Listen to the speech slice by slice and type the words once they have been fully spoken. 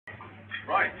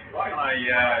Right.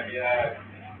 I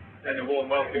send a warm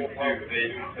welcome to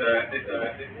this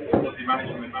policy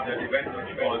management event,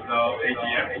 which follows our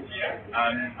AGM.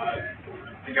 I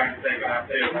think I can say without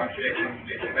fear of contradiction,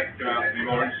 the next 2 hours will be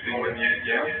more interesting than the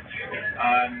AGM.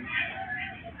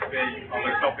 On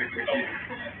a topic which is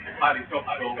highly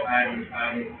topical and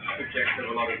subject of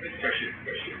a lot of discussion.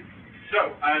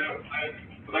 So,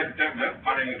 for those who don't know,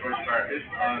 my name is Ruth.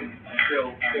 Until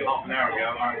half an hour ago,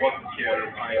 I wasn't chair of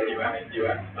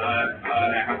IAQM, and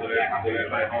I handled it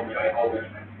by Holden,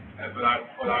 but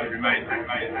I remain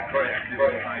very active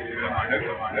in IAQM, I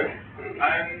hope.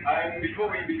 Before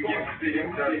we begin to see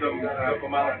some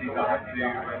formalities I have to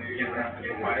get out of the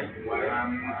way.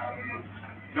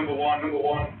 Number one,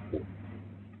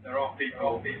 there are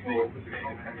people listening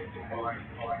by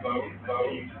phone.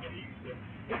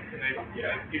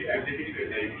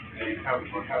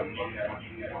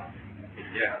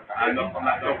 Yeah, and on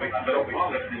that topic, those who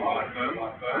are listening by phone,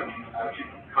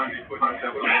 kindly put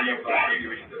yourself on mute if you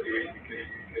wish to do it, because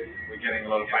we're getting a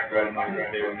lot of background noise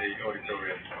here in the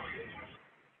auditorium.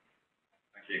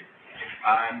 Thank you.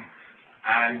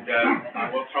 And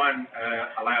I will try and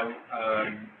allow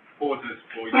pauses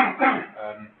for you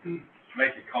to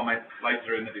make a comment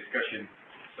later in the discussion.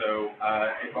 So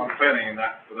if I'm failing in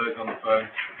that, for those on the phone,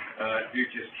 do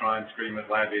just try and scream as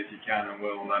loudly as you can, and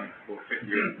we'll fit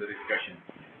you into the discussion.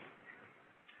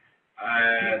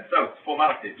 So,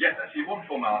 formalities. Yes, actually one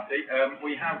formality.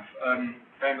 We have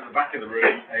down at the back of the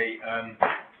room a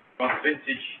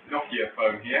vintage Nokia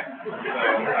phone here. So,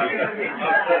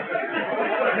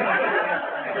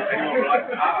 anyone would like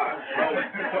to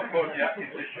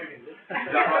is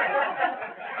that right?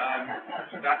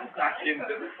 That's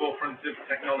at the forefront of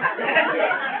technology.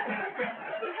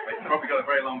 It's probably got a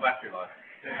very long battery life.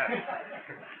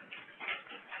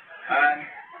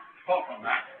 Apart from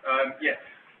that, yes,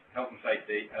 health and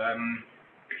safety.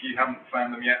 If you haven't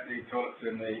found them yet, the toilets are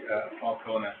in the far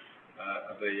corner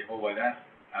of the hallway there.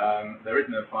 There is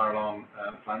no fire alarm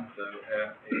planned, so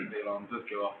if the alarm does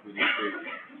go off, we need to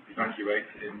evacuate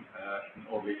in an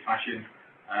orderly fashion,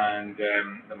 and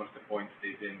the muster point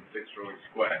is in Fitzroy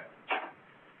Square.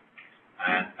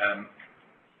 And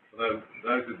for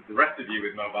those of the rest of you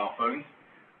with mobile phones,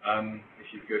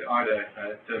 if you could either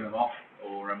turn them off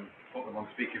or put them on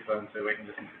speakerphone so we can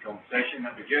listen to the conversation,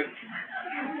 that'd be good.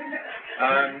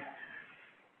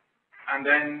 And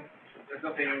then there's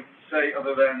nothing to say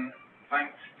other than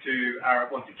thanks to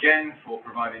Arab once again for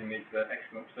providing these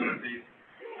excellent facilities,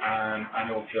 and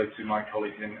also to my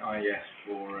colleagues in IES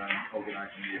for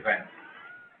organising the event.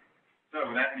 So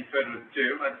without any further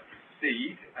ado, let's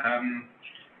proceed.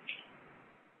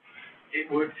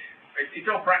 It's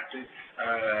our practice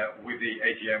with the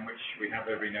AGM, which we have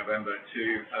every November, to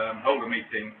hold a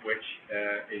meeting which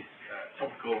is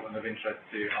topical and of interest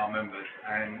to our members.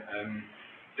 And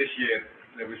this year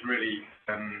there was really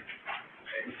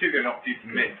it was too good an opportunity to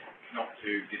miss not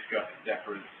to discuss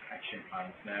Defra's action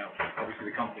plans. Now, obviously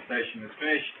the consultation is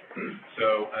finished,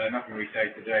 so nothing we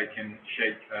say today can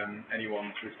shape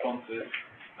anyone's responses.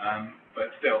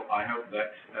 But still, I hope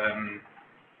that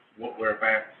what we're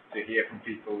about to hear from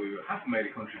people who have made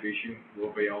a contribution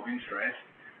will be of interest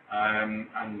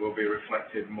and will be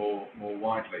reflected more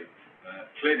widely.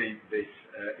 Clearly, this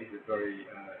is a very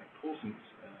important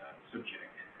subject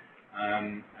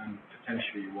and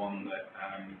potentially one that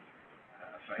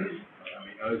affects,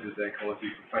 us as air quality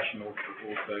professionals, but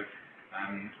also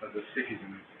as a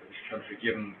citizens of this country,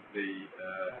 given the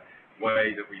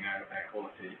way that we know air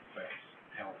quality affects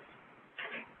health.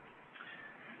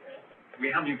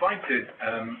 We have invited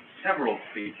several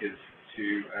speakers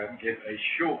to give a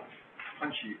short,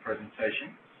 punchy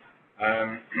presentation,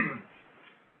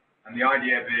 and the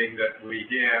idea being that we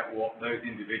hear what those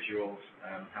individuals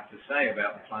have to say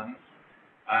about the plans,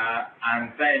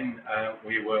 and then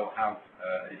we will have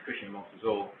a discussion amongst us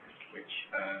all, which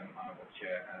I will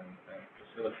chair and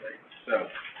facilitate. So,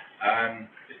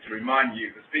 just to remind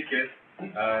you, the speakers,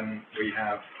 we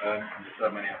have, there's so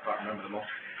many I can't remember them all.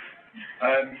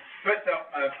 First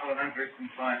up, Helen from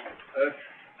ClientEarth,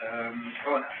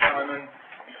 Simon,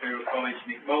 Imperial College,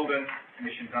 Nick Molden,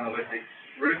 Emissions Analytics,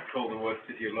 Ruth, Calderwood,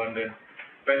 City of London,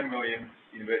 Ben Williams,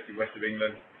 University of West of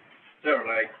England, Sarah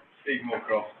Legge, Steve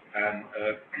Moorcroft, and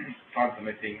time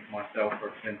permitting, myself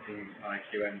representing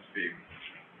IAQM's view.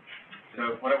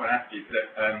 So what I want to ask you is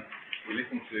that we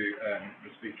listen to the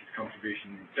speaker's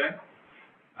contribution in turn,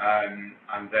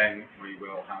 and then we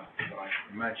will have what I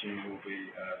imagine will be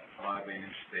a lively and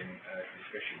interesting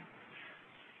discussion.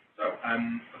 So,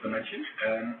 as I mentioned,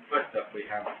 first up we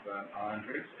have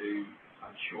Andrews, who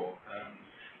I'm sure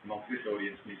amongst this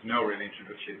audience needs no real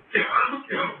introduction.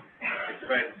 It's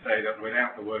fair to say that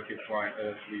without the work of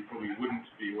ClientEarth, we probably wouldn't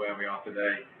be where we are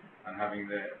today and having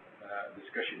the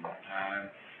discussion.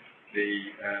 The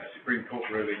Supreme Court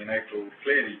ruling in April was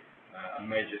clearly a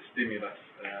major stimulus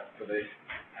for this,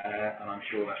 and I'm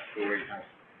sure that story has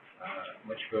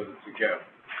much further to go.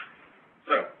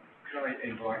 So, can I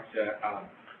invite Alan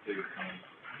to come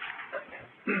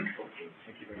and talk to us?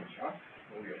 Thank you very much, Alan.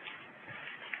 All yours.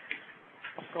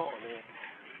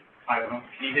 Hi, everyone.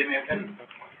 Can you hear me okay?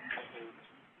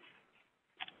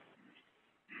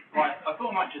 Right, I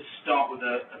thought I might just start with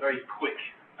a very quick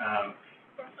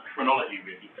chronology,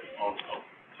 really, of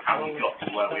how we got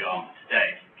to where we are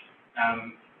today.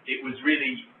 It was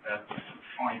really a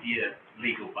 5-year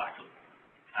legal battle,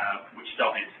 which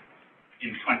started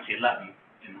in 2011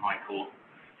 in the High Court,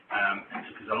 and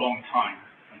took us a long time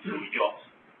until we got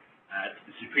to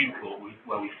the Supreme Court,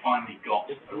 where we finally got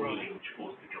a ruling which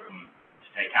forced the government to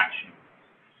take action.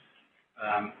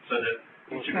 So the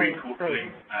Supreme Court ruling,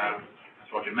 as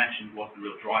Roger mentioned, was the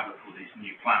real driver for these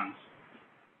new plans.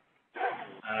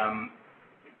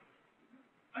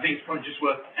 I think it's probably just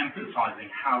worth emphasising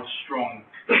how strong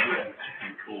the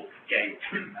Supreme Court gave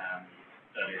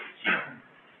earlier this year.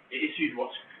 It issued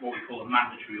what we call a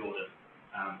mandatory order,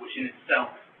 which in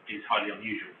itself is highly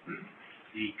unusual.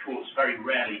 The courts very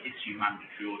rarely issue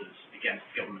mandatory orders against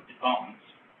government departments.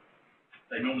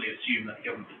 They normally assume that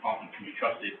the government department can be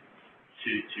trusted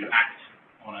to act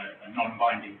on a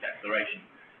non-binding declaration.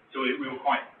 So we were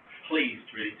quite pleased,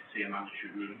 really, to see a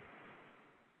mandatory ruling.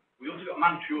 We also got a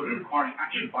mandatory order requiring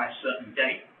action by a certain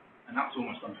date, and that's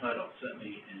almost unheard of,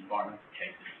 certainly in environmental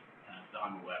cases that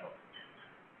I'm aware of.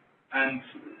 And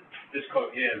this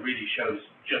quote here really shows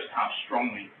just how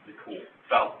strongly the court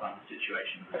felt about the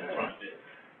situation in front of it.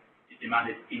 It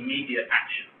demanded immediate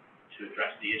action to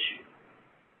address the issue.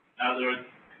 Now, there are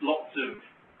lots of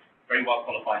very well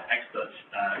qualified experts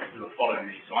who are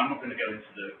following these, so I'm not going to go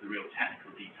into the real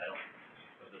technical detail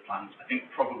of the plans. I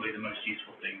think probably the most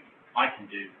useful thing I can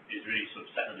do is really sort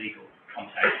of set the legal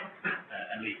context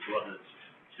and leave to others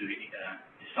to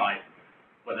decide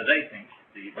whether they think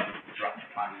the draft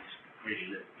plans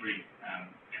really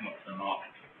come up to the mark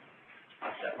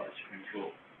as set by the Supreme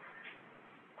Court.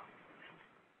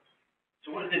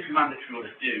 So what does this mandatory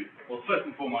order do? Well, first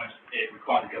and foremost, it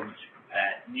requires the government to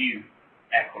prepare new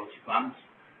air quality plans.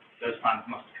 Those plans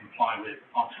must comply with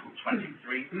Article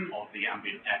 23 of the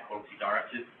Ambient Air Quality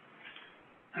Directive.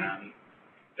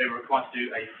 They were required to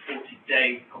do a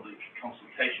 40-day public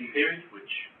consultation period, which,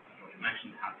 as already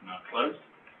mentioned, has now closed,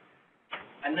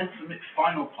 and then submit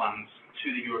final plans to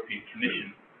the European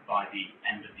Commission by the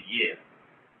end of the year.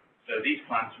 So these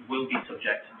plans will be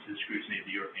subject to the scrutiny of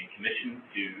the European Commission,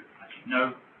 who, as you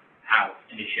know, have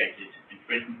initiated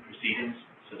infringement proceedings,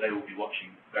 so they will be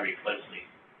watching very closely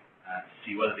to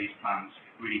see whether these plans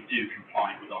really do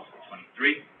comply with Article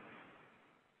 23.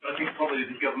 But I think probably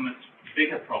the government's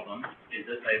bigger problem is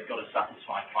that they've got to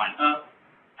satisfy ClientEarth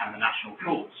and the national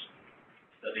courts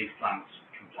that these plans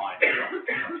comply with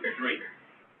Article 23.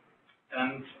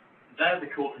 And there the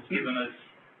court has given us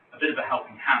a bit of a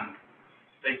helping hand.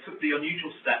 They took the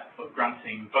unusual step of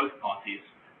granting both parties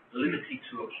the liberty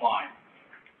to apply.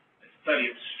 It's a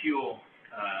fairly obscure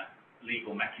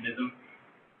legal mechanism.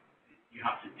 You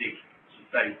have to dig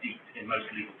very deep in most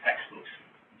legal textbooks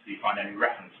until you find any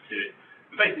reference to it.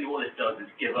 But basically all it does is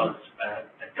give us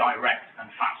a direct and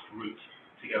fast route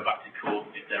to go back to court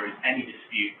if there is any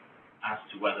dispute as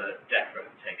to whether Defra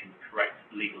have taken the correct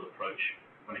legal approach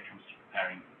when it comes to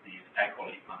preparing these air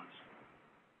quality plans.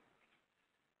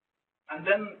 And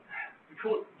then the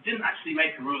court didn't actually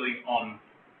make a ruling on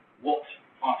what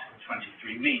Article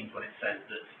 23 means when it says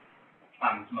that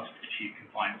plans must achieve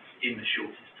compliance in the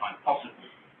shortest time possible.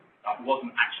 That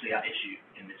wasn't actually at issue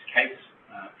in this case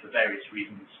for various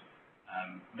reasons.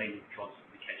 Mainly because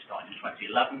the case started in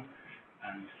 2011,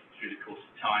 and through the course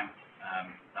of time,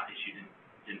 that issue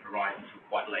didn't arise until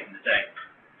quite late in the day.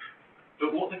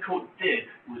 But what the court did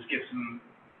was give some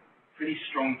pretty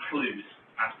strong clues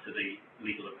as to the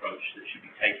legal approach that should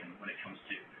be taken when it comes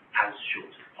to as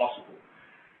short as possible.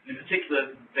 In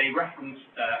particular, they referenced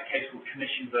a case called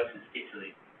Commission versus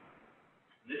Italy.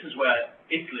 This is where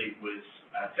Italy was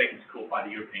taken to court by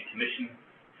the European Commission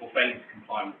for failing to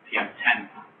comply with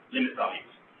PM10 limit values.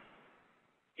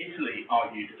 Italy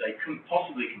argued that they couldn't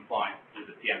possibly comply with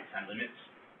the PM10 limits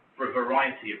for a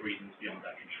variety of reasons beyond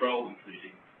their control,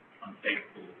 including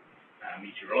unfavourable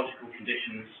meteorological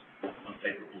conditions,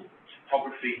 unfavourable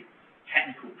topography,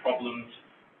 technical problems,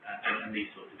 and these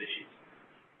sorts of issues.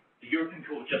 The European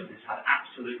Court of Justice had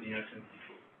absolutely no sympathy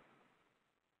for them.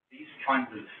 These kinds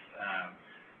of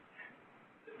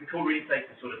the court really takes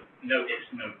a sort of no ifs,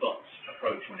 no buts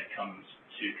approach when it comes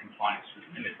to compliance with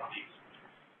limit values.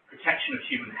 Protection of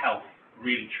human health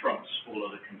really trumps all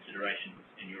other considerations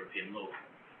in European law.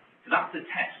 So that's the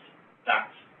test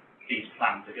that these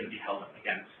plans are going to be held up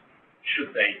against should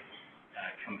they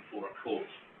come before a court,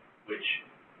 which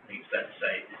I think it's fair to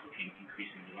say is looking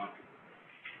increasingly likely.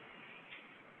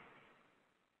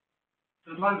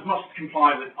 So the plans must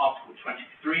comply with Article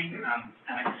 23 and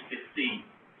Annex 15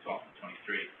 to Article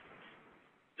 23.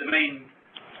 The main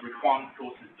requirement, of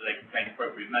course, is that they contain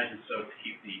appropriate measures so to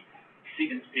keep the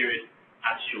exceedance period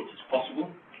as short as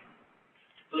possible.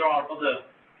 But there are other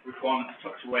requirements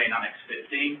tucked away in Annex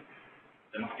 15.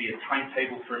 There must be a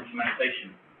timetable for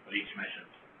implementation of each measure.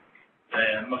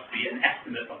 There must be an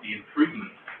estimate of the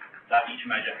improvement that each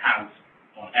measure has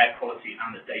on air quality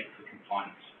and the date for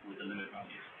compliance with the limit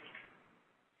values.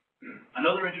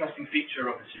 Another interesting feature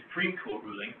of the Supreme Court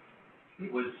ruling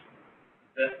was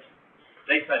that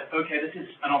they said, okay, this is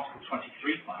an Article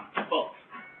 23 plan, but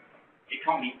it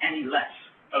can't be any less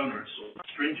onerous or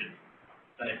stringent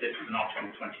than if this was an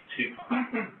Article 22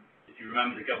 plan. If you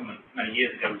remember, the government many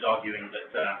years ago was arguing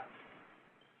that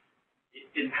it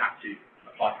didn't have to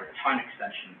apply for a time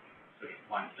extension for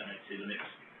compliance to NO2 limits,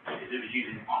 because it was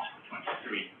using Article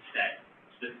 23 instead.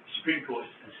 So the Supreme Court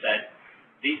has said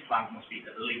these plans must be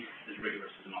at least as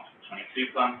rigorous as an Article 22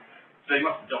 plan, so they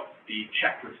must adopt the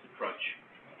checklist approach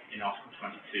in Article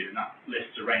 22, and that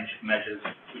lists a range of measures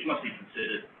which must be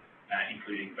considered,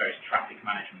 including various traffic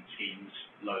management schemes,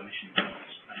 low emission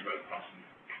zones, and road crossings.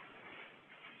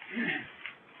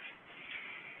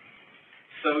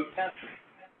 So,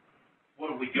 what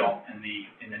have we got in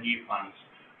the new plans?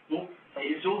 Well,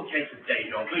 it's all a case of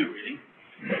deja vu, really.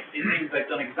 It means they've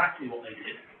done exactly what they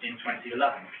did in 2011,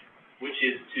 which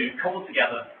is to cobble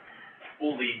together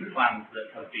all the plans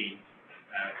that have been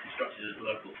constructed at the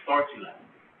local authority level,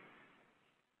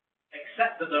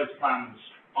 except that those plans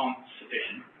aren't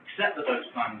sufficient, except that those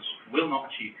plans will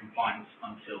not achieve compliance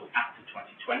until after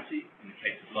 2020, in the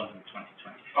case of London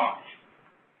 2025,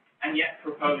 and yet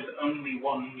propose only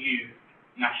one new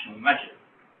national measure,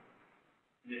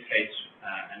 in this case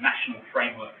a national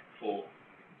framework for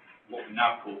what we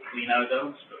now call clean air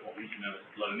zones, but what we know as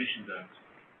low emission zones.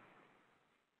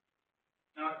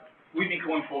 Now, we've been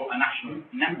calling for a national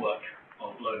network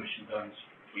of low emission zones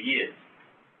for years,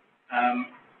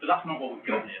 but that's not what we've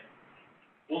got here.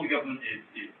 All the government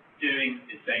is doing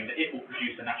is saying that it will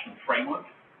produce a national framework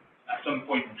at some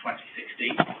point in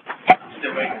 2016. I'm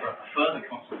still waiting for a further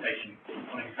consultation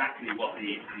on exactly what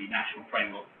the national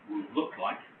framework will look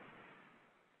like.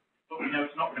 But we know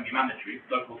it's not going to be mandatory.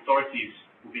 Local authorities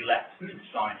will be left to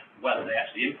decide whether they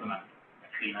actually implement a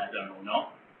clean air zone or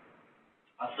not.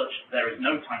 As such, there is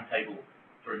no timetable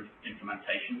for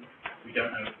implementation. We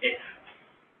don't know if,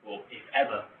 or if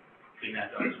ever, clean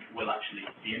air zones will actually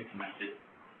be implemented.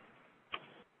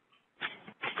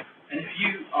 And if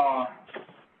you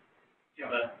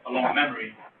have a long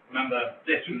memory, remember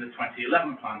this from the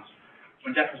 2011 plans,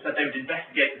 when Defra said they would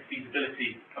investigate the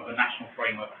feasibility of a national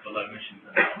framework for low emissions.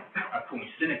 And call me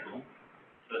cynical,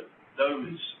 but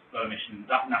those low emissions,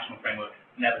 that national framework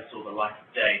never saw the light of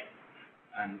day,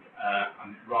 and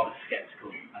I'm rather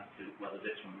sceptical as to whether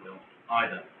this one will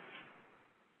either.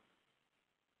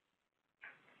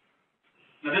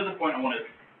 Now, the other point I want to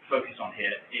focus on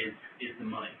here is the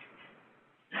money.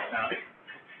 Now,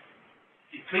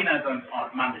 clean air zones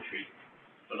aren't mandatory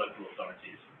for local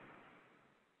authorities.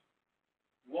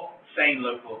 What sane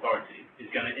local authority is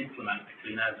going to implement a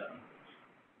clean air zone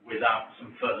without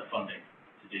some further funding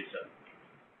to do so?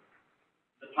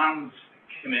 The plans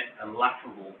commit a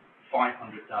laughable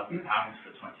 £500,000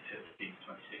 for 2015 to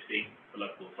 2016 for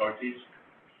local authorities,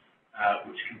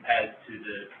 which compares to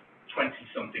the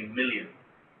 20-something million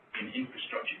in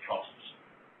infrastructure costs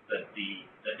that the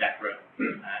Defra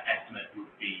estimate would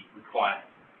be required,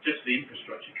 just the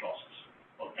infrastructure costs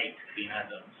of 8 clean air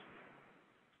zones.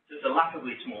 So it's a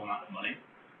laughably small amount of money.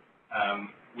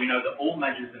 We know that all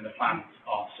measures in the plans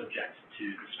are subject to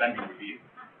the spending review,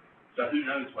 so who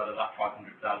knows whether that 500,000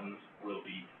 will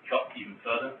be cut even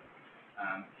further.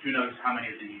 Who knows how many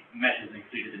of the measures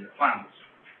included in the plans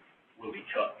will be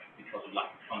cut because of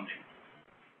lack of funding.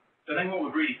 So then what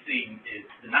we've really seen is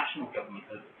the national government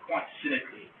has quite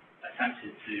cynically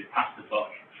attempted to pass the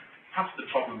buck, pass the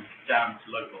problem down to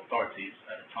local authorities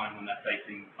at a time when they're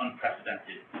facing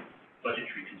unprecedented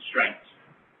budgetary constraints,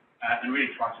 and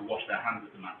really try to wash their hands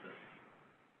of the matter.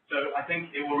 So I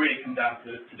think it will really come down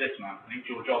to this man. I think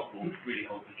George Osborne really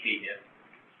holds the key here.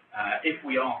 If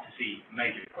we are to see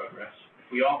major progress,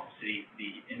 if we are to see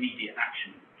the immediate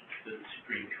action that the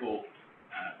Supreme Court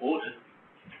ordered,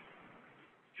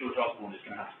 George Osborne is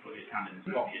going to have to put his hand in his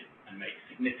pocket and make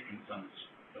significant sums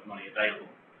of money available.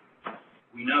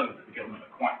 We know that the government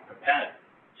are quite prepared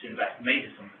to invest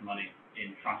major sums of money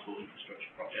in transport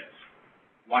infrastructure projects.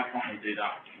 Why can't they do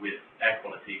that with air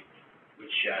quality,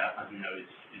 which, as we know, is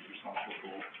responsible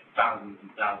for thousands and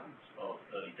thousands of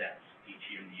early deaths each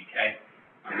year in the UK,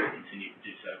 and will continue to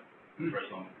do so for as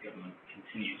long as the government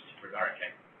continues to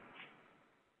prevaricate.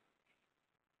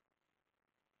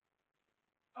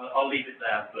 I'll leave it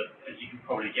there, but as you can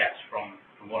probably guess from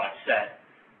what I've said,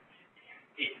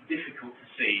 it's difficult to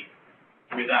see,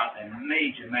 without a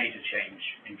major change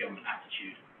in government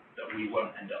attitude, that we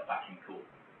won't end up back in court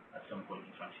at some point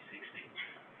in 2016.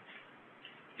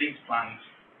 These plans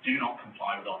do not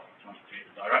comply with Article 23 of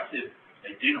the directive.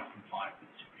 They do not comply with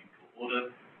the Supreme Court order,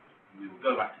 and we will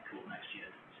go back to court next year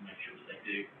to make sure that they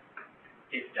do,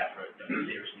 if Defra don't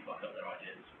seriously back up their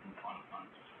ideas in the final plans.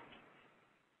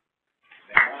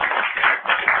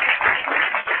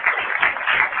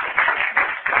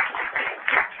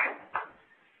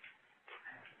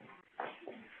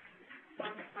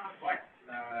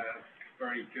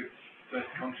 Very good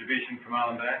first contribution from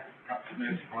Helen there. Perhaps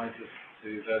no surprises to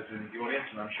those in the audience,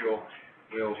 and I'm sure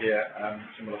we'll hear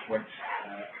similar points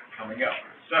coming up.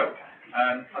 So,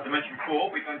 as I mentioned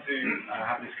before, we're going to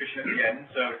have a discussion at the end.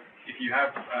 So, if you have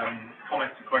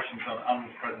comments and questions on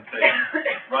Alan's presentation,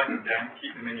 write them down,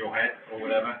 keep them in your head or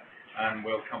whatever, and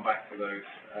we'll come back to those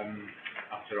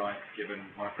after I've given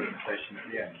my presentation at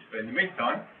the end. But in the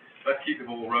meantime, let's keep the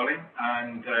ball rolling,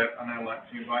 and I'd now like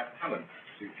to invite Helen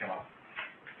to come up.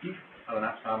 Helen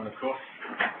ApSimon, of course,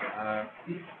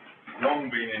 long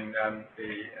been in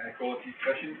the air quality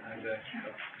profession and a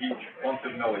huge font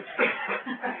of knowledge.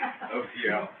 Over to you,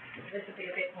 Helen. This will be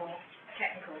a bit more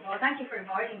technical. Well, thank you for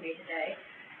inviting me today.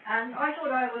 And I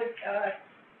thought I would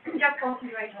just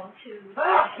concentrate on two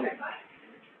aspects.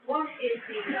 One is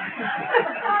the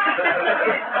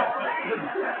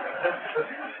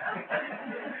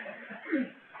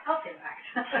health impact.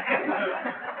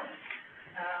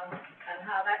 And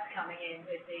how that's coming in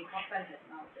with the cost-benefit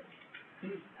analysis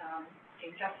in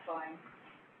justifying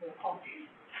more costs.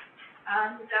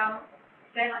 And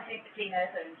then I think the clean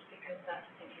air zones, because that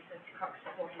I think is the crux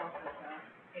of what a lot of us are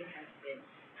interested in.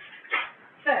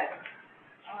 So,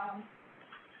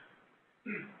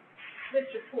 this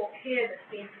report here that's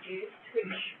been produced,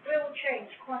 which will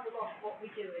change quite a lot of what we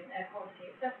do in air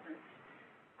quality assessments.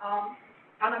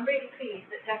 And I'm really pleased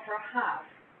that Defra have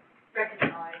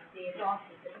recognised the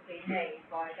advances that have been made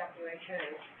by WHO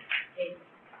in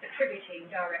attributing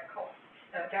direct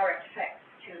effects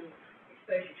to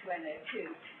exposure to NO2.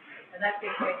 And that's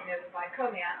been taken over by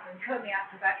COMIAT, and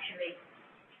COMIAT have actually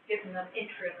given them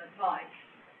interim advice,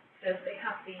 so that they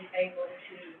have been able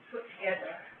to put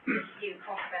together this new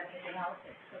cost-benefit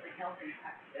analysis for the health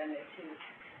impact of NO2.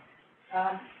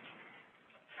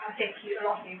 I think a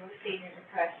lot of you will have seen in the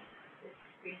press this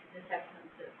recent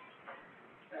assessment of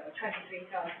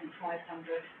 23,500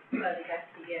 early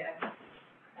deaths a year,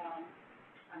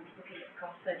 and looking at the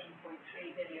cost 13.3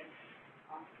 billion.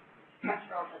 That's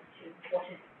rather to what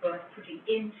is worth putting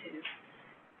into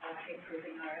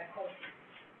improving our air quality.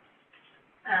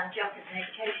 And just as an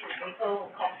indication, the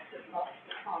old costs of NOx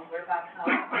per tonne were about half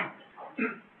per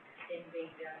tonne in the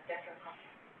Defra cost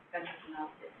benefit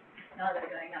analysis. Now they're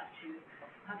going up to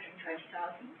 120,000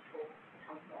 for a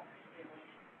tonne of NOx in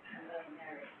an urban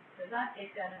area. So that is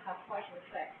going to have quite an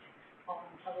effect on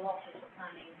a lot of the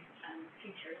planning and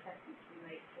future assessments we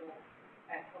make for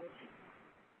air quality.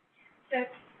 So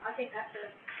I think that's a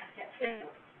step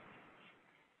forward.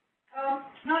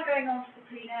 Now going on to the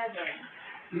clean air zone.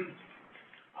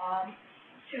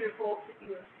 Two reports that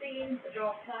you have seen, the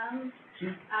draft plans,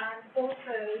 and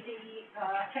also the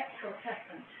technical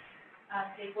assessment and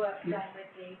the work done with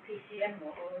the PCM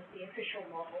model as the official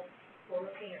model for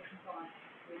looking at compliance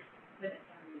with limit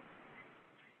values.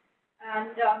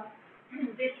 And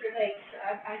this relates,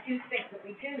 I do think that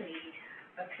we do need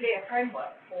a clear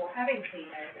framework for having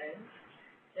clean air zones,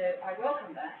 so I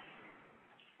welcome that.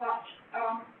 But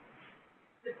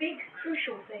the big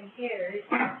crucial thing here is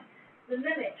that the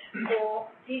limit for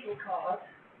diesel cars,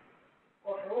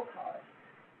 or for all cars,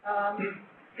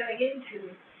 going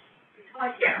into the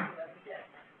title of the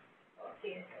death, or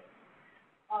vehicle,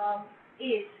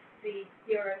 is the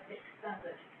Euro 6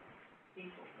 standard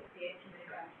diesel, 58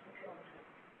 milligrams per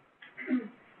kilometre.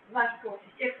 That, of course,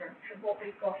 is different from what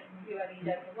we've got in ULE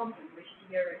for London, which is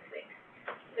Euro 6.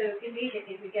 So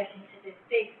immediately we get into this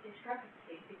big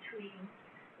discrepancy between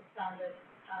the standard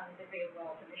and the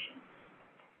real-world emissions.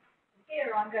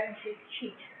 Here I'm going to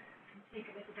cheat and take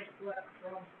a little bit of work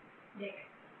from Nick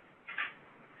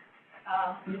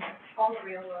on the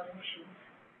real-world emissions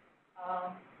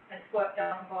and it's work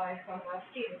done by one of our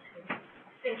students who I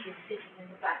think is sitting in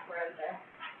the back row there.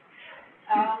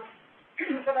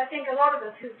 But I think a lot of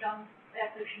us who've done air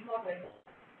pollution modelling are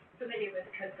familiar with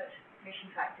the covert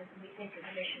emission factors, and we think of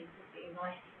emissions as being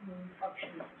nice, smooth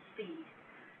functions of speed.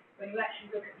 When you actually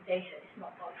look at the data, it's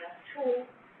not like that at all.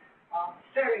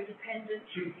 It's very dependent.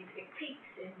 You see big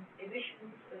peaks in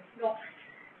emissions of NOx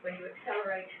when you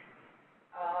accelerate,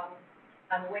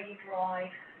 and when you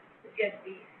drive. There's going to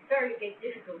be very big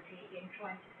difficulty in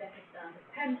trying to set a standard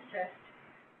PEMS test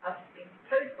as has been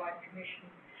proposed by the Commission,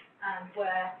 and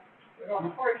where we're rather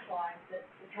horrified that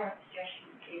the current suggestion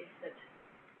is that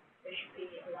they should be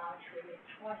allowed to emit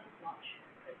twice as much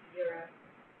as the Euro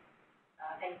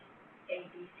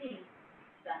ABC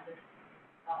standard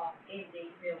in the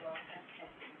real world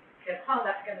testing. So how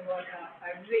that's going to work out,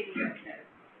 I really don't know.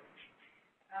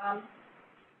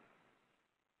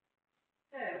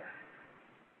 Sorry,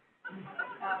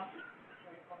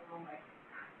 gone the wrong way.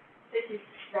 This is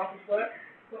Ruth's work.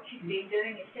 What she's been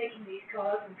doing is taking these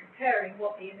cars and comparing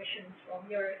what the emissions from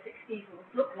Euro 6 diesels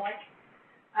look like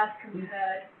as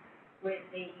compared with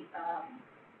the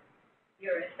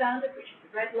Euro standard, which is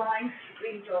the red line. The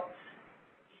green dots,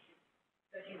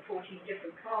 13, 14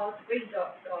 different cars. The green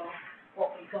dots are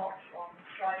what we got from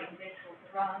driving vehicles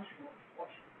around, or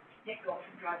what Nick got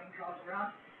from driving cars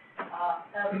around,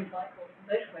 urban cycles and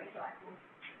motorway cycles.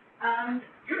 And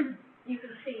you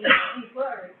can see these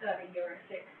were early Euro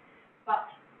 6, but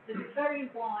there's a very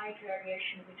wide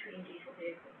variation between diesel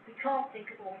vehicles. We can't think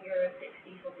of all Euro 6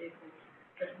 diesel vehicles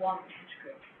as one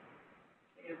category.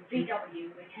 You know,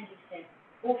 VW, we tend to say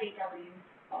all VWs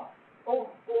are, all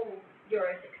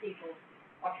Euro 6 diesels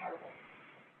are terrible.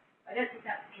 I don't think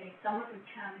that's the case. Some of them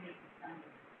can meet the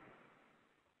standard.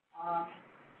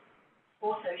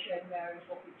 Also shown there is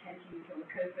what we tend to use on the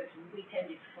covert, and we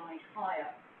tended to find higher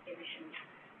emissions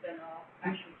than are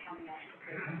actually coming out of the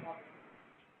covert model.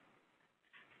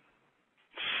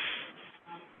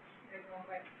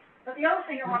 But the other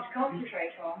thing I want to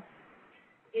concentrate on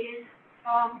is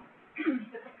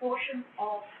the proportion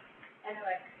of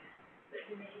NOx that's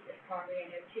emitted as primary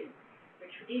NO2,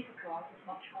 which for diesel cars is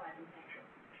much higher than petrol.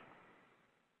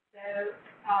 So,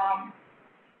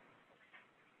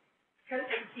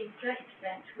 covert seems 30%,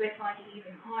 we're finding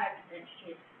even higher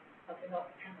percentages of the NOx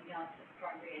coming out as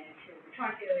primary NO2. We're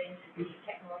trying to go into the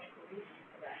technological reasons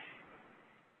for that.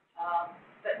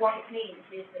 But what it means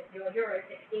is that your Euro 6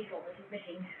 diesel is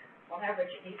emitting, on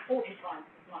average, at least 40 times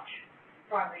as much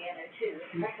primary NO2 as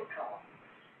a petrol car,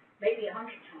 maybe 100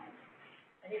 times.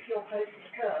 And if you're close to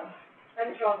the curve,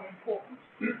 that is rather important.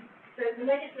 So the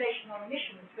legislation on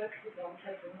emissions focuses on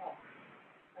total NOx,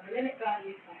 and the limit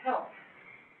values for health,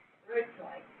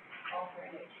 roadside, are for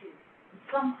NO2. And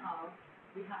somehow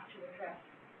we have to address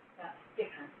that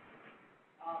difference.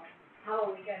 How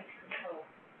are we going to control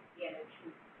the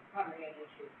NO2? Primary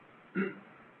NO2. Going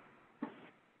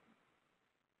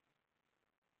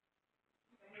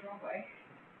the wrong way.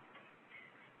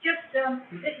 Just,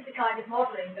 this is the kind of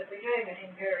modelling that we're doing at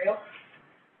Imperial.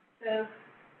 So,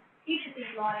 each of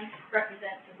these lines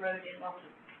represents a road in London.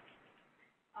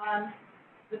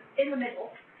 In the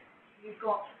middle, you've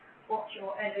got what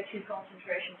your NO2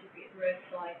 concentration should be at the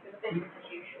roadside with a business as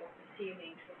usual,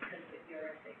 assuming to the covert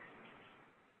Euro 6.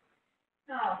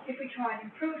 Now, if we try and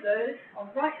improve those on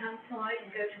the right-hand side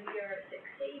and go to the Euro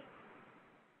 6C,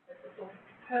 as a sort of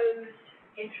proposed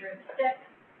interim step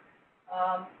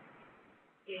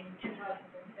in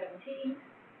 2017,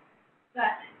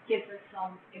 that gives us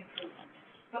some improvement.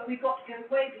 But we've got to go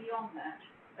way beyond that,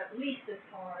 at least as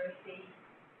far as the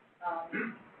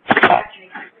actually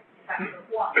factor of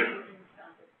 1 using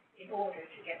standard in order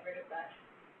to get rid of that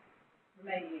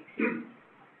remaining excuse.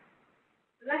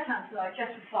 The left-hand side,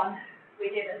 just for fun, we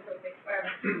did a sort of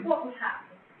experiment. What would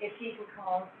happen if diesel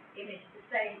cars emitted the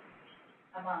same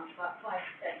amount, about 5%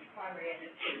 primary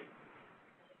NO2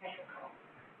 as a petrol car?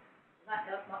 And that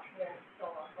does much more to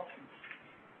solve our problems.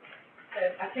 So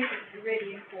I think it's a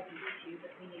really important issue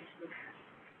that we need to look at.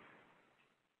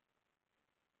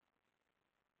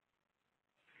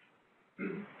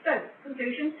 So,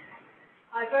 conclusions.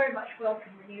 I very much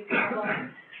welcome the new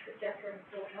guidelines that Defra has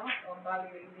brought out on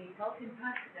valuing the health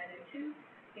impact of NO2.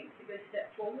 I think it's a good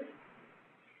step forward.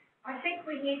 I think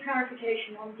we need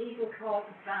clarification on diesel cars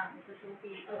and vans that will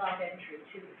be allowed entry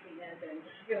to the clean air zone.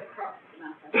 It's a real crux of the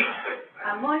matter.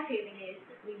 And my feeling is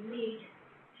that we need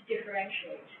to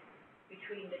differentiate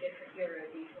between the different Euro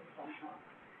diesels somehow.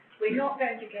 We're not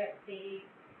going to get the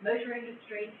motor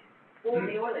industry or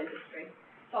the oil industry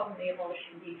suddenly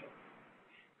abolishing diesel.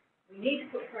 We need to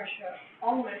put pressure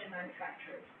on motor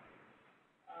manufacturers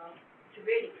to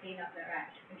really clean up their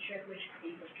act and show which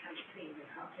vehicles can be clean and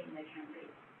how clean they can be.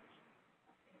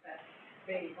 I think that's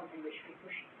really something we should be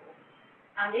pushing for.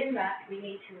 And in that, we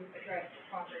need to address the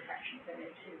carbon fractions in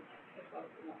it too, as well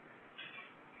as the NOx.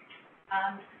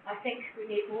 And I think we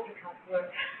need more to come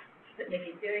work that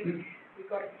Nick is doing. We've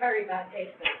got a very bad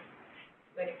database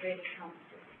when it really comes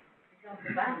to, for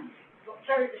example, vans. We've got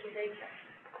very little data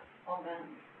on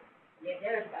vans, and yet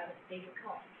they're as bad as diesel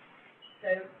cars. So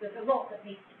there's a lot that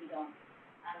needs to be done,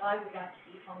 and I would like to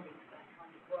see funding for that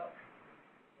kind of work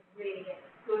to really get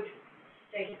a good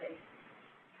database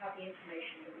to have the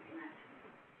information that we can add.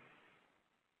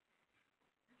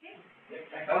 Okay?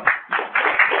 Thanks, Helen.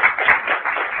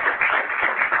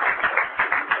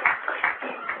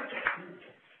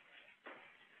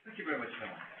 Thank you very much,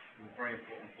 Helen. Some very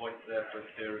important points there for us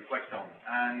to reflect on.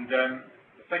 And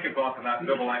the second part of that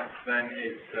double act then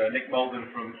is Nick Molden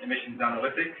from Emissions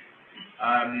Analytics.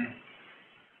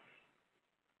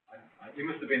 You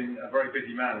must have been a very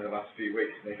busy man in the last few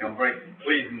weeks, Nick. I'm very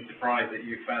pleased and surprised that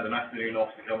you found an afternoon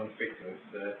off to come and speak to us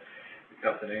this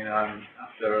afternoon.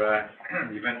 After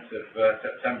the events of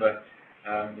September,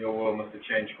 your world must have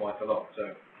changed quite a lot.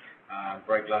 So I'm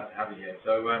very glad to have you here.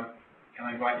 So can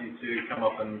I invite you to come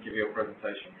up and give your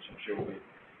presentation, which I'm sure will be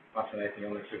fascinating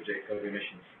on the subject of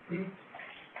emissions.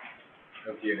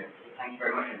 Over to you, Nick. Thank you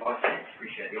very much, inviting me.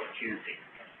 Appreciate the opportunity.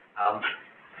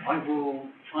 I will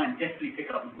try and definitely pick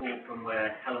up the ball from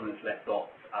where Helen has left off.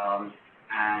 I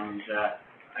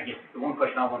guess the one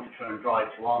question I want to try and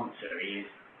drive to answer is,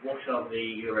 what are the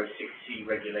Euro 6C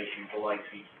regulations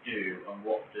likely to do, and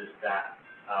what does that,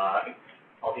 are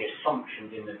the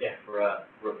assumptions in the Defra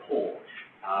report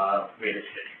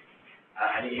realistic?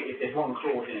 And if there's one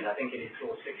clause in it, I think it is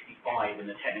clause 65 in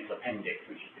the technical appendix,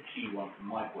 which is the key one from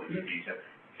my point of view. So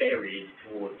buried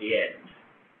towards the end,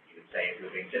 you would say, if we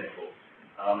were being cynical,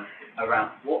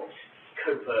 around what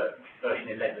COPA version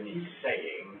 11 is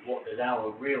saying, what does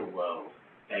our real world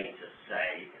data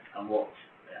say, and what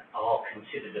our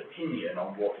considered opinion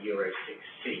on what Euro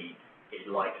 6C is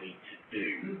likely to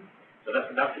do. So that's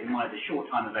in the short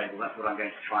time available, that's what I'm going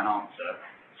to try and answer.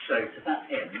 So to that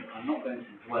end, I'm not going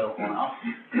to dwell on us.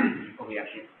 Probably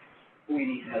actually, all you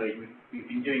need to know is we've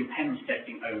been doing PEMS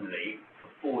testing only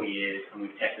for 4 years, and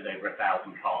we've tested over 1,000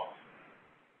 cars.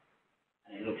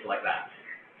 And it looks like that.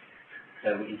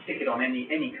 So we can stick it on any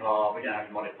car, we don't have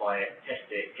to modify it, test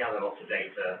it, gather lots of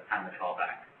data, hand the car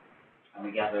back. And we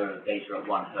gather data at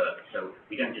 1 hertz, so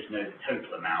we don't just know the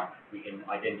total amount, we can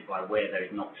identify where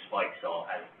those NOx spikes are,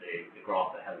 as the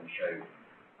graph that Helen showed.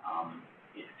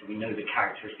 So we know the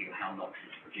characteristic of how NOx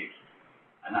is produced.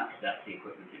 And that's the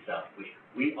equipment itself, which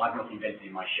I've not invented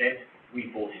in my shed, we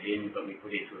bought it in, but we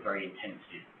put it to a very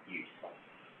intensive use.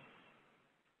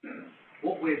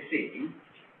 What we're seeing,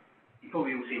 you've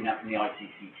probably all seen that from the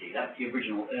ICCT. That's the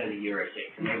original early Euro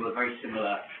 6, and they were a very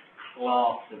similar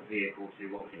class of vehicle to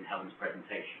what was in Helen's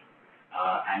presentation.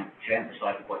 And to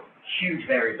emphasise the point, huge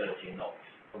variability in NOx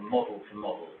from model to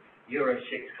model. Euro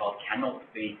 6 cars cannot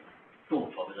be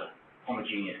thought of as a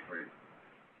homogeneous group.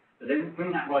 But then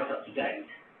bring that right up to date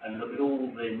and look at all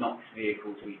the NOx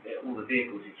vehicles, all the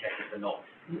vehicles we tested for NOx,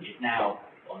 which is now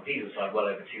on the diesel side well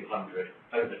over 200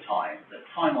 over time. The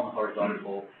time on the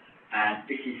horizontal. And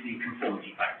this is the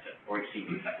conformity factor, or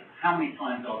exceeding factor. How many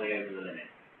times are they over the limit?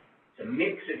 It's a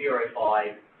mix of Euro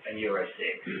 5 and Euro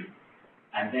 6,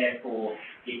 and therefore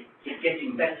it's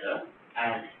getting better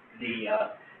as the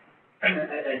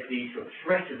sort of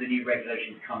threat of the new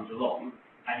regulations comes along.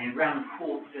 And in around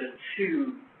Q2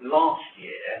 last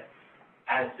year,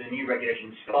 as the new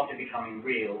regulations started becoming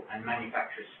real and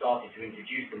manufacturers started to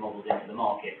introduce the models into the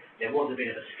market, there was a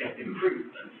bit of a step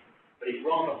improvement, but it's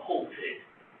rather halted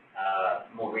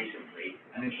more recently,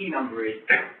 and the key number is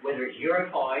whether it's Euro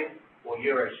 5 or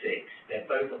Euro 6, they're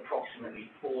both approximately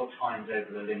 4 times over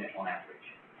the limit on average.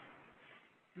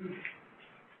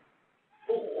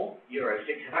 4 Euro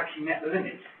 6 have actually met the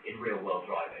limit in real-world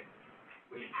driving,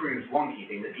 which proves one key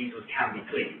thing, that diesels can be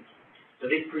cleaned. So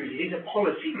this proves it is a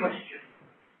policy question.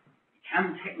 It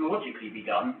can technologically be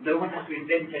done. No one has to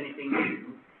invent anything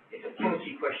new. It's a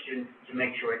policy question to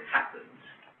make sure it happens.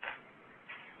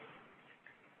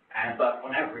 But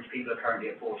on average, people are currently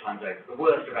at 4 times over. The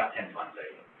worst are about 10 times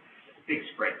over. It's a big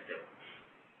spread still.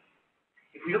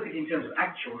 If we look at it in terms of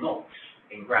actual NOx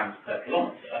in grams per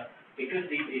kilometre, because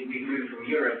we've moved from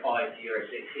Euro 5 to Euro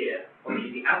 6 here,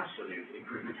 obviously the absolute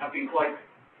improvements have been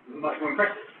much more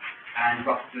impressive, and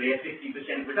roughly a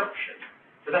 50% reduction.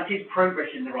 So that is progress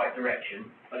in the right direction,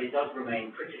 but it does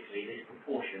remain critically this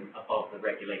proportion above the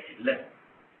regulated level.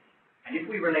 And if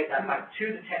we relate that back to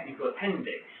the technical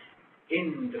appendix,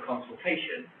 in the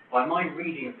consultation, by my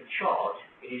reading of the chart,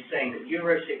 it is saying that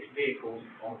Euro 6 vehicles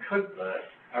on covert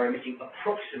are emitting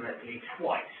approximately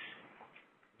twice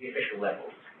the official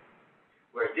levels,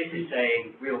 whereas this is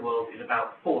saying real world is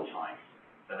about 4 times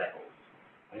the levels.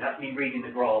 I mean, that's me reading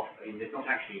the graph. I mean, there's not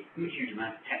actually a huge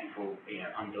amount of technical,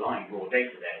 underlying raw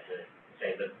data there to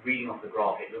say that reading off the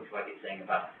graph, it looks like it's saying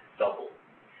about double.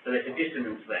 So there's a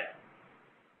dissonance there.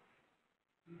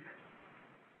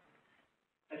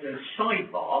 As a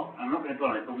sidebar, I'm not going to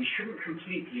dwell on it, but we shouldn't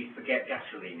completely forget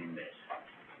gasoline in this.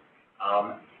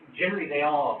 Generally, they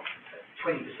are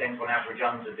 20% on average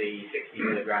under the 60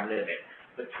 milligram limit,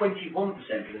 but 21%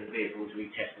 of the vehicles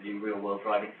we've tested in real-world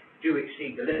driving do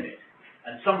exceed the limit.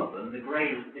 And some of them, the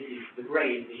grey is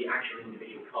the actual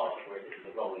individual car, whereas this is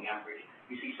the rolling average.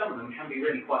 You see, some of them can be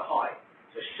really quite high.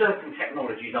 So certain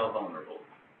technologies are vulnerable.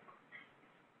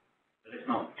 But let's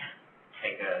not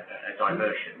take a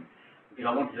diversion, because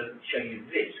I wanted to show you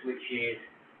this, which is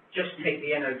just take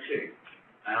the NO2.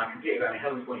 And I completely agree.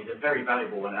 Helen's point is a very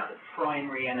valuable one, the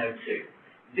primary NO2.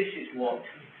 This is what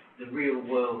the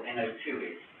real-world NO2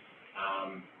 is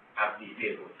out of these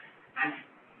vehicles. And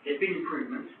there's been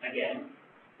improvements, again,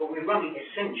 but we're running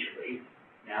essentially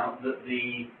now that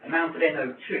the amount of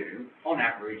NO2, on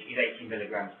average, is 80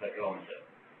 milligrams per kilometre.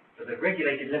 So the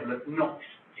regulated level of NOx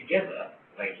together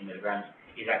of 80 milligrams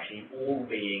is actually all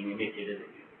being emitted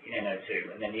in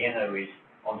NO2, and then the NO is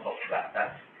on top of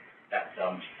that.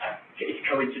 It's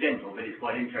coincidental, but it's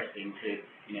quite interesting to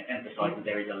emphasise that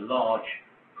there is a large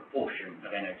proportion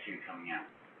of NO2 coming out.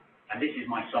 And this is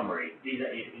my summary. These are,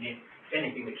 if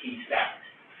anything, the key stats.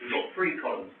 We've got 3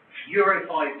 columns: Euro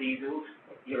 5 diesels,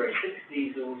 Euro 6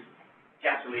 diesels,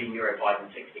 gasoline, Euro 5 and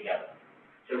 6 together.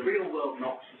 So real-world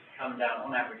NOx has come down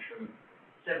on average from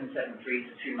 773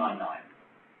 to 299.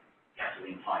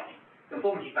 Gasoline tiny.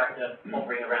 Conformity factor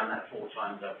hovering around that 4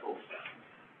 times I've talked about.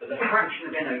 But the fraction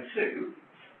of NO2,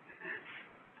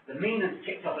 the mean has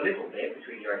ticked up a little bit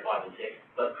between Euro 5 and 6,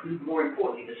 but more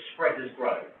importantly, the spread has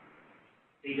grown.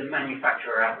 These are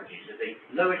manufacturer averages. So the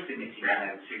lowest emitting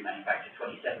NO2 manufacturer,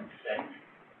 27%,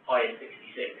 highest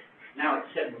 66. Now it's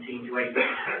 17 to 18%.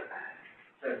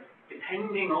 So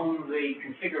depending on the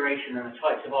configuration and the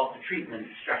types of after-treatment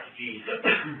strategies that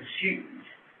are pursued,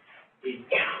 is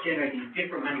generating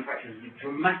different manufacturers with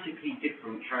dramatically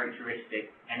different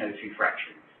characteristic NO2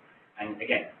 fractions. And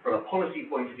again, from a policy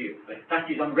point of view, that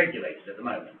is unregulated at the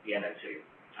moment, the NO2.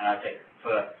 And I think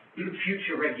for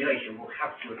future regulation, we'll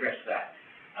have to address that.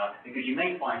 Because you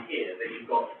may find here that you've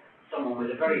got someone with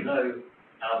a very low,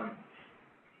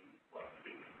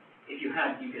 you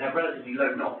could have relatively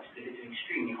low NOx, but it's an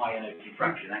extremely high NO2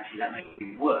 fraction. Actually, that may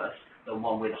be worse than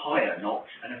one with higher NOx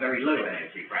and a very low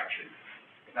NO2 fraction.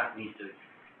 That needs to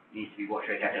be watched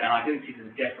very carefully. And I don't see that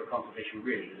the Defra consultation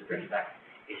really has addressed that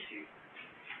issue.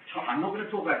 I'm not going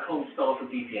to talk about cold start or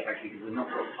DPF actually because we've not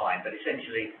got time, but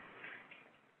essentially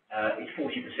it's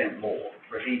 40% more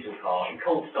for a diesel car. In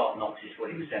cold start, NOx is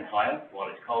 40% higher while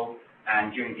it's cold,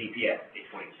 and during DPF it's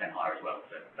 40% higher as well.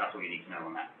 So that's all you need to know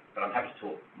on that. But I'm happy to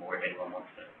talk more if anyone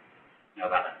wants to know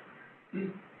about that.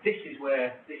 This is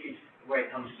where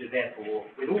it comes to, therefore,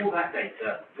 with all that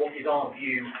data, what is our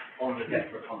view on the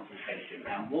Defra consultation,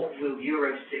 and what will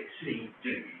Euro 6C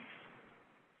do?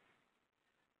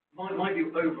 My view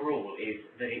overall is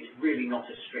that it's really not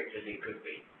as strict as it could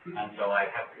be, and so I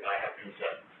have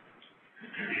concerns.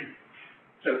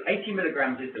 So 80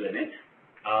 milligrams is the limit.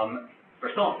 For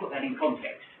a start, put that in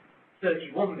context.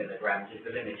 31 milligrams is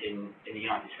the limit in the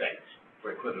United States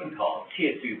for equivalent cars,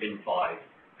 Tier 2 bin 5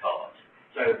 cars.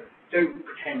 So don't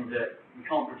pretend that, we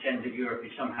can't pretend that Europe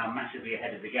is somehow massively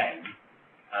ahead of the game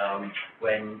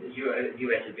when the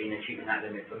US has been achieving that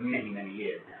limit for many, many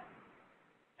years now.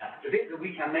 The bit that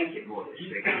we can make it more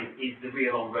strict is the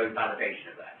real on-road validation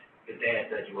of that. Because their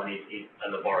 31 is a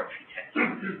laboratory test.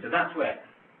 So that's where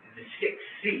the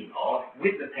 6C part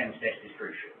with the PEMS test is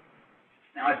crucial.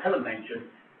 Now, as Helen mentioned,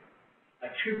 a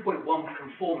 2.1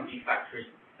 conformity factor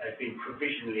has been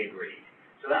provisionally agreed.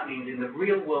 So that means in the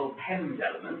real-world PEMS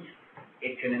element,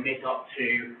 it can emit up to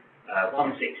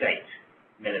 168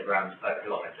 milligrams per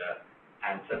kilometre,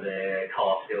 and for the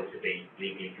car still to be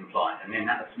legally compliant. And then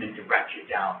that's meant to ratchet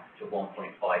down to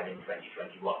 1.5 in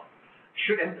 2021.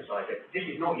 Should emphasise that this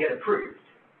is not yet approved.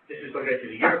 This has got to go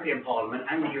through the European Parliament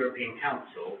and the European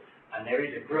Council, and there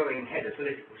is a growing head of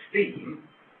political steam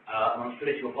amongst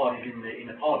political parties in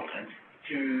the Parliament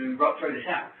to throw this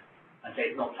out and say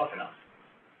it's not tough enough.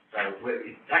 So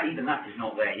even that is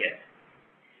not there yet.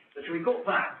 So we've got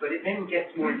that, but it then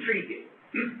gets more intriguing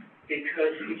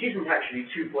because it isn't actually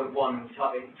 2.1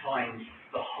 times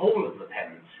the whole of the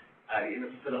PEMS,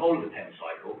 for the whole of the PEMS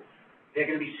cycle, there are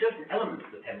going to be certain elements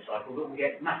of the PEM cycle that will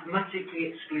get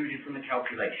mathematically excluded from the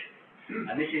calculation.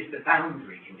 And this is the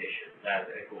boundary condition.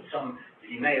 Some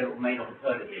you may or may not have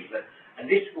heard of these, and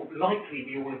this will likely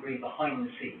be all agreed behind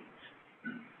the scenes.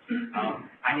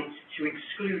 And it's to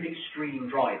exclude extreme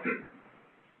driving.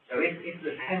 So if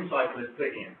the PEM cycle has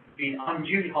been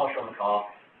unduly harsh on the car,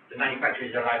 the manufacturer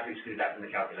is allowed to exclude that from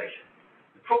the calculation.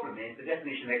 The problem is the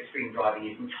definition of extreme driving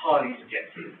is entirely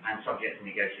subjective and subject to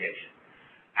negotiation.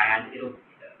 And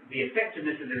the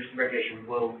effectiveness of this regulation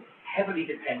will heavily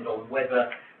depend on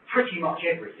whether pretty much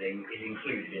everything is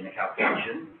included in the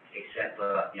calculation, except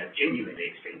for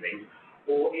genuinely extreme things,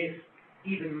 or if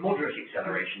even moderate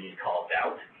acceleration is carved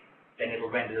out, then it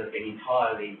will render the thing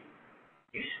entirely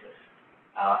useless.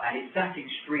 And it's that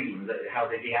extreme that how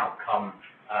the outcome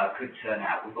could turn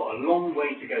out. We've got a long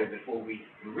way to go before we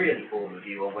can really form a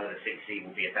view on whether 6C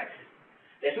will be effective.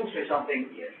 There's also something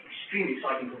extremely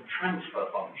exciting called transfer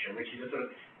function, which is a sort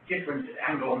of different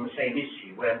angle on the same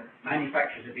issue, where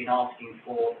manufacturers have been asking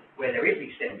for, where there is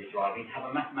extended driving, to have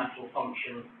a mathematical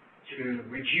function to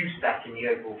reduce that in the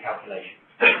overall calculation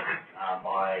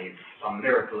by some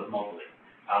miracle of modelling.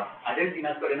 I don't think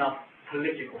that's got enough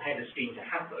political head of steam to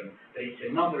happen, but it's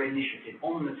another initiative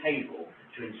on the table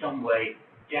to in some way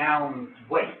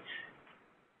downweight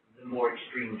the more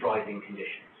extreme driving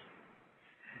conditions.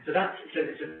 So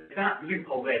there's that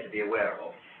loophole there to be aware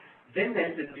of. Then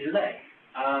there's the delay.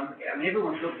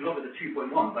 Everyone's looked a lot at the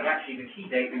 2.1, but actually the key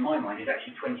date in my mind is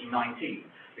actually 2019,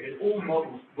 because all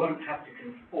models won't have to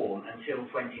conform until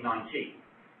 2019.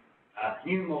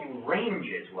 New model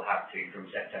ranges will have to from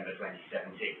September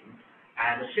 2017,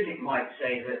 and a cynic might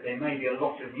say that there may be a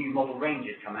lot of new model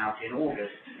ranges come out in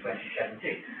August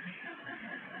 2017.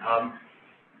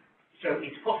 So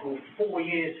it's possible 4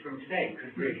 years from today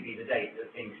could really be the date that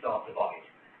things start to bite.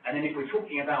 And then if we're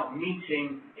talking about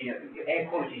meeting, air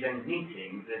quality zones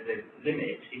meeting the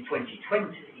limit in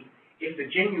 2020, if the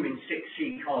genuine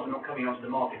 6C cars are not coming onto the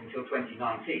market until 2019,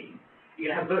 you're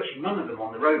going to have virtually none of them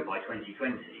on the road by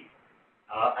 2020.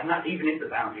 And that's even if the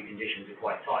boundary conditions are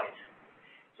quite tight.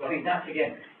 So I think that's,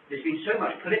 again, there's been so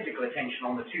much political attention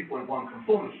on the 2.1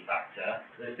 conformity factor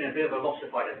that there's been a bit of a loss of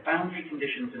fight. The boundary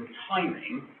conditions and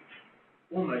timing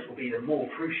almost will be the more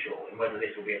crucial in whether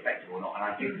this will be effective or not. And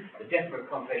I think the Defra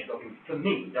conservation document, for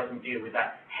me, doesn't deal with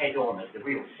that head-on as the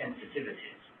real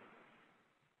sensitivities.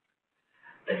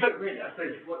 And so really, I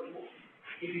suppose,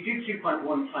 if you do 2.1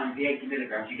 times the 80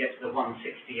 milligrams, you get to the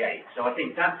 168. So I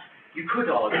think that's, you could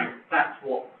argue, that's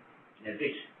what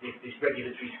this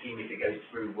regulatory scheme, if it goes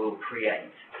through, will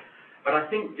create. But I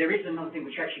think there is another thing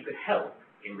which actually could help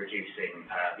in reducing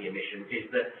the emissions, is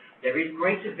that there is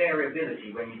greater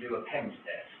variability when you do a PEMS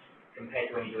test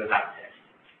compared to when you do a lab test.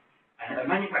 And a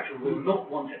manufacturer will not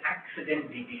want to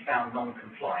accidentally be found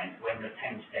non-compliant when the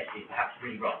PEMS test is perhaps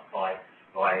rerun by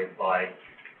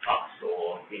us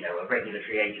or a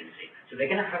regulatory agency. So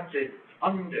they're going to have to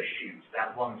undershoot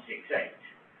that 168.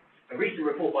 A recent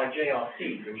report by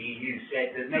JRC from the EU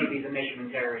said that maybe the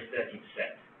measurement error is 30%.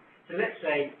 So let's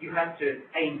say you have to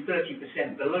aim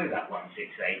 30% below that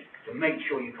 168 to make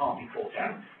sure you can't be caught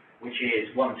out, which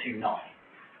is 129.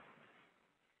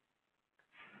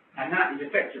 And that is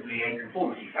effectively a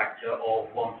conformity factor of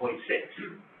 1.6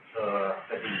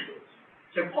 for diesels.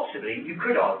 So possibly you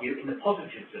could argue in the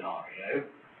positive scenario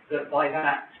that by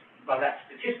that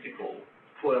statistical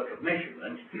quirk of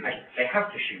measurement, they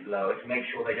have to shoot lower to make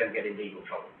sure they don't get in legal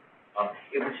trouble.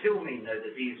 It would still mean though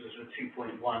that diesels were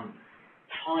 2.1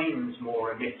 times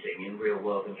more emitting in real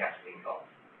world than gasoline cars.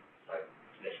 So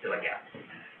there's still a gap.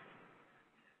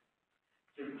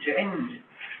 To end,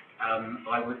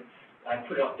 I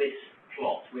put up this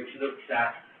plot which looks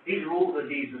at, these are all the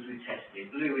diesels we've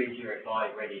tested. Blue is Euro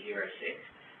 5, red is Euro 6,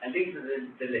 and these are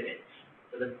the limits.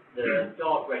 So the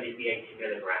dark red is the 80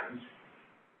 milligrams,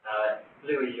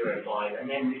 blue is Euro 5, and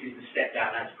then this is the step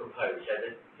down as proposed.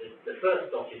 So the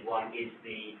first dotted one is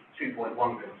the 2.1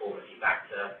 conformity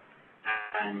factor,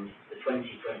 and the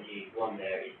 2021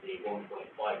 there is the 1.5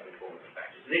 conformity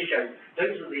factor. So this shows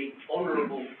those are the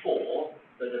honourable 4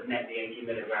 that have met the 80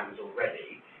 milligrams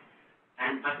already.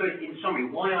 And I suppose in summary,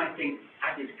 why I think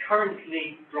as it's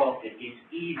currently drafted is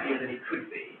easier than it could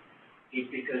be, is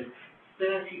because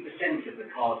 30% of the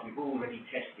cars we've already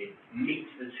tested meet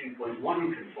the 2.1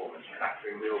 conformity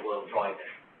factor in real world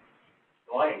driving.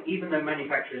 So even though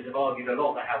manufacturers have argued a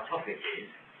lot about how tough it is,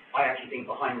 I actually think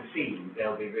behind the scenes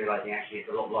they'll be realising actually it's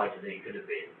a lot lighter than it could have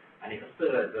been. And if a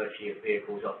third virtually of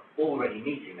vehicles are already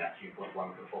meeting that 2.1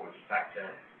 conformity factor,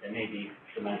 then maybe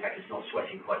the manufacturer's not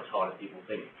sweating quite as hard as people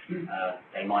think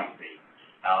they might be.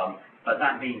 But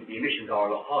that means the emissions are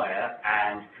a lot higher,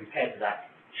 and compared to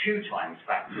that 2 times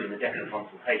factor in the Defra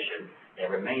consultation, there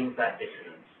remains that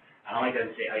dissonance. And I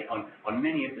don't see, on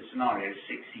many of the scenarios,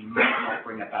 60 might not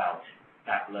bring about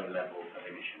that low level of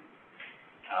emission.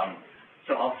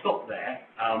 So I'll stop there.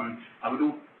 I would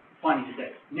finally just say,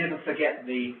 never forget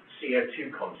the CO2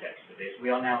 context of this.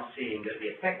 We are now seeing that the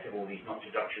effect of all these NOx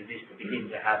reductions is to begin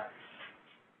to have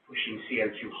pushing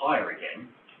CO2 higher again.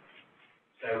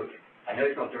 So I know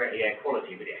it's not directly air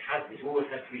quality, but it always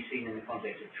has to be seen in the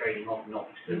context of trading off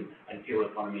NOx and fuel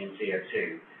economy and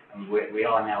CO2. And we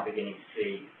are now beginning to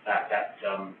see that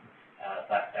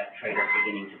trade-off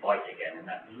beginning to bite again, and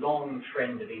that long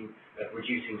trend of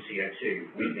reducing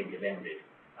CO2 we think has ended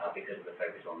because of the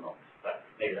focus on NOx. But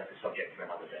maybe that's a subject for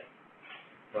another day.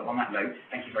 So on that note,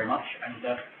 thank you very much. And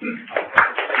thank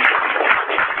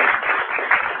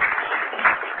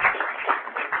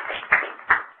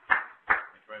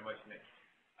you very much, Nick.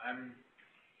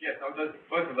 Yes,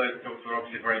 both of those talks were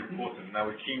obviously very important. Now,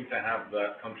 we're keen to have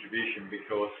that contribution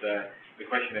because the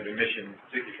question of emissions,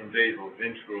 particularly from diesel, is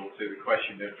integral to the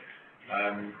question of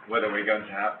whether we're going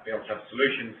to be able to have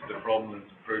solutions to the problems,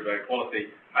 improve air quality,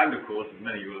 and of course, as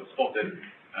many of you have spotted,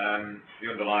 the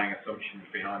underlying assumptions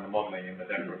behind the modelling in the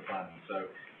Defra plan. So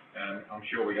I'm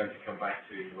sure we're going to come back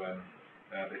to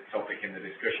this topic in the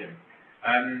discussion.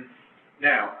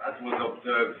 Now, as was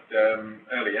observed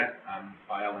earlier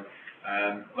by Helen,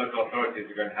 local authorities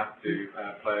are going to have to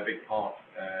play a big part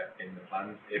in the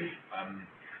plans if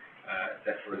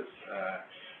Defra's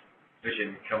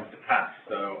vision comes to pass.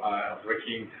 So we're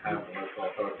keen to have the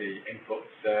local authority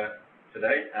inputs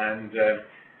today, and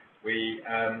we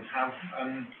have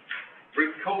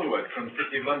Ruth Calderwood from the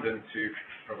City of London to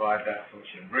provide that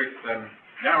function. Ruth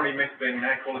narrowly missed being an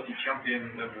air quality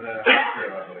champion of the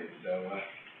year, I believe. So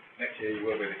next year you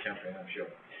will be the champion, I'm sure.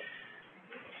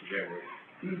 Yeah,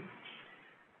 Ruth.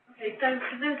 Okay, so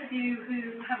for those of you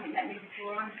who haven't met me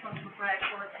before, I'm responsible for air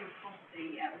quality and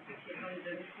policy at the City of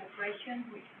London Corporation,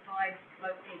 which provides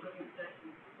local government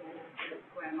services for the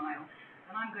square mile.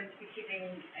 And I'm going to be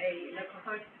giving a local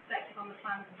authority perspective on the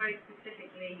plans, and very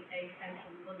specifically a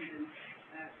central London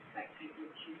perspective,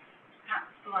 which is perhaps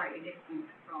slightly different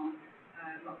from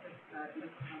lots of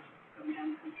local councils coming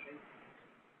down the country.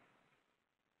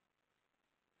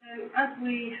 So as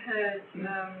we heard,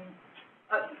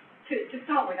 to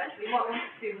start with, actually, what I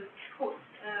wanted to do was put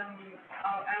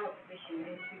our position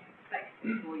into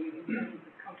perspective for you in terms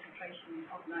of concentration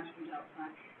of nitrogen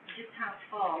dioxide, and just how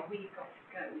far we've got to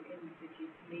go in the city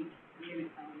to meet the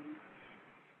limit values.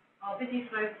 Our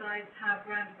busiest roadsides have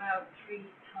around about 3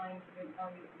 times the limit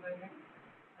value at the moment.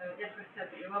 Defra said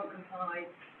that we won't comply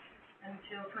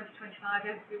until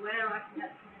 2025 everywhere. I think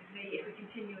that's probably, if we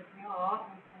continue as we are,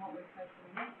 and from what we've heard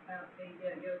from Nick about the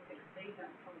Euro 6C,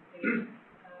 that's probably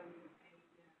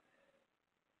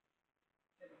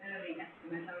early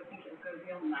estimate. I would think it will go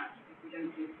beyond that if we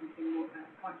don't do something more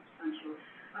quite substantial.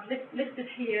 I've listed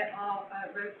here our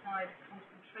roadside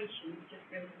concentrations, just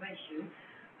for information.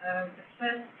 The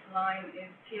first line is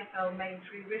TfL Main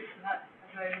Through Route, so that's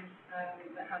a road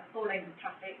that has 4 lanes of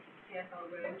traffic,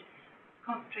 TfL Road.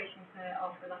 Concentrations there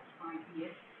are for the last 5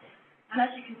 years. And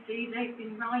as you can see, they've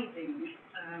been rising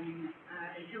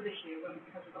until this year,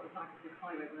 because we've got the cycle of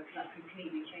highway work, that's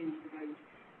completely changed the road.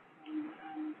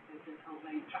 The whole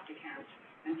lane traffic out,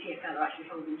 and TfL are actually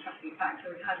holding traffic back,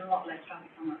 so we've had a lot less traffic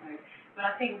on that road. But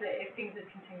I think that if things had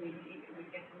continued, we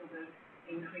get another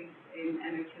increase in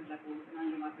NO2 levels and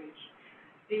annual average.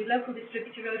 The local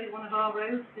distributor road is one of our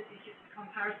roads. This is just a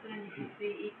comparison, and you can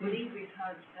see equally we've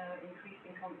had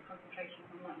increasing concentration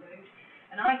on that road.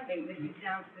 And I think this is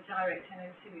down to the direct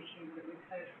NO2 issue that we've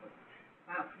heard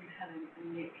about from Helen and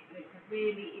Nick, and it's a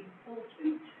really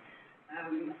important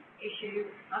issue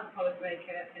as a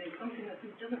policymaker, and it's something that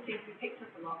doesn't seem to be picked up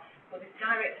a lot, but this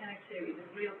direct NO2 is a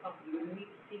real problem, and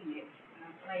we've seen it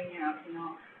playing out in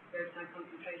our roadside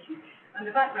concentration. And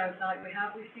the background side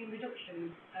we've seen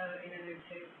reductions in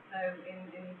NO2, so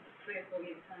in 3 or 4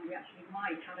 years' time we actually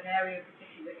might have an area of the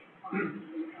city that complies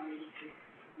with the NO2,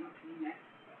 not in the next.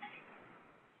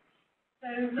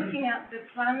 So looking at the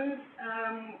plans,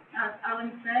 as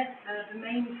Alan said, the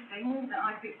main thing that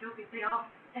I picked up is they are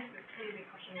definitely clearly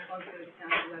pushing responsibility down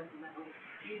to the local level,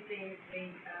 using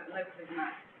the Localism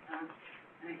Act as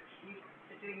an excuse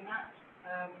for doing that.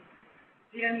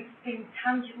 The only thing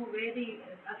tangible, really,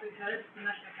 as we've heard, is the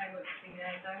National Framework for Clean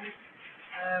Air Zones.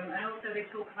 And also they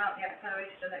talk about the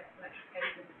accelerated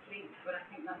electrification of the fleet, but I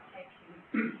think that's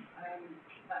taking,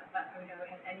 that's going to go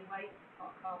ahead anyway. Our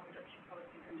carbon reduction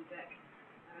policy is under deck.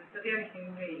 So the only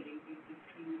thing really is the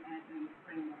Clean Air Zone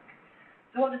framework.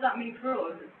 So what does that mean for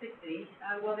us as a city?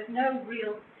 Well, there's no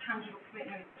real tangible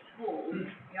commitment all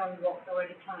beyond what's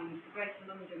already planned. The Greater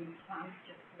London plan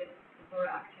just lists the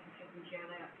borough activities and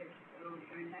GLA activities that are already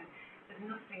going there. There's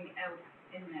nothing else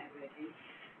in there really.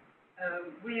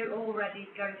 We're already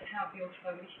going to have the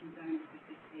ultra-low emission zones for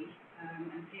the city,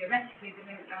 and theoretically the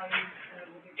limit values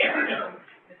will be based on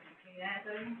the clean air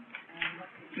zones. Not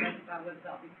concerned about whether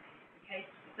that will be the case.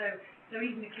 So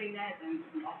even the clean air zones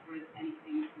doesn't offer us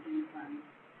anything within the plans.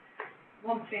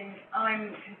 One thing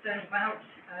I'm concerned about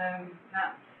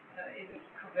that isn't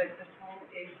covered at all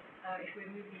is if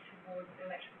we're moving towards the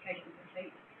electrification of the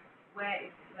fleet, where is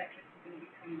this electricity going to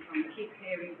be coming from? We keep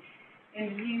hearing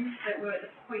in the news that we're at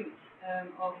the point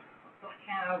of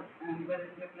blackout and whether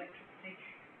there's enough electricity.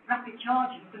 Rapid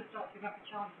charging, we're going to start to do rapid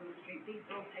charging on the street. These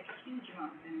will all take a huge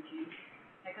amount of energy.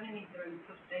 They're going to need their own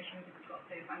substations if we've got,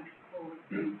 say, a bank of cords.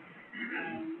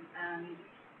 And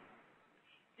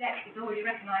DEC is already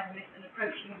recognising this and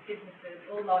approaching businesses,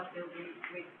 all large buildings,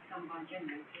 with standby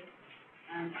generators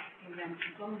and asking them to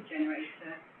run the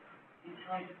generator in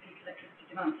times of peak electricity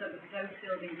demand so that those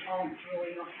buildings aren't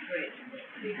drawing off the grid.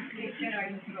 These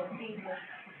generators are diesel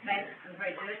fed and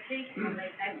very dirty, and they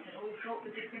vent at all sorts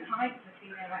of different heights. The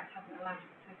Clean Air Act hasn't allowed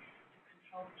us to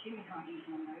control the chimney height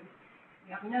even on those. We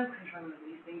have no control over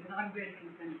these things, and I'm really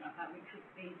concerned about that. We could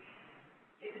be,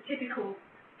 it's a typical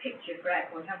picture for air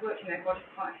quality. I've worked in air quality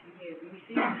for quite a few years, and we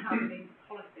seem to have these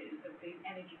policies of these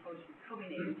energy policies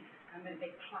coming in, and then they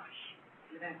clash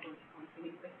with air quality policy,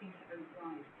 and they seem to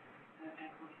override air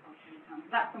quality policy all the time. So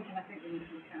that's something I think we need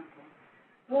to look out for.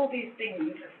 So all these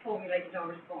things have formulated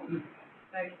our response.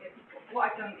 So what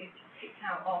I've done is just picked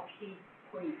out our key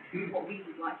points, what we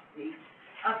would like to see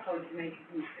as policymakers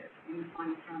in the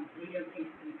final plan, and we don't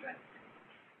think it's been addressed.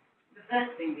 The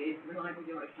first thing is reliable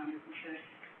Euro standards. We've heard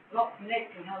lots from Nick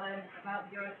and Helen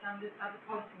about the Euro standards. As a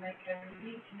policymaker,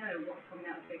 we need to know what's coming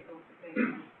out of big goals of things.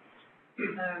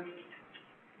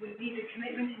 We need a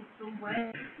commitment in some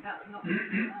way that's not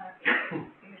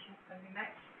emissions going to be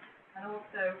met, and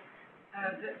also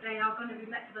that they are going to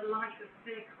be met for the life of the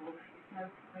vehicle. It's no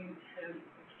point a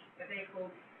vehicle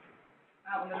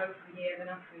out on the road for a year, then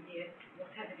after a year,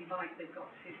 whatever device they've got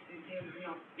to deal with the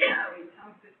knobs being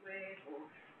tampered with, or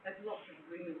there's lots of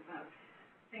agreements about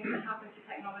things that happen to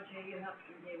technology, and after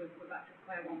a year we're back to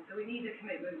square one. So we need a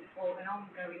commitment for an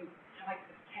ongoing type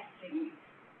of testing,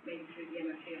 maybe through the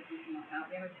MOT or something like that.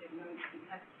 The MOT at the moment can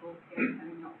test for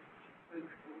and not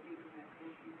smoke for diesel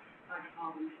vehicles and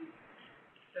hydrocarbons and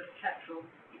just petrol.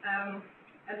 And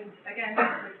again,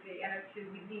 with the NO2,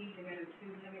 we need an NO2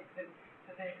 limit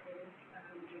for vehicles.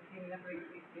 We've seen an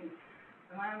ever-increasing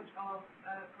amount of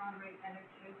primary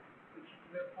NO2, which is a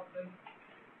real problem.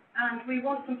 And we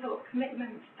want some sort of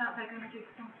commitment that they're going to do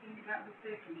something about the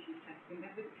vehicle emissions testing.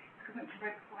 The government's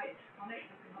very quiet on it.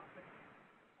 There's been lots of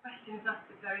questions asked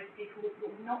of various people,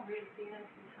 but we've not really seen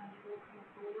anything tangible coming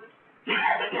forward.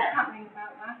 What's happening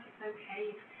about that? It's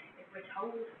okay if we're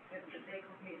told that the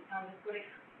vehicles meet standards, but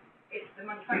if the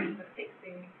manufacturers are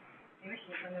fixing the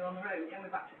emissions when they're on the road, then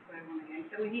we're back to square one again.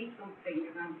 So we need something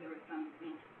around zero standards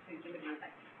to deliver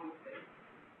effective policy.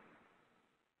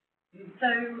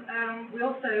 So we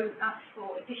also asked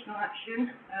for additional action.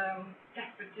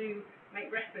 Defra do make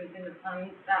reference in the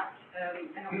plans that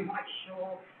they're not quite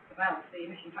sure about the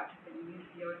emission factors that we use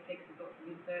for Euro 6. There's lots of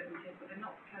uncertainties, but they're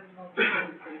not proposing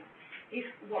alternatives. If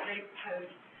what they propose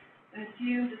and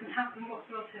assume doesn't happen, what's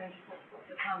the alternative? What's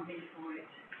the plan B for it?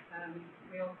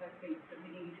 We also think that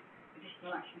we need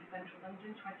additional action for Central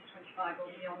London, 2025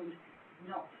 or beyond,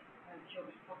 not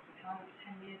shortest possible time, up to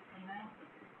 10 years from now. So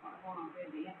it's quite a while,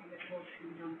 really. I think there's more to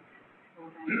be done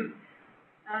before then.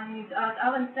 And as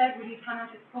Alan said, we need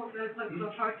financial support for those local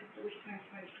authorities that wish to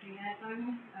implement clean air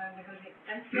zones. They're going to be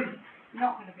expensive,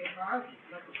 not going to be a priority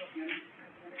for local government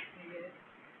over the next few years,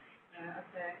 as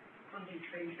their funding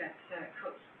streams get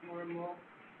cut more and more.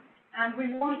 And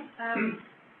we want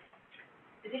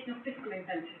additional fiscal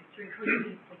incentives to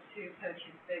encourage people to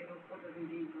purchase vehicles other than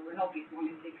diesel. An obvious one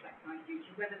is the excise duty.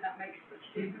 Whether that makes such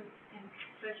a difference in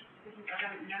purchase decisions, I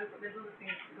don't know, but there's other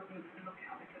things the government can look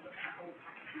at. They could look at whole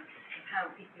packages of how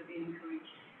people are being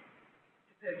encouraged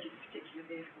to purchase particular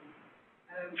vehicles.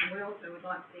 And we also would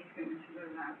like to see a commitment to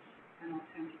roll out an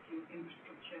alternative fuel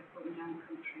infrastructure going down the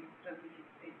country. So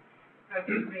it's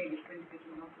appropriate really for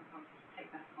individual local authorities to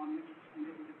take that on and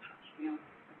really the patch beyond.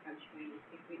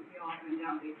 If we are going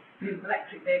down the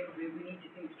electric vehicle route, we need to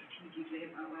think strategically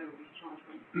about where all these charge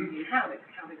points are going to be and how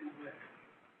they're going to work.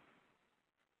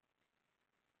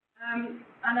 And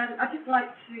I'd just like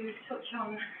to touch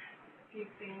on a few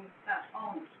things that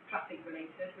aren't traffic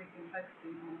related. We've been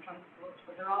focusing on transport,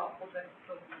 but there are other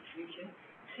sources of solution,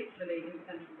 particularly in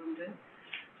central London.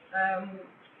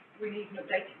 We need an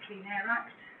updated Clean Air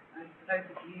Act. For those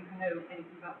of you who know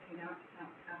anything about clean out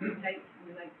dates and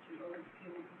relate to old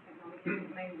fuels and technology,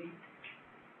 it mainly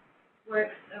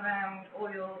works around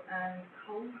oil and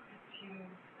coal.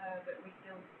 Assumes that we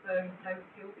still burn those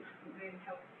fuels. It doesn't really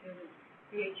help to deal with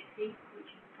BHP, which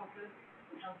is a problem.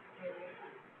 It helps to deal with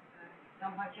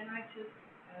standby generators.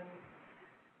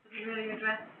 Doesn't really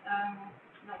address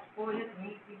NOx boilers. There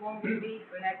needs to be one maybe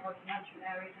for an air quality management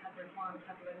area to have the requirement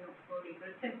to have a NOx boiler, but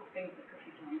simple things that could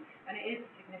be done. And it is a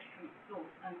significant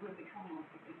source and will become more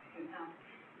significant as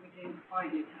we do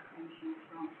finally tackle emissions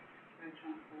from road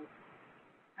transport.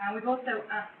 And we've also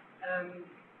asked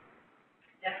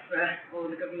Defra, or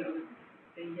the government, or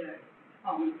the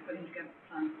department, to put in together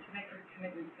plans to make a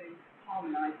commitment to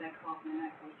harmonise their carbon and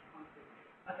air quality policies.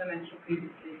 As I mentioned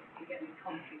previously, to get these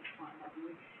conflicts quite a lot.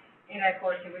 In air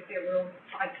quality, we feel we're all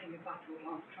fighting a battle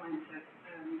whilst trying to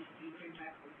improve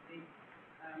air quality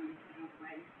in other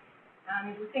ways.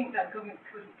 And we think that government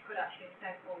could actually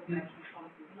assess all of their key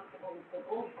policies, look at all the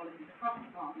policies across the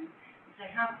department, and say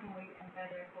how can we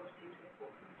embed air quality into the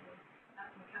footprint, how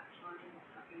can we capitalise on what's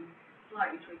happening,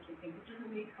 slightly tweaking things. It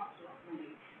doesn't need to cost a lot of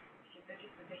money. They're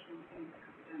just additional things that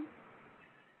could be done.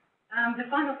 The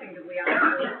final thing that we asked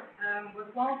for was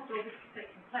whilst all this is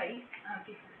taking place and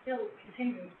people are still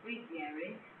continuing to breathe the air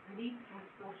in, we need some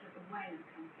sort of awareness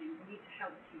campaign. We need to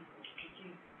help people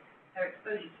reduce their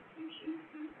exposure to pollution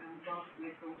whilst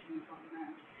we're sorting something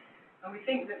out. And we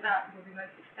think that that will be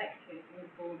most effective in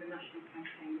the form of a national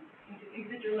campaign.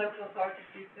 Individual local authorities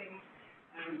do things.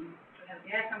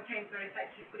 The air campaign is very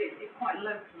effective, but it's quite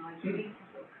localised. We need some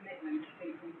sort of commitment, I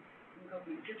think, from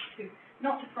government, just to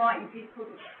not to frighten people,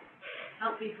 but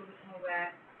help people become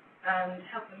aware and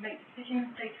help them make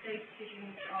decisions, day-to-day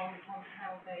decisions on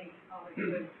how they are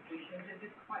exposed to pollution. They're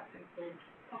just quite simple,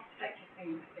 cost-effective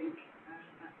things, I think,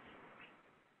 that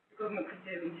the government could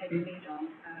do and take a lead on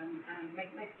and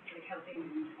make particularly healthy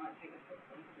England might take a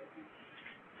footprint of it.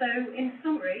 So, in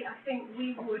summary, I think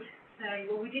we would say,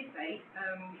 well, we did say,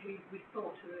 we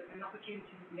thought an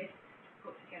opportunity was missed to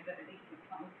put together a decent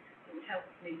plan that would help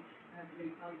us meet the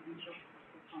new values in the short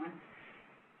possible time.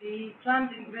 The plan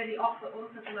didn't really offer us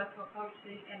as a local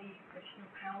authority any additional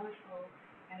powers or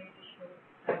any additional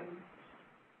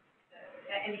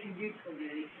anything useful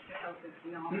really to help us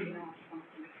in our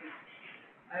responsibility.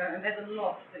 And there's a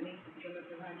lot that needs to be done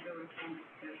around your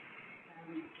responsibility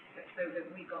so that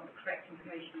we got the correct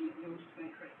information in order to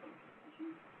make correct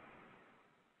decisions.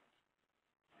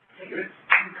 Thank you.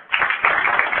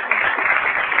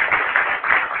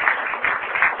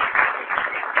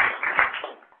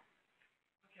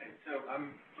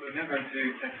 We're now going to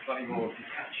take a slightly more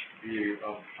detached view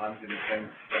of plans in the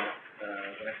sense that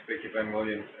the next speaker, Ben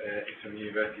Williams, is from the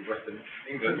University of Western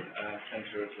England,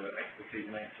 Centre of Expertise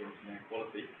in Excellence and Air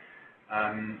Quality.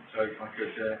 So if I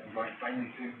could invite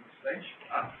Ben to the stage.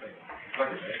 Thank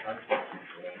you.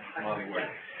 Smiling way.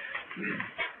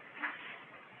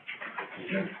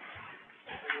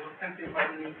 Thanks for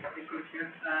inviting me to the group here.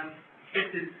 This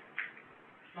is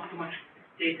not so much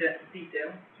data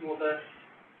detail, it's more of a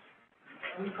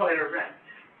I wouldn't call it a rant,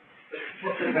 but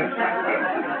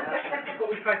what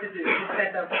we try to do is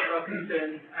set out our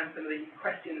concerns and some of the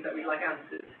questions that we'd like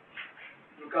answered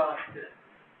in regards to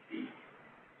the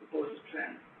proposed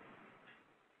plan.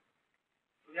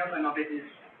 So the outline of it is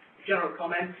general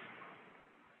comments,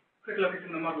 quick look at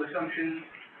some of the model assumptions,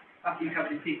 after you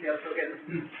covered in detail, so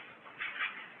again,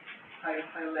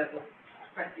 higher level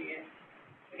questioning.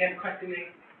 Again,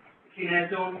 questioning the clean air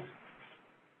zones,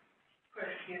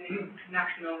 questioning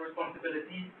national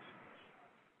responsibilities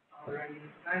already in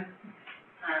the plan,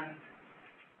 and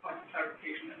points of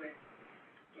clarification that we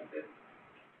want to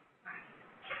ask.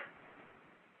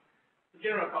 The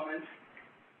general comment,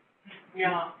 we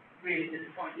are really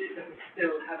disappointed that we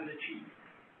still haven't achieved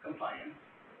compliance.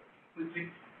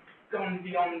 We've gone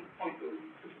beyond the point where we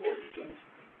supported them.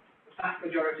 The vast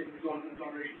majority of the zones and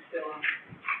agglomeration still aren't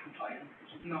compliant,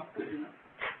 which is not good enough.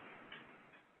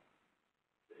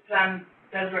 Plan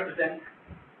does represent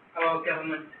how our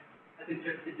government has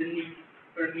interpreted the need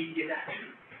for immediate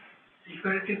action. So you've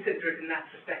got to consider it in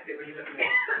that perspective when you look at it.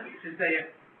 Because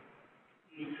there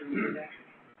need for immediate action.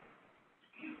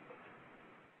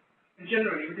 And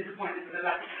generally, we're disappointed with the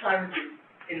lack of clarity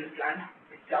in the plan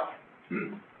itself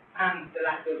and the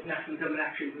lack of national government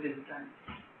action within the plan.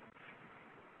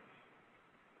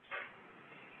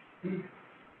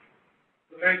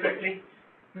 So very quickly,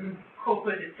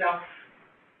 corporate itself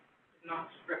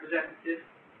not representative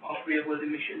of real-world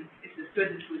emissions. It's as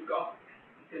good as we've got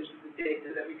in terms of the data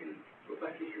that we can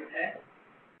robustly compare,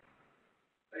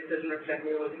 but it doesn't represent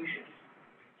real-world emissions.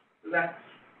 So that's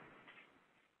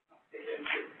not data.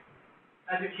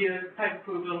 As if your type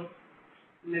approval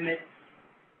limits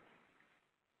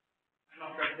are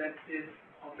not representative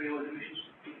of real world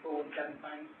emissions before 7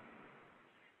 times.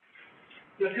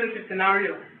 The alternative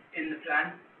scenario in the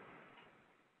plan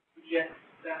suggests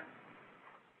that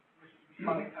emissions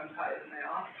will be 5 times higher than they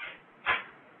are.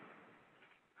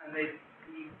 And they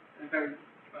very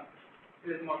well,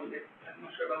 there's a model there. I'm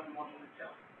not sure about the model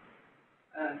itself,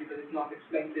 because it's not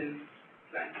explained in the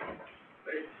plan.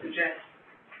 But it suggests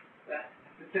that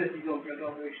facility zone for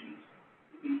operations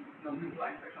will be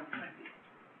non-compliant by 2020.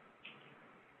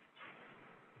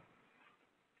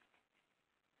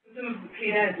 In terms of the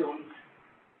clean air zones,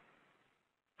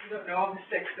 I don't know of the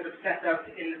 6 that have set out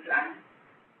in the plan,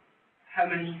 how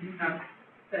many have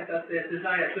set out their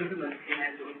desire to implement clean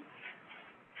air zones.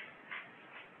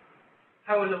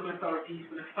 How are local authorities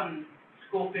going to fund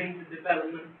scoping, the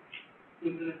development, the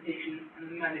implementation and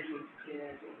the management of clean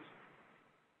air zones?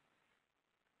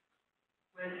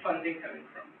 Where's funding coming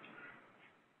from?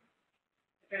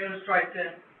 If anyone's tried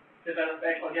to develop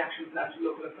air quality action plans with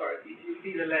local authorities, you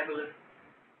see the level of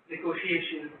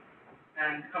negotiation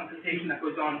and consultation that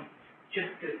goes on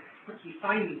just to put some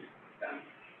signs down.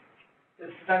 To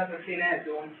develop a clean air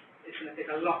zone, it's going to take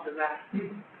a lot of that.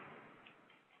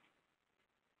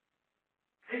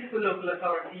 If the local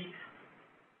authorities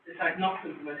decide not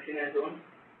to implement clean air zones,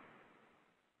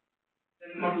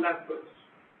 then model outputs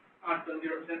aren't going to be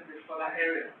representative for that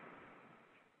area.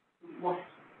 What's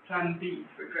plan B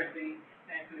for addressing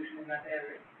air pollution in that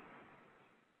area?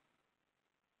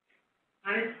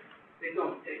 And if they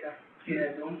don't take up clean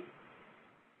air zones,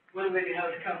 will they be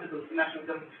held accountable for national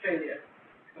government's failure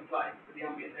to comply with the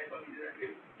Ambient Air Quality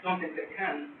Directive? I don't think they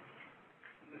can.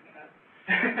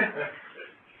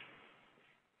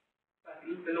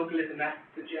 The localism act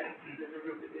suggests there's a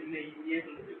route that they may be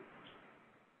able to do.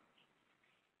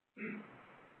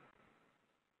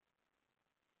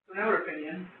 So in our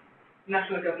opinion,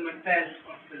 national government bears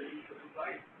responsibility for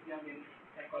complying with the Ambient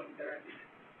Air Quality Directive.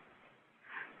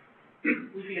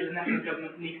 We feel the national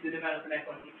government needs to develop an air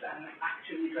quality plan that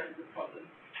actually addresses the problem,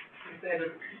 instead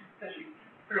of essentially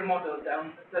put a model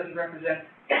down that doesn't represent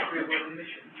real world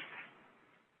emissions.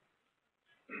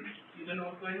 You don't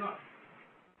know what's going on.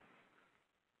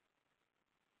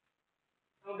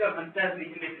 Our government does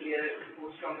need to make clear that it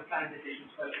supports stronger planning decisions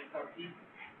by local authorities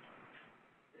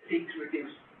that seek to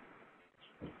reduce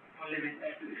or limit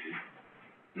air pollution.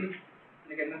 And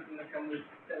again, that's going to come with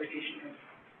delegation of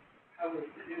powers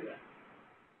to do that.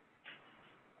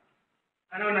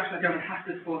 I know national government has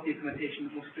to support the implementation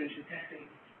of more stringent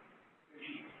testing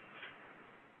regimes.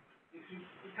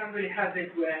 We can't really have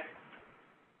it where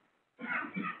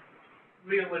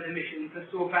real world emissions are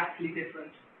so vastly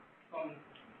different from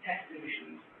test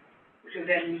emissions, which are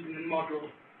then used in the model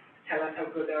to tell us how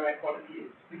good our air quality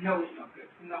is. We know it's not good,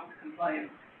 it's not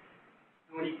compliant,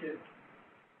 and we need to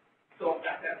sort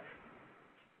that out.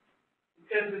 In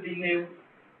terms of the new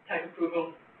type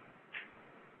approval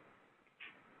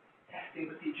testing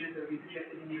procedures that we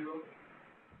suggested in Europe,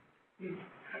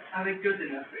 are they good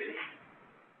enough really?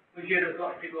 We've heard a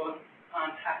lot of people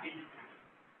aren't happy.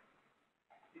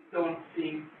 They don't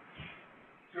seem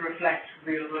to reflect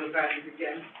real world values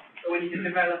again. So we need to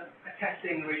develop a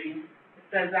testing regime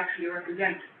that does actually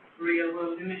represent real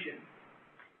world emissions,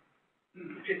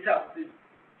 which itself is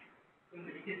going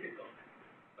to be difficult,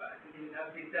 but I think it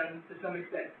has been done to some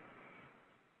extent.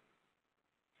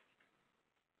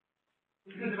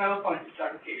 In terms of our points of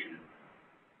clarification,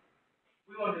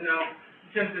 we want to know, in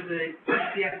terms of the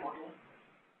PCF model,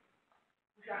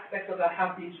 which aspects of that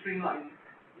have been streamlined.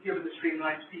 We deal with the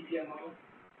streamlined PCM model.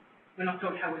 We're not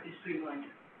told how it is streamlined.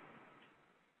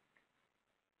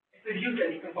 If they've used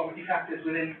any conformity factors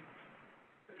within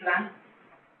the plan,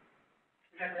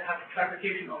 we have to have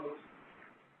clarification on those.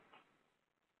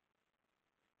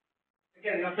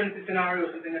 Again, the alternative scenario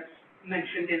is something that's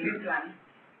mentioned in the plan,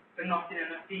 but not in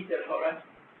enough detail for us.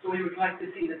 So we would like to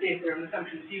see the data and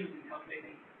assumptions used in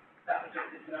calculating that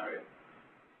alternative scenario.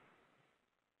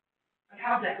 And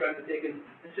have Defra undertaken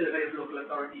a survey of local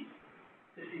authorities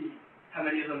to see how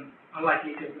many of them are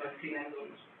likely to implement clean air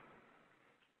zones.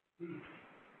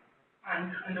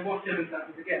 And under what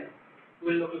circumstances, again,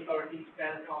 will local authorities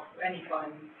bear the cost of any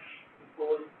fines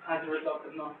imposed as a result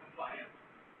of non-compliance?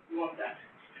 We want that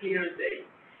clear as day.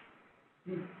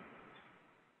 Thank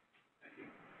you.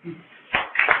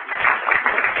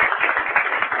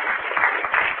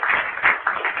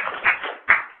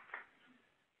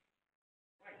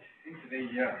 Right, into the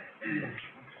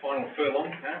final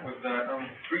furlong now with only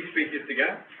 3 speakers to go,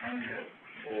 and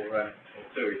or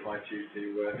 2 if I choose to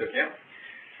look out.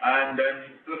 And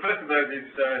so the first of those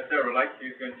is Sarah Lake,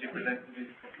 who's going to present to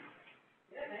these.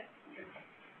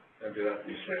 Don't do that.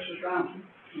 Switch us round.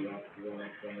 You want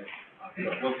next on this?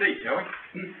 We'll see, shall we?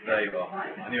 There you are.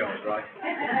 I knew I was right.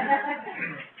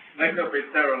 Next up is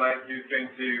Sarah Legge, who's going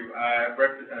to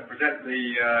present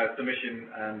the submission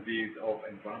and views of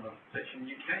Environmental Protection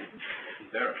UK.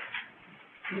 Sarah.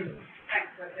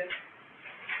 Thanks, Roger.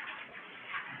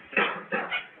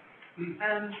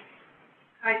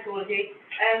 Hi to all of you.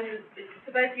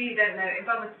 For those of you who don't know,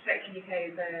 Environmental Protection UK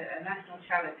is a national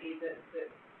charity that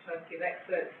tries to give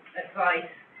expert advice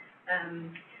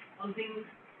on things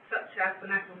such as the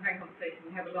National Planning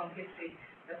Consultation. We have a long history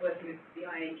of working with the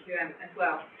IAQM as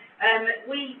well.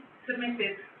 We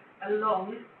submitted a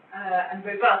long and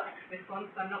robust response.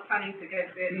 I'm not planning to go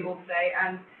through it all today,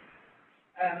 and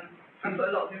I've put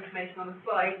a lot of information on the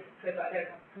slide so that I don't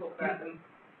have to talk about them.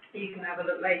 You can have a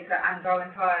look later, and our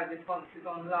entire response is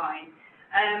online.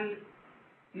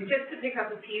 Just to pick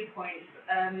up a few points,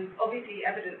 obviously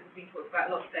evidence has been talked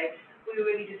about a lot today. We were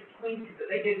really disappointed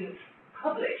that they didn't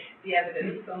publish the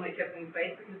evidence on which everything's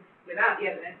based, because without the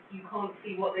evidence you can't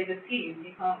see what they've assumed,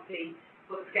 you can't see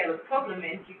what the scale of the problem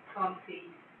is, you can't see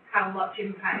how much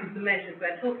impact the measures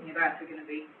they're talking about are going to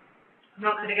be. I'm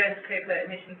not going to go into clear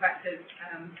emission factors,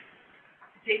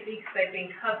 particularly because they've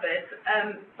been covered,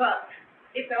 but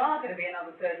if there are going to be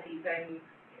another 30 zones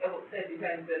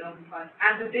that are non-compliant,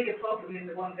 and a bigger problem in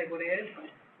the ones they've already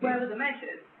implemented, where are the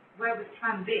measures? Where was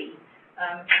Plan B?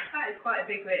 That is quite a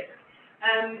big risk.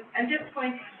 And just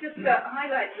to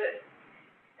highlight that,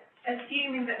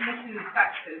 assuming that emission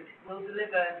factors will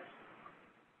deliver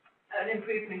an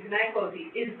improvement in air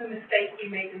quality is the mistake we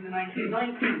made in the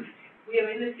 1990s. We are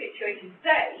in this situation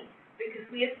today because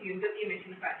we assumed that the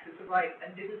emission factors were right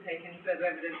and didn't take any further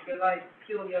evidence, relied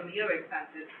purely on the Euro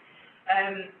standards.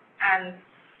 And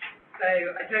so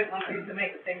I don't want us to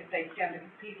make the same mistake again,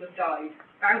 because people have died.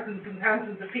 Thousands and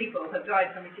thousands of people have died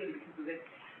prematurely because of this.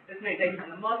 There's no data on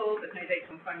the model, there's no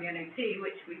data on primary NOT,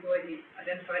 which we've already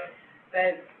identified.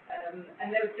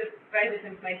 And there was just very little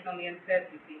information on the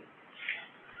uncertainty.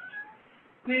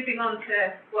 Moving on to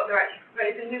what they're actually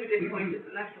proposing, we were disappointed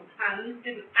that national plans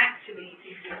didn't actually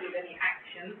seem to include any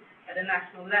action at a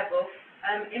national level.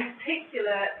 In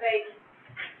particular, they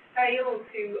failed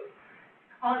to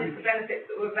harness the benefits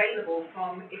that were available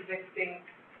from existing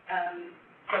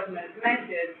government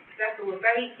measures. Therefore, we're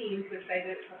very keen to say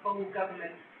that it's a whole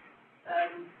government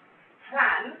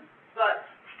plan, but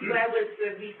where was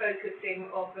the refocusing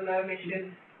of the low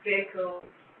emission vehicle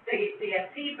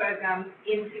DFT programs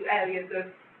into areas of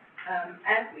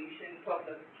air pollution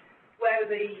problems? Where was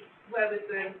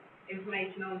the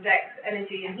information on DEX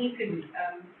energy and heating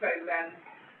programs?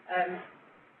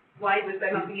 Why was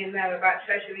there nothing in there about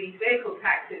Treasury vehicle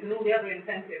taxes and all the other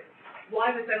incentives?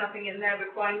 Why was there nothing in there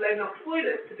requiring low NOx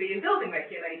boilers to be in building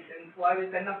regulations? Why was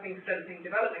there nothing strengthening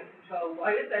development control?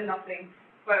 Why was there nothing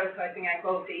prioritising air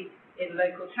quality in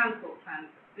local transport plans?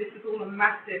 This is all a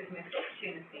massive missed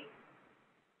opportunity.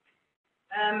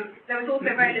 There was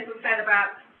also very little said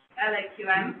about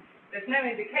LAQM. There's no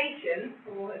indication,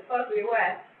 or as far as we're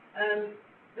aware,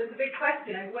 there's a big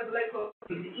question over whether local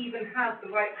authorities even have the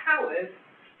right powers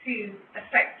to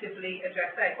effectively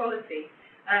address air quality.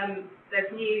 There's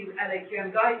new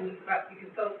LAQM guidance about to be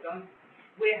consulted on.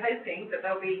 We're hoping that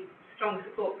there'll be strong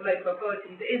support for local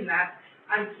authorities in that,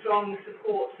 and strong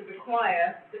support to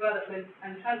require development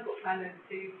and transport planners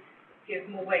to give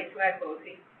more weight to air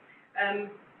quality.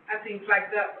 As been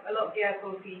flagged up, a lot of the air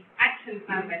quality action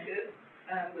plan measures,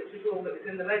 which is all that was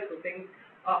in the local things,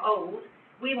 are old.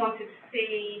 We wanted to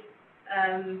see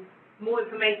more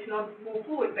information on more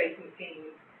forward-facing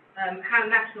schemes, how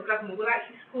national government will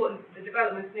actually support the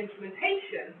development and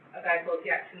implementation of air quality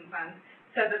action plans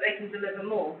so that they can deliver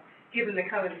more, given the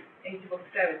current age of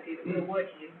austerity that we're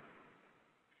working in.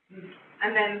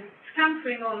 And then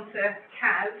scampering on to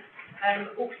CAS,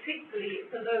 or particularly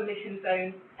the low emission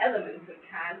zone element of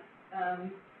CAS.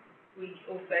 We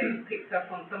also picked up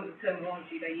on some of the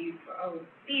terminology they use, but I'll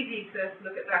leave you to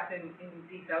look at that in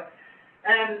detail,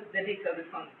 the detailed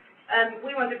response.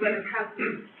 We wondered whether CAS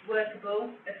was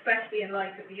workable, especially in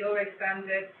light of the Euro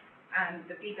standard and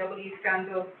the VW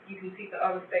scandal. You can see the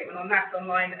oral statement on that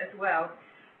online as well.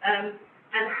 And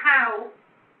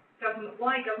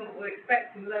why government were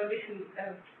expecting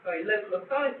local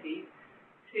authorities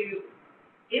to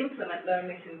implement low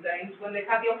emission zones when they've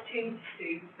had the opportunity to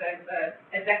do so for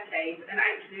a decade, and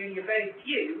actually only a very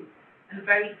few and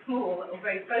very small or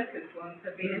very focused ones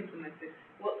have been implemented.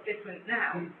 What's different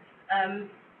now?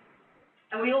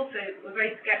 And we also were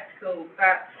very sceptical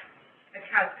that a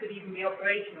CAS could even be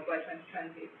operational by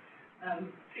 2020.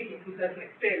 Speaking from personal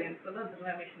experience, the London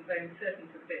low emission zone certainly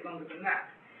took a bit longer than that.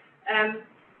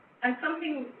 And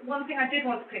one thing I did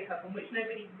want to pick up on, which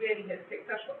nobody really has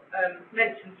picked up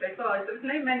mentioned so far, is there was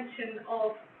no mention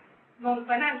of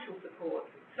non-financial support.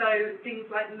 So things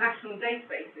like national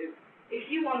databases. If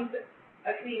you want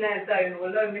a clean air zone or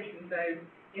a low emission zone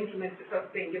implemented across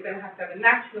things, you're going to have a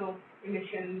national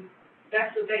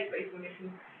database of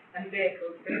emissions and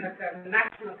vehicles. You're going to have a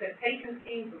national accreditation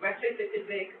scheme for retrofitted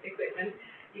equipment.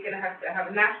 You're going to have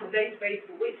a national database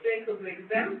for which vehicles are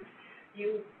exempt.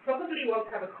 You probably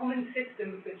want to have a common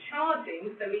system for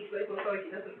charging, so each local authority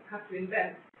doesn't have to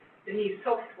invent the new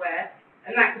software,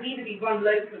 and that could either be run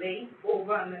locally or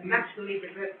run nationally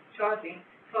with charging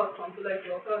passed on to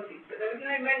local authorities. But there was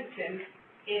no mention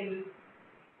in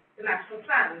the national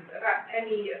plans about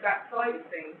any of that side of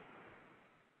things.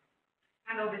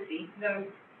 And obviously, no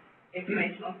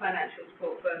information on financial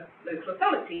support for local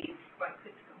authorities, quite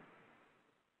critical.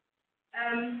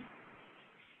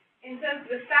 In terms of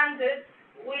the standards,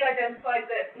 we identified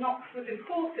that NOx was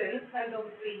important, and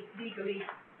obviously legally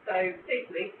so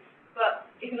particularly, but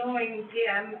ignoring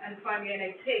GM and primary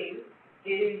NO2,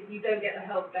 you don't get the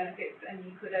health benefits, and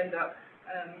you could end up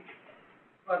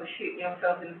rather shooting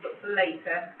yourself in the foot for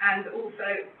later, and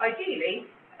also, ideally,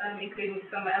 including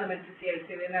some elements of CO2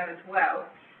 in there as well.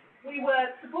 We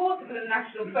were supportive of the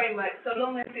national framework so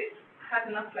long as it had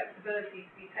enough flexibility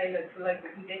to be tailored to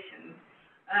local conditions.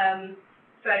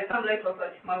 So some local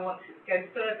authorities might want to go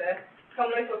further. Some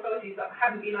local authorities that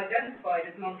haven't been identified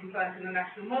as non-compliant in the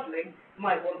national modelling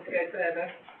might want to go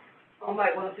further or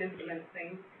might want to implement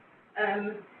things.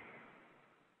 And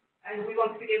we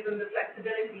want to give them the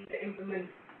flexibility to implement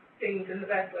things in the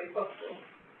best way possible.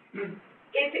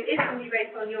 If it is going to be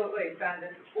based on your road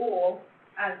standards, or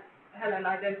as Helen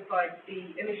identified, the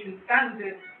emission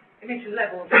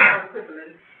levels are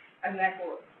equivalent, and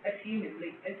therefore assuming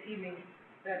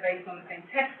they're based on the same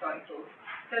test cycles,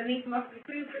 then these must be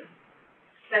proven.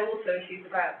 There are also issues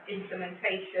about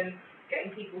implementation, getting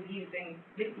people misusing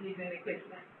the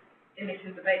equipment,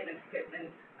 emissions abatement equipment,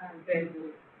 and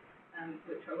vehicles,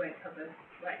 which I won't cover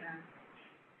right now.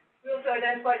 We also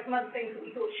identified some other things that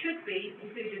we thought should be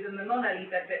included in the non-LEZ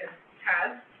bit of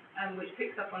TAS, which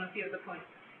picks up on a few of the points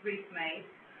Ruth made.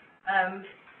 And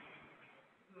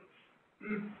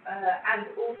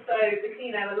also the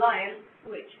Clean Air Alliance,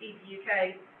 which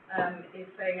EPUK is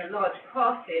playing a large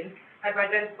part in, have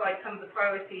identified some of the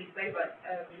priorities they've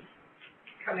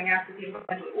coming out of the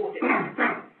environmental audit.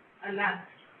 And that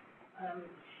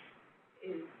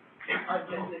is, I've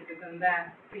just listed them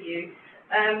there for you.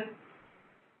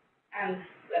 And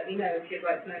let me know if you'd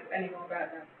like to know any more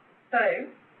about that. So,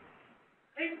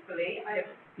 hopefully, I have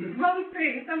run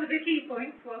through some of the key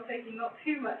points while taking not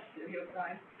too much of your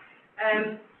time.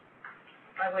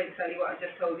 I won't tell you what I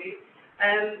just told you.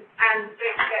 And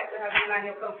don't forget we're having an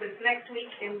annual conference next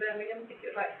week in Birmingham, if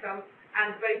you'd like to come,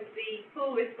 and both the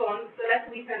full response, the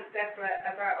letter we sent to Defra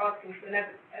about asking for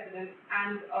evidence,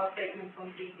 and our statement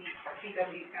on the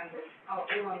CW scandal are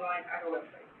all online at our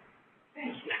website.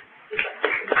 Thank you.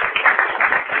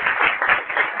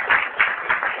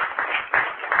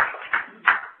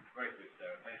 Great,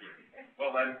 Sarah. Thank you.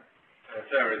 Well then,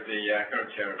 Sarah is the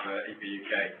current chair of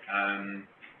EPUK.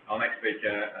 Our next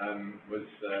speaker was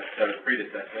Sarah's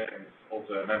predecessor, and is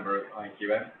also a member of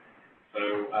IAQM. So,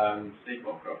 Steve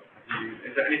Moorcroft,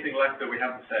 is there anything left that we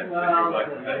haven't said that you would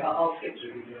like to say? I'll skip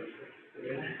through it.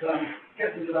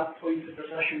 Get into that point of the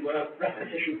session where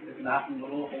repetition isn't happening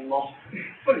an awful lot.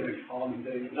 Funny with farming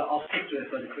doing it. I'll skip through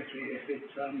it very quickly if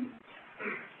it's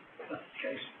that's the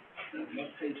case. My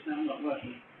page now not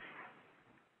working.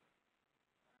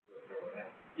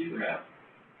 You can have.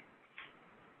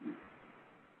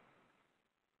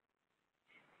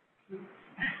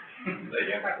 There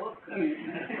you go.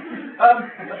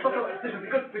 This is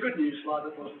the good news slide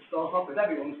that was to start off with.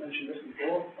 Everyone's mentioned this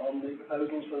before on the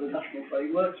proposals for the national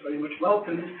framework. It's very much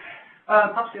welcomed.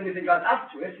 Perhaps the only thing I'd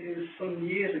add to it is some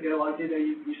years ago I did a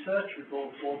research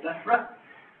report for Defra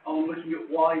on looking at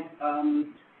why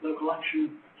local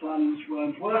action plans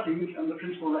weren't working, and the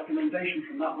principal recommendation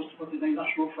from that was to put in a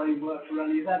national framework for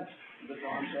LEZs at the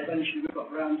time. So eventually we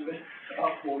got around to it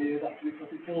about 4 years after we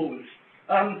put it forward.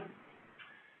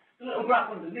 The little graph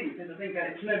underneath is, I think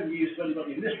it's no news to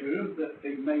anybody in this room that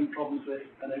the main problems with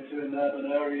NO2 in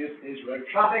urban areas is road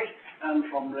traffic, and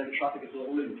from road traffic it's all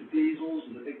linked to diesels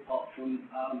and a big part from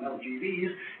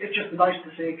LGVs. It's just nice to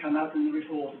see it come out in the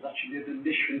report as actually an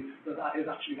admission that that is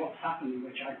actually what's happening,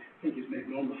 which I think is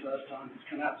maybe one of the first times it's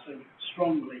come out so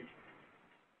strongly.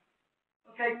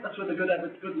 Okay, that's where the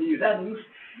good news ends.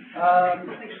 I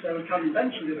think Sarah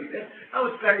mentioned it a bit. I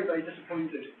was very, very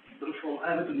disappointed that a full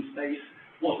evidence base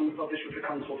wasn't published with the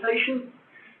consultation.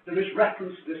 there is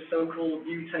reference to this so-called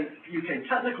UK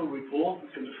technical report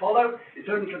that's going to follow. It's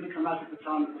only going to come out at the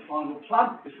time that the final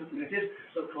plan is submitted,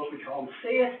 so of course we can't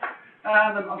see it.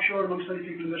 And I'm sure amongst many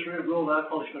people in this room, we're all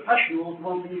college professionals, the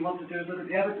one thing you want to do is look at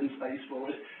the evidence base for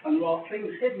it, and there are things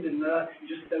hidden in there, you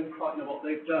just don't quite know what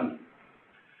they've done.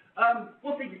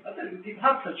 One thing I don't think people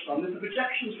have touched on is the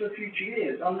projections for future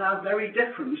years are now very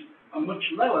different and much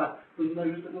lower than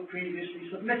those that were previously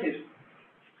submitted.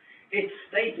 It's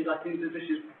stated, I think, that this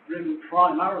is driven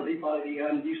primarily by the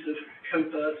use of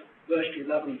ClientEarth version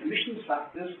 11 emissions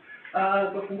factors,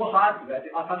 but from what I've read,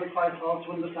 I find it quite hard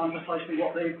to understand precisely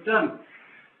what they've done.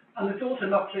 And it's also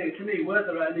not clear to me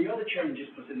whether there are any other changes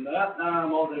put in there,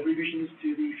 or the revisions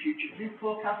to the future fleet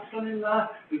forecasts done in there,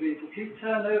 the vehicle fleet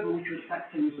turnover, which would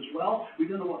affect things as well. We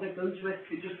don't know what they've done to it,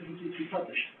 it just doesn't seem to be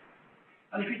published.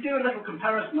 And if you do a little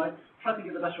comparison, I try to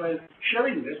think of the best way of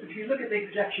showing this, but if you look at the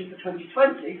projection for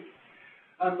 2020,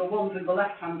 and the ones in the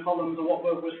left-hand columns are what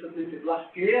were submitted last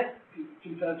year,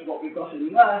 compared to what we've got in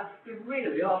there, there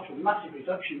really are dramatic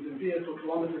reductions in vehicle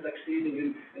kilometres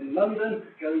exceeding in London,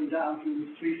 going down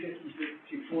from 350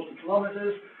 to 40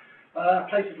 kilometres.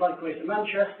 Places like Greater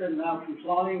Manchester now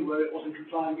complying where it wasn't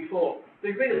complying before.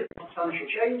 They really are substantial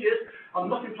changes. I'm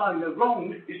not implying they're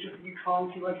wrong, it's just that you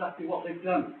can't see exactly what they've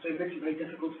done, so it makes it very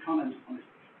difficult to comment on it.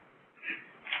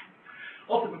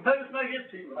 Of the proposed measures,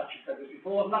 people have actually said this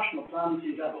before, national plans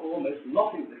seem to have almost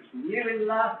nothing that's new in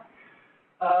there,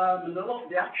 and a lot of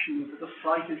the actions that are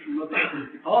cited from other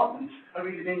departments are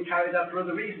really being carried out for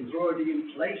other reasons, already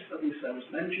in place. I think Sarah's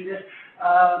mentioned it.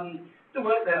 The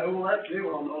work they're all out to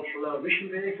on ultra-low emission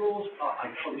vehicles,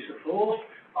 I fully support.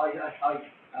 I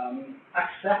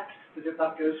accept that if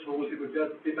that goes forward, it would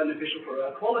be beneficial for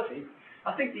air quality.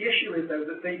 I think the issue is, though,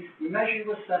 that the measure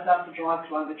was set out to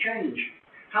drive climate change.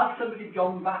 Has somebody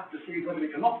gone back to see whether we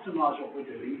can optimise what we're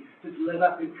doing to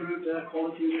deliver improved air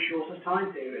quality in the shortest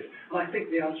time period? And I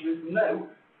think the answer is no.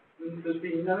 There's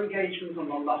been no engagement on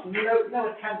that, and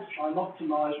no attempt to try and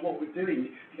optimise what we're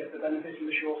doing to get the benefit in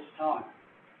the shortest time.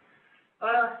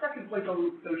 Second point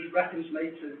on those reference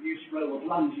made to the role of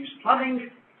land use planning,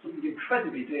 something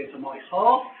incredibly dear to my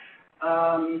heart.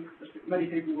 As many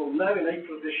people will know, in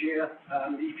April of this year,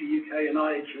 the EPUK and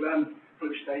IAQM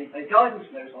published a guidance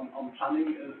note on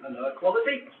planning and air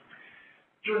quality.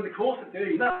 During the course of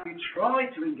doing that, we tried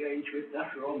to engage with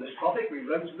Defra on this topic. We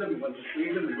wrote to them, we went to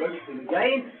see them, we wrote to them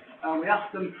again, and we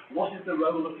asked them what is the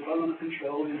role of development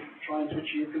control in trying to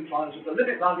achieve compliance with the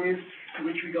limit values, to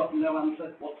which we got no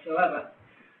answer whatsoever.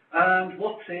 And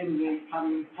what's in the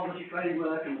planning policy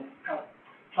framework and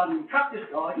planning practice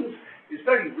guidance is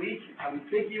very weak, it's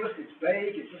ambiguous, it's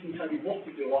vague, it doesn't tell you what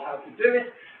to do or how to do it,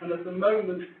 and at the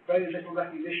moment, very little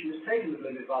recognition is taken of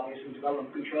limit values in development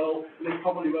control, and it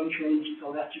probably won't change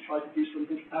until they actually try to do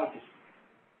something about it.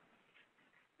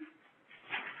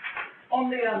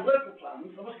 On the local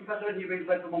plans, I must confess I only really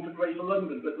read the one for Greater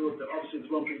London, but obviously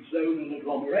there's one for zone and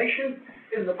agglomeration.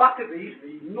 In the back of these,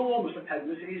 the enormous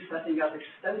appendices setting out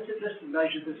extensive list of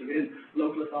measures that are in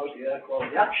local authority air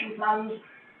quality action plans.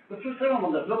 The first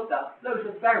one I've looked at, those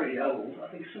are very old. I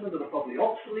think some of them are probably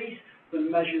obsolete. The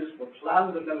measures were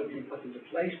planned but never been put into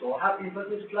place or have been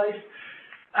put into place.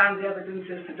 And the evidence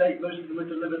is to date, most of them have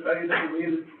delivered very little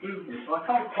real improvement. So I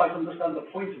can't quite understand the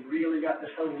point of reeling out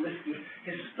this whole list of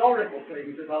historical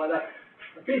things that either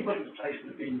have been put into place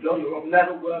and have been done or have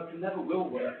never worked and never will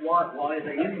work. Why are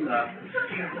they in there?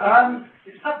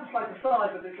 It's had to slight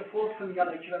aside, but it's a forthcoming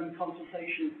IAQM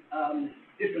consultation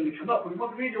is going to come up. We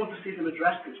really want to see them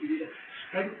address this. We need a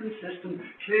strengthened system,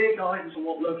 clear guidance on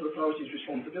what local authorities'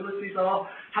 responsibilities are,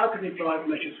 how can they drive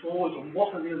measures forward, and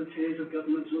what are the other tiers of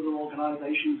governments and other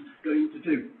organisations going to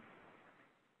do.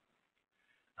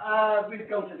 We've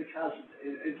gone to the CAS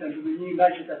in terms of the new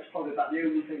measures. That's probably about the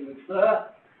only thing that's there.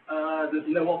 There's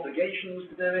no obligations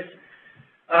to do it.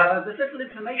 There's little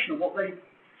information on what they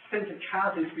think of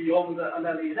CAS is beyond an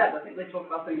LEZ. I think they talk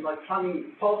about things like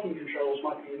parking controls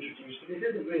might be introduced, but it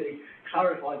isn't really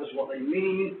clarified as what they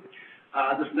mean.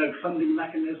 There's no funding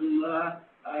mechanism there.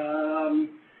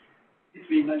 It's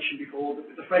been mentioned before that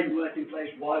with the framework in place,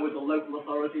 why would the local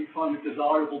authority find it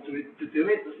desirable to do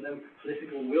it? There's no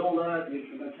political will there. The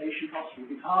implementation costs will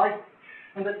be high.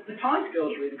 And the timescale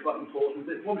is really quite important,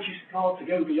 that once you start to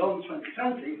go beyond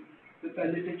 2020, the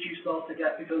benefits you start to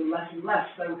get become less and less.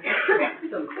 So it has to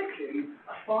be done quickly.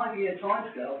 A 5-year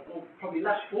timescale, or probably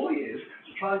less 4 years,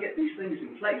 to try and get these things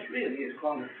in place really is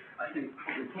kind of, I think,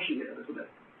 probably pushing it a little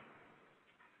bit.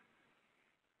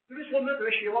 There is one other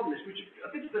issue on this, which is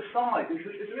a bit of a side, is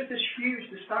that there is this huge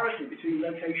disparity between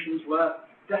locations where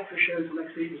Defra shows an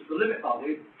exceedance of the limit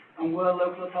value, and where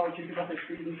local authorities have got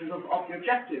exceedances of the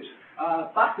objectives.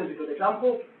 Bath is a good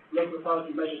example. Local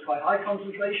authority measures quite high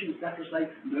concentrations, Defra say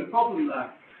no problem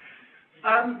there.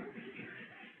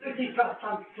 These plans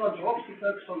are obviously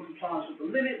focused on compliance with the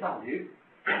limit value.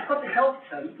 But the health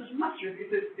terms, it doesn't matter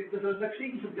if there's an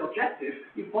exceedance of the objective,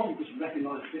 your body doesn't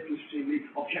recognise the difference between the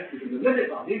objective and the limit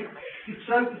value.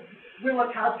 So, will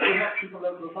it have an option for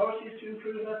local authorities to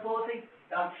improve their quality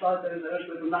outside those areas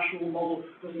where the national model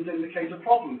doesn't indicate a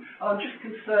problem? And I'm just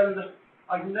concerned that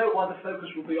I know why the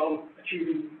focus will be on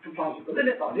achieving compliance with the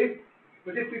limit value,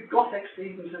 but if we've got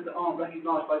exceedances that aren't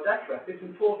recognised by Defra, it's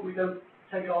important we don't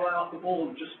take our eye off the ball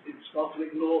and just start to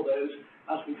ignore those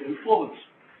as we go forwards.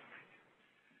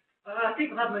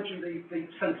 People have mentioned the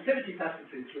sensitivity test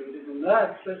that's included in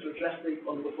there. It's supposed to address the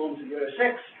underperformance of Euro 6.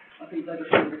 I think they're just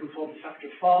going to conform to factor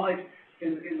of 5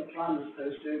 in the plan as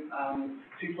opposed to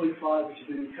 2.5, which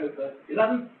is in COPA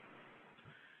 11.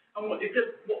 And what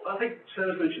I think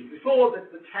Sarah's mentioned before, that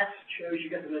the test shows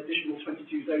you get an additional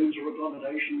 22 zones or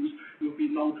agglomerations who will be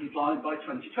non-compliant by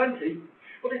 2020.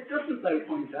 What it doesn't, though,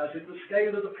 point out is the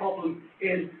scale of the problem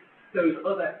in those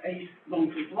other 8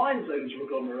 non-compliant zones or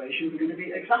agglomerations are going to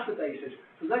be exacerbated.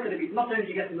 So they're going to be, not only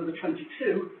do you get another 22,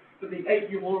 but the 8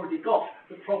 you've already got,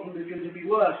 the problem is going to be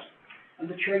worse.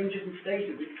 And the change isn't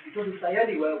stated. It doesn't say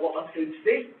anywhere what that's going to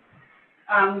be.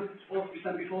 And, also we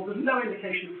said before, there's no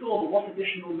indication at all of what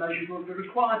additional measures will be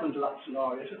required under that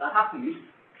scenario. So if that happens,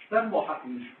 then what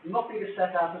happens? Nothing is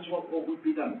set out as to what would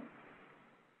be done.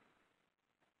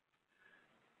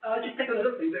 Just take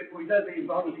another thing, that we know the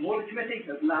Environmental Audit Committee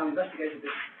has now investigated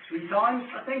this 3 times,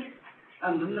 I think,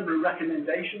 and a number of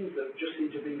recommendations that just seem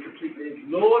to have been completely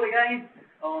ignored again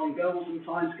on goals and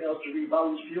timescales to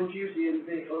rebalance fuel duty and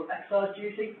vehicle excise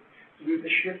duty, to move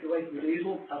the shift away from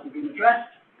diesel, hasn't been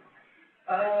addressed.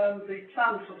 The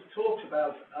plan sort of talks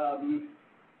about,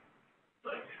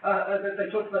 they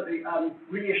talked about the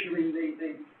reissuing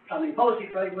the planning policy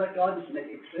framework guidance to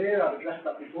make it clear. I've addressed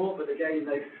that before, but again,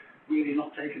 they've really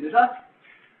not taken it up.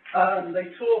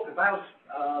 They talk about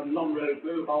non-road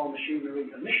mobile machinery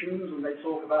emissions, and they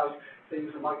talk about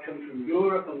things that might come from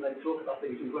Europe, and they talk about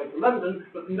things in Greater London,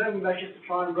 but no measures to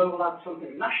try and roll out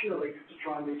something nationally to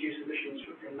try and reduce emissions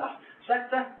in that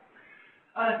sector.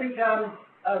 And I think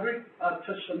Ruth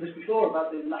touched on this before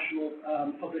about the National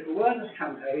Public Awareness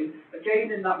Campaign.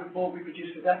 Again, in that report we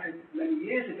produced for Defra many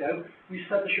years ago, we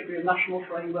said there should be a national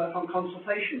framework on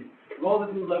consultation. Rather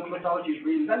than local authorities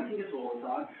reinventing it all the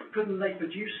time, couldn't they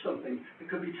produce something that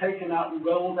could be taken out and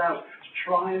rolled out to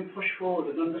try and push forward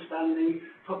an understanding,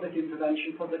 public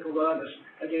intervention, public awareness?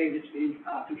 Again, it's been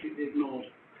completely ignored.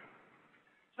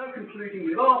 So concluding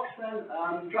remarks then,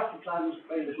 drafted plans,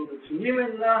 very little that's new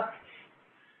in there.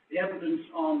 The evidence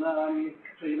on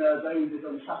clean air zones is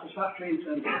unsatisfactory in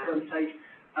terms of uptake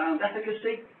and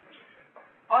efficacy.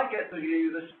 I get the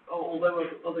view that, although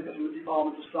other government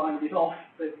departments have signed it off,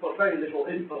 they've put very little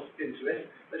input into it.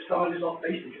 They've signed it off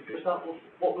basically because that was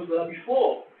what was there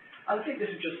before. And I think this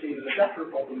is just seen as a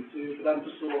Defra problem for them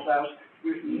to sort out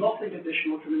with nothing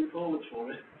additional coming forward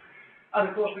for it. And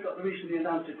of course, we've got the recently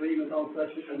announced agreement on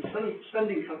 30%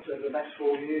 spending cuts over the next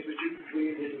 4 years, which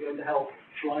really is going to help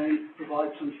try and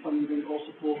provide some funding or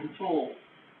support at all.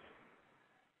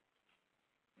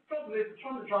 The problem is,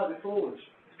 trying to drive it forward,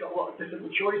 it's got a lot of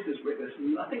difficult choices with this,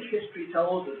 and I think history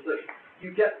tells us that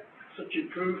you get such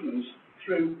improvements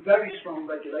through very strong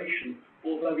regulation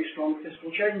or very strong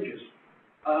fiscal changes.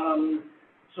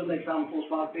 Some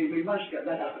examples might be, we managed to get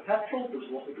lead out of petrol. There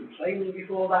was a lot of complaining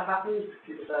before that happened.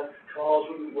 People said cars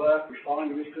wouldn't work,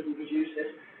 refineries couldn't produce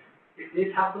it. It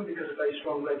did happen because of very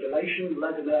strong regulation.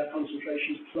 Lead and air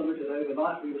concentrations plummeted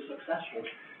overnight. We were successful.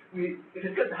 If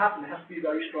it's going to happen, it has to be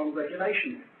very strong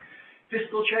regulation.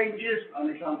 Fiscal changes,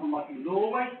 an example might be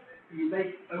Norway. You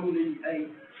make only a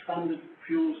standard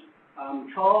fuels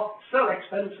car so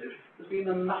expensive. There's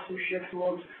been a massive shift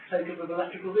towards take-up of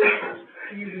electrical vehicles.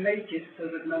 You make it so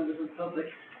that members of the public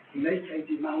make a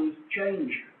demand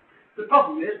change. The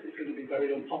problem is, it's going to be very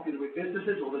unpopular with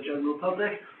businesses or the general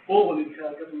public, or will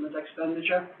incur government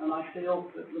expenditure, and I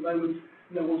feel that at the moment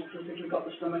no one's politically got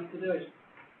the stomach to do it.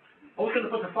 I was going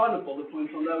to put a final bullet point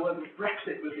on there whether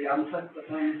Brexit was the answer, but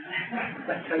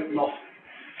let's hope not.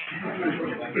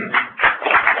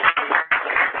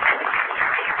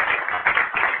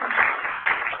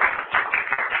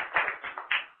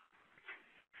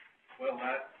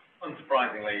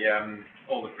 Unsurprisingly,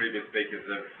 all the previous speakers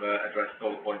have addressed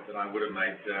all the points that I would have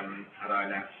made had I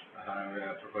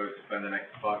proposed to spend the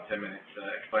next 5-10 minutes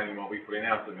explaining what we put in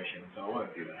our submission, so I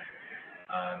won't do that.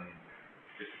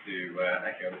 Just to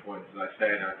echo the points that I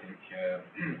said, I think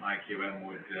IAQM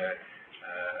would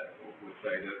would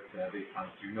say that these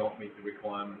plans do not meet the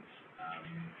requirements.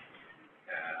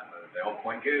 They are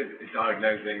quite good at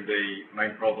diagnosing the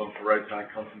main problem for roadside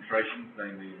concentrations,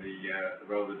 namely the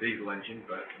role of the diesel engine,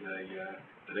 but there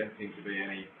don't seem to be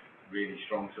any really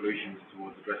strong solutions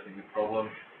towards addressing the problem.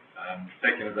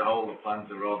 Taken as a whole, the plans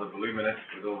are rather voluminous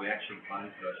with all the action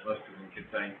plans, but most of them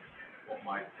contain what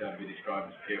might be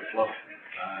described as pure fluff,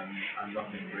 and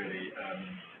nothing really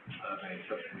of any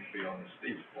substance beyond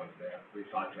Steve's point there,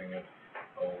 recycling of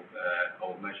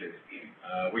old measures.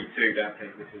 We too don't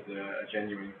think this is a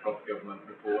genuine cross-government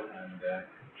report, and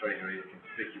Treasury is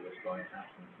conspicuous by its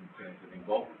absence in terms of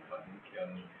involvement, I think,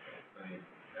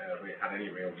 we had any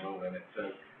real role in it. So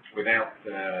without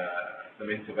some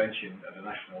intervention at a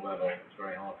national level, it's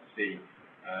very hard to see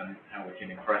how we can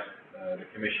impress the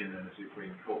Commission and the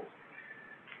Supreme Court.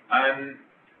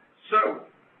 So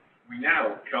we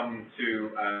now come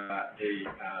to the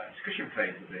discussion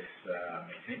phase of this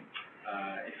meeting.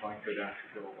 If I could ask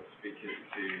all the speakers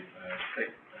to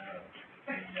take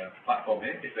the platform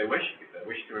here, if they wish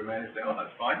to remain as they are,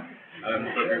 that's fine.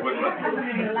 But we would like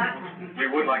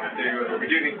to, we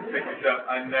do need to pick this up,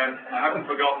 and I haven't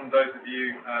forgotten those of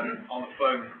you on the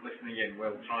phone listening in.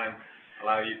 We'll try and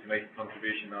allow you to make a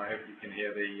contribution. I hope you can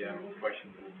hear the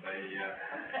questions as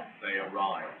they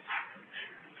arise.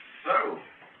 So,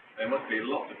 there must be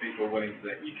lots of people willing to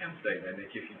say, you can stay there,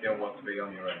 Nick, if you don't want to be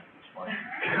on your own. It's fine.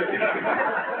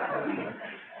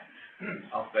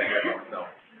 I'll stay here myself.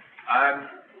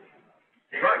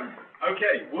 Right,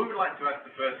 okay. Would we like to ask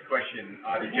the first question,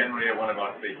 either generally or one of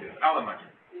our speakers? Alan Macken.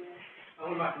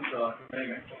 Alan McIntyre from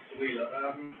Dr. Wheeler.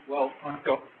 Well, I've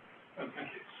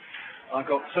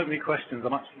got so many questions.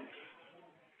 I'm actually.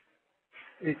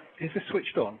 Is this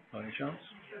switched on by any chance?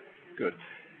 Good.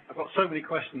 I've got so many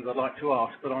questions I'd like to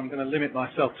ask, but I'm going to limit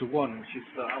myself to one, which is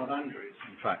for Alan Andrews,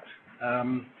 in fact.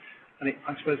 And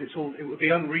I suppose it would be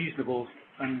unreasonable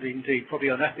and indeed probably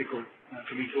unethical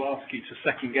for me to ask you to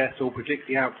second guess or predict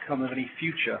the outcome of any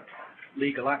future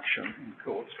legal action in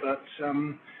courts. But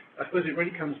I suppose it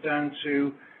really comes down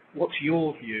to what's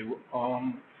your view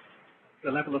on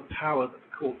the level of power that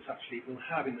the courts actually will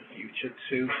have in the future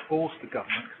to force the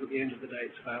government, because at the end of the day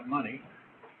it's about money,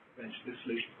 eventually the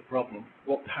solution to the problem.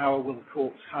 What power will the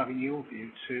courts have, in your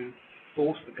view, to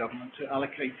force the government to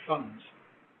allocate funds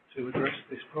to address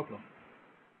this problem?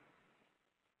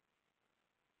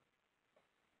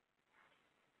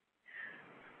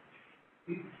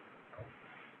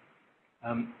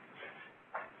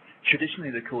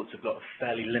 Traditionally, the courts have got a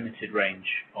fairly limited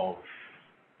range of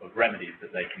remedies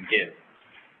that they can give.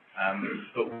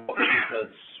 But what gives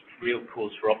us real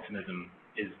cause for optimism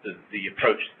is the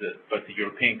approach that both the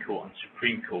European Court and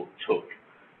Supreme Court took,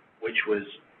 which was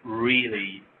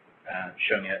really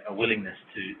showing a willingness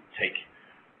to take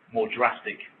more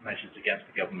drastic measures against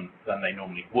the government than they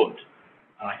normally would.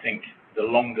 And I think the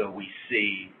longer we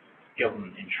see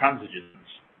government intransigence,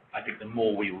 I think the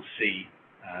more we will see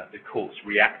the courts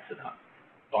react to that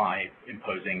by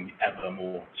imposing ever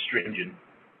more stringent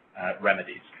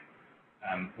remedies.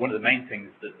 One of the main things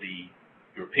that the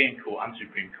European Court and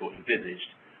Supreme Court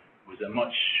envisaged was a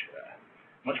much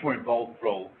more involved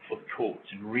role for the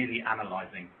courts in really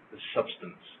analysing the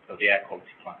substance of the air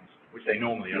quality plans, which they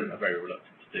normally are very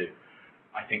reluctant to do.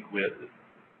 I think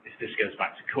if this goes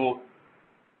back to court,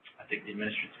 I think the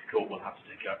administrative court will have to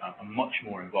take a much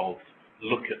more involved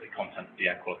look at the content of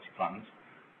the air quality plans.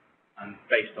 And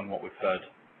based on what we've heard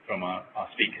from our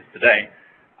speakers today,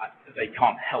 they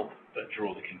can't help but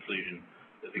draw the conclusion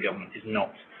that the government is not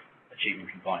achieving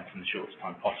compliance in the shortest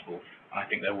time possible. And I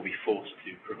think they will be forced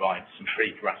to provide some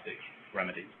pretty drastic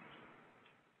remedies.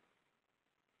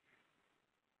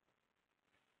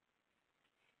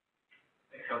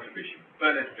 Next contribution.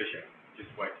 Bernard Fisher. Just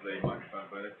wait for the microphone,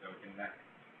 Bernard, so we can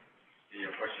hear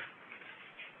your question.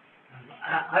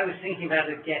 I was thinking about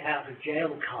a get out of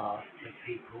jail card for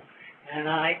people. And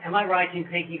am I right in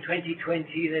thinking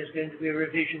 2020 there's going to be a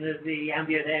revision of the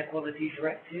Ambient Air Quality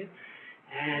Directive?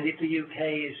 And if the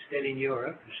UK is still in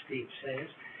Europe, as Steve says,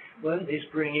 won't this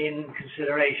bring in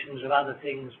considerations of other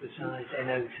things besides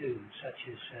NO2, such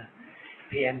as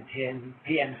PM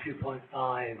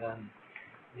 2.5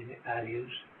 limit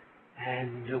values?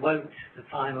 And won't the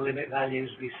final limit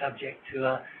values be subject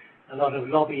to a lot of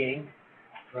lobbying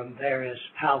from various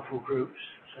powerful groups,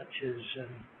 such as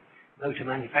motor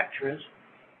manufacturers?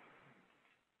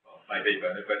 Well, maybe,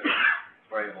 but it's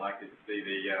very unlikely to see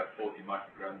the 40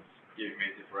 micrograms cubic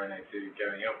meter for NO2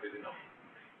 going up, is it not?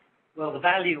 Well, the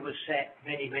value was set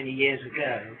many, many years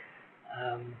ago,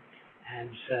 and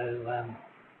so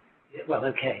well,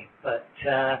 okay, but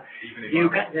Even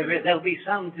if there'll be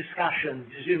some discussion,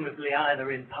 presumably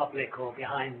either in public or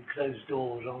behind closed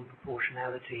doors, on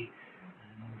proportionality.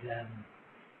 And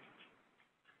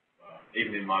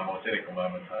even in my more cynical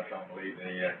moments, I can't believe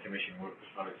the Commission would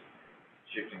propose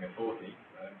shifting a 40.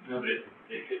 No, but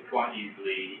it could quite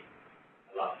easily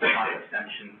allow for time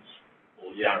extensions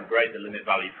or downgrade the limit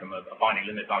value from a binding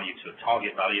limit value to a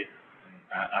target value.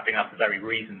 I think that's the very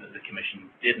reason that the Commission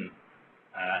didn't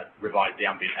revise the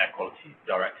Ambient Air Quality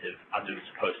Directive as it was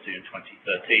supposed to in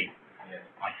 2013. Yes.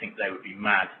 I think they would be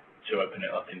mad to open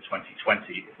it up in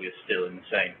 2020 if we're still in the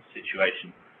same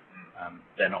situation.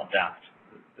 They're not daft.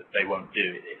 But they won't do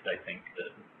it if they think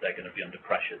that they're going to be under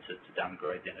pressure to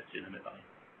downgrade the NO2 limit value.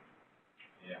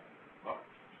 Yeah. Well,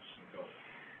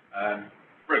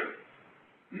 Ruth.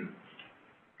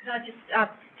 Could I just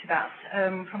add to that?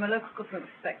 From a local government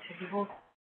perspective, we've all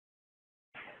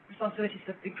responsibilities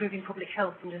for improving public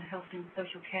health under the Health and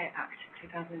Social Care Act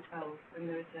 2012, and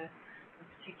there is a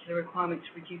particular requirement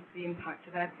to reduce the impact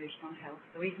of air pollution on health.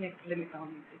 So even if the limit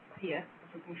value is here, or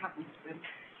something happens to them,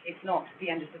 it's not the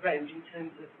end of the road in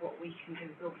terms of what we can do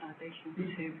as organisations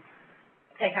to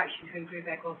take action to improve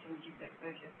air quality and reduce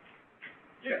exposure.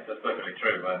 Yes, that's perfectly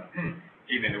true.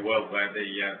 Even in a world where the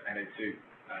NO2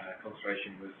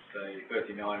 concentration was, say,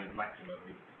 39 as maximum,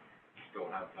 we still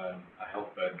have a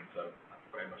health burden, so that's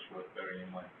very much worth bearing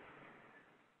in mind.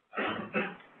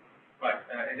 Right,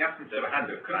 in the absence of a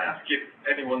hand up, could I ask if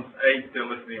anyone's A, still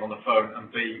listening on the phone, and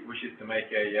B, wishes to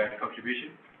make a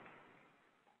contribution?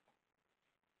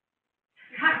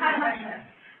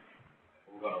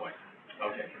 All gone away.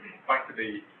 Okay, back to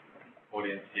the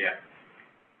audience here.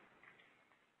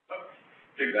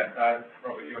 Do that.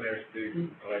 Robert, you're nearest to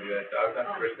the lady there. So that's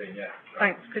Christine, yeah.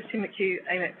 Thanks. Christine McHugh,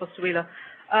 AMEC Foster-Wheeler.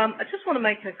 I just want to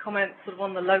make a comment sort of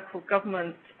on the local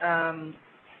government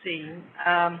scene.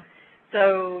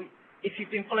 So if you've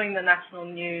been following the national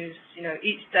news, you know,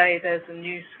 each day there's a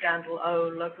news scandal. Oh,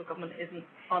 local government isn't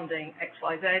funding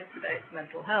XYZ, today it's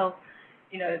mental health.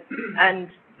 You know, and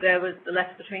there was the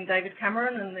letter between David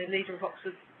Cameron and the leader of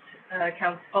Oxfordshire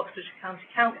County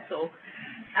Council.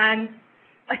 And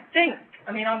I think,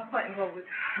 I mean, I'm quite involved with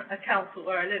a council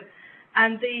where I live,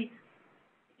 and the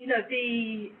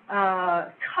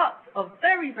cuts are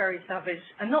very, very savage,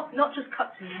 and not just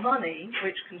cuts in money,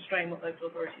 which constrain what local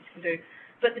authorities can do,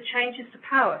 but the changes to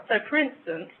power. So, for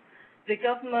instance, the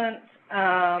government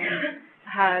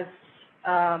has,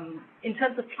 in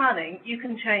terms of planning, you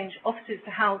can change offices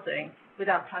to housing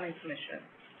without planning permission,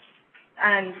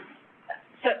 and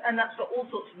that's got all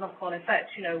sorts of knock-on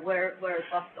effects. You know, where are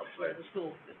bus stops, where are the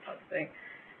schools, this type of thing.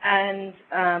 And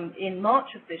in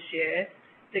March of this year,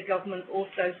 the government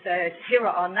also said, here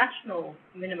are our national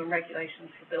minimum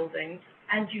regulations for buildings,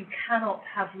 and you cannot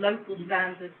have local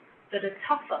standards that are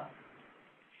tougher.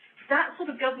 That sort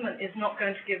of government is not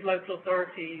going to give local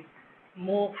authorities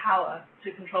more power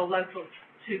to control air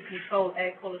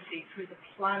quality through the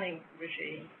planning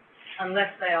regime,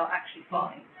 unless they are actually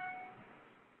fined.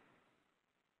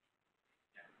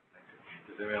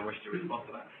 Does anyone wish to respond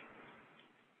to that?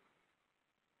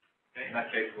 Okay, in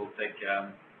that case, we'll take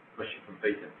a question from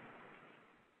Peter.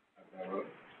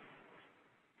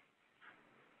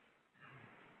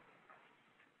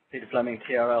 Peter Fleming,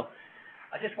 TRL.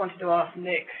 I just wanted to ask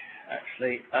Nick,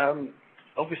 actually,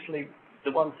 obviously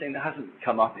the one thing that hasn't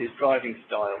come up is driving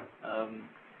style.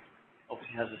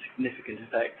 Obviously has a significant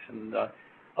effect, and I've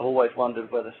always wondered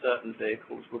whether certain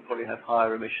vehicles will probably have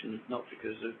higher emissions, not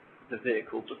because of the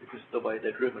vehicle, but because of the way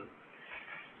they're driven.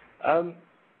 I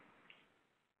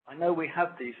know we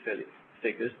have these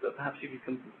figures, but perhaps if you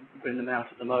can bring them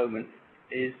out at the moment,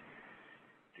 is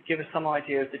to give us some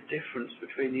idea of the difference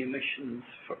between the emissions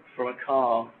from a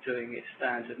car doing its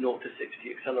standard 0 to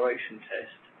 60 acceleration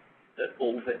test that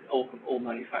all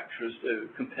manufacturers do,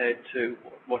 compared to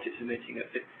what it's emitting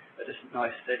at a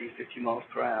nice steady 50 miles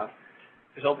per hour.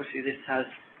 Because obviously this has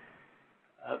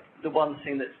the one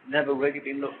thing that's never really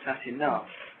been looked at enough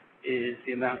is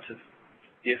the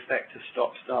effect of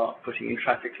stop-start, putting in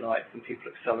traffic lights and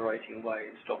people accelerating away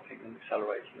and stopping and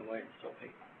accelerating away and stopping.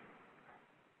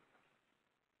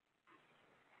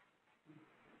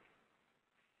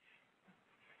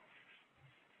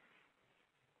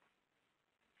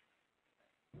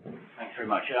 Thanks very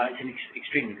much. It's an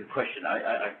extremely good question.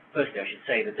 Firstly, I should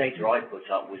say the data I put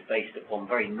up was based upon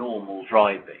very normal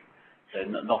driving, so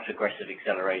not aggressive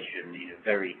acceleration,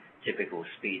 very typical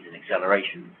speeds and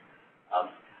accelerations.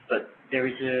 But there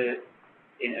is a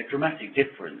dramatic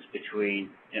difference between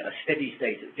a steady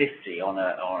state at 50 on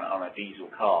a diesel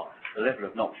car. The level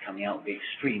of NOx coming out will be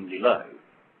extremely low.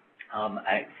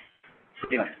 At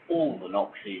pretty much all the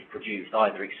NOx is produced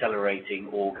either accelerating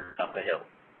or going up a hill.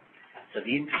 So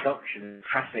the introduction of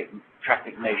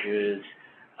traffic measures,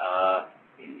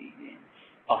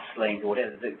 bus lanes or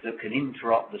whatever that can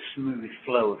interrupt the smooth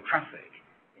flow of traffic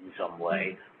in some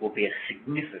way will be a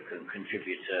significant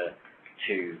contributor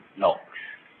to NOx.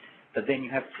 But then you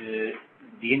have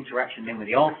the interaction then with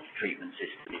the after-treatment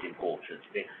system is important.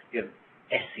 You have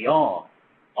SCR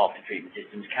after-treatment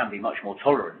systems can be much more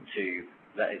tolerant to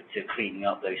cleaning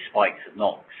up those spikes of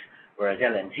NOx, whereas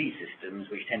LNT systems,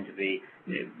 which tend to be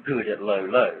good at low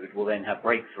load, will then have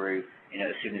breakthrough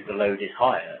as soon as the load is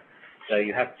higher. So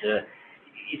you have to,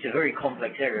 it's a very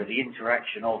complex area, the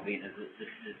interaction of the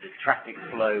traffic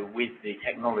flow with the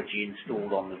technology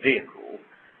installed on the vehicle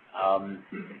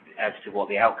as to what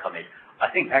the outcome is. I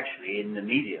think actually in the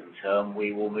medium term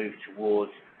we will move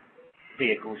towards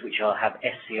vehicles which have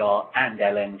SCR and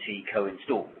LNT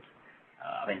co-installed.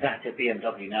 I mean, that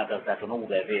BMW now does that on all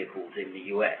their vehicles in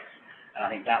the US, and I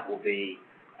think that will be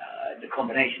the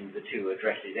combination of the two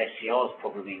addresses SCR's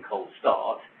problem in cold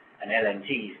start and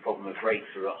LNT's problem of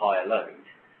breakthrough at higher load,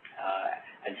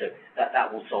 and so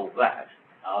that will solve that,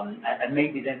 and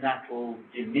maybe then that will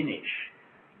diminish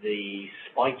the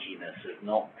spikiness of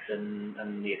NOx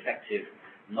and the effective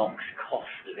NOx cost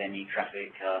of any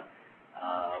traffic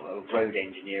road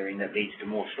engineering that leads to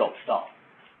more stop-start.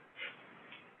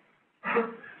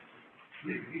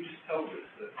 You just told us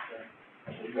that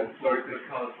you got very good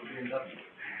cars for BMW.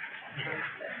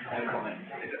 No comment.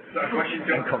 Is that a question?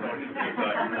 No comment.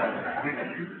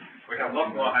 We have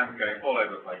lots more hands going all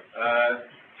over the place.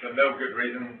 For no good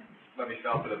reason, let me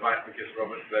start at the back because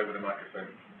Robert's there with the microphone.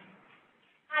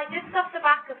 Hi, just off the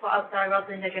back of what,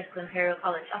 Rosalind O'Driscoll, Imperial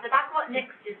College, off the back of what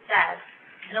Nick's just said,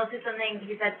 and also something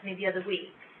you said to me the other week.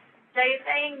 So you're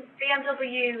saying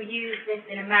BMW use this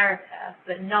in America,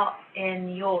 but not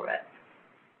in Europe.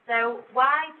 So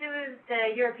why do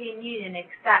the European Union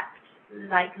accept,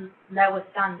 like, lower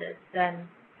standards than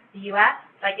the US?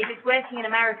 Like, if it's working in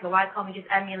America, why can't we just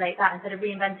emulate that instead of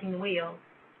reinventing the wheel?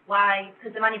 Why?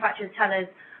 Because the manufacturers tell us,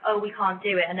 oh, we can't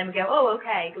do it, and then we go, oh,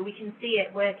 okay, but we can see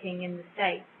it working in the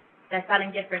States. They're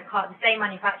selling different cars. The same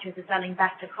manufacturers are selling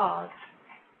better cars.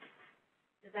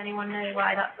 Does anyone know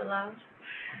why that's allowed?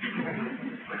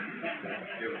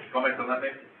 Comment on that,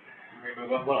 Nick?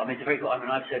 Well, I mean, it's very good. I mean,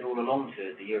 I've said all along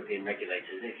to the European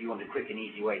regulators, if you want a quick and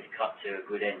easy way to cut to a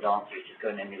good end answer, is just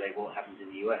go and emulate what happens in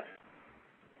the US.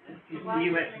 Isn't the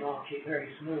US market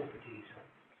very small for diesel?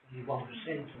 Only 1%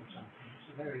 or something. It's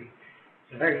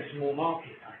a very small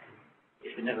market, I think.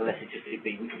 Yes, but nevertheless,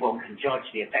 one can judge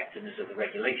the effectiveness of the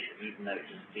regulation, even though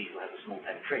diesel has a small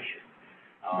penetration.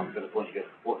 From the point of view of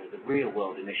what does the real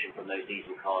world emission from those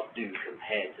diesel cars do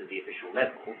compared to the official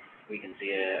level, we can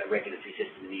see a regulatory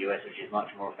system in the US which is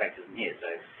much more effective than here, so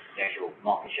the actual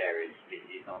market share is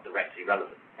not directly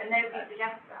relevant. And nobody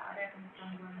suggests that, I don't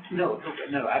understand why.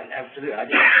 No, absolutely.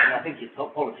 I think it's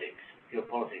politics, pure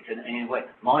politics, and in a way,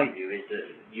 my view is that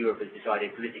Europe has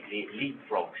decided politically it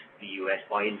leapfrogs the US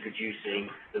by introducing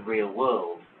the real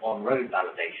world on-road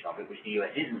validation of it, which the US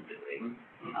isn't doing,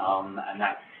 and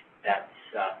that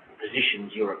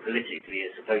positions Europe politically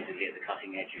as supposedly at the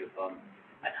cutting edge of,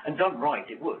 and done right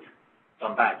it would,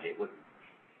 done badly it wouldn't.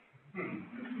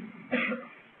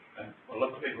 Well,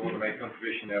 lots of people want to make a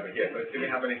contribution over here, but do we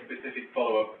have any specific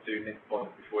follow-up to Nick's point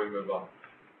before we move on?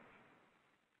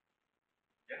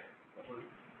 Yes.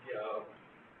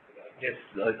 Yes,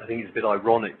 I think it's a bit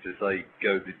ironic to say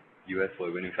go the US way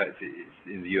when in fact it's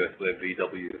in the US where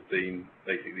VW have been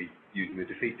basically using the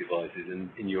defeat devices, and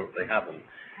in Europe they haven't.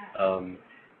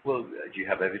 Well, do you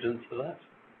have evidence for that?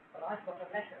 Well, I've got a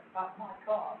letter about my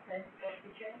car saying it's got to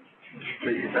be changed.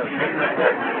 But that's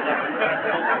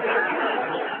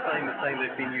not the same as saying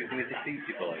they've been using a defeat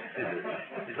device, is it?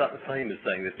 Is that the same as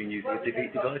saying they've been using a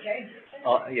defeat device?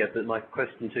 Yeah, but my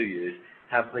question to you is,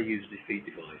 have they used a defeat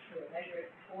device? We'll measure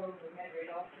it before, we'll measure it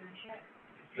after and check.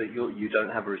 But you don't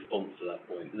have a response to that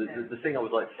point. The thing I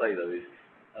would like to say though is,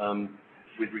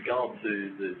 with regard to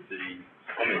the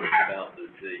comments about the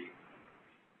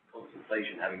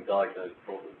consultation having diagnosed the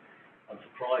problem, I'm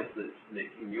surprised that,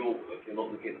 Nick, in your work, you're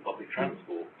not looking at the public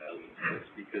transport elements of this,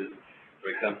 because,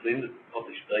 for example, in the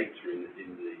published data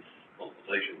in the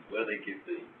consultations, where they give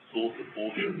the source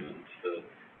apportionment for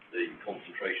the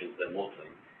concentrations they're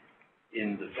modelling,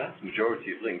 in the vast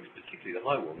majority of links, particularly the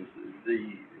high ones,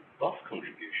 the bus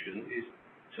contribution is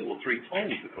 2 or 3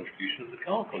 times the contribution of the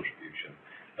car contribution.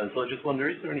 And so I just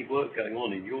wonder, is there any work going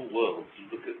on in your world to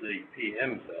look at the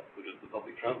PM's output of the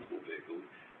public transport vehicles,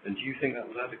 and do you think that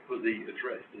was adequately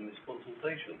addressed in this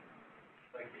consultation?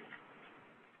 Thank you.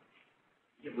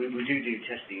 Yeah, we do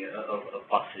testing of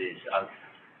buses.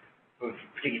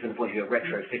 particularly from the point of view of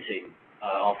retrofitting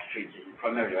after treatment systems,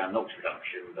 primarily around NOx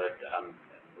reduction, but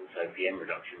also PM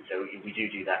reduction. So we do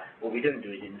that. What we don't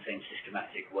do is in the same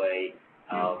systematic way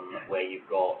where you've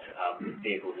got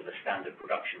vehicles of a standard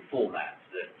production format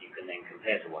that you can then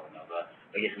compare to one another.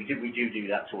 But yes, we do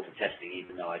that sort of testing,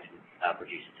 even though I didn't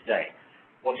produce it today.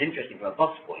 What's interesting from a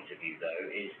bus point of view, though,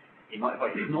 is in my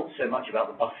advice, it's not so much about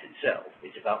the bus itself,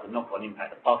 it's about the knock-on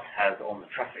impact the bus has on the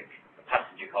traffic, the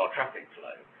passenger car traffic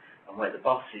flow, and where the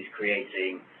bus is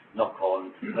creating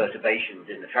knock-on perturbations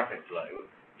in the traffic flow,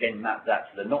 then map that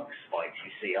to the NOx spikes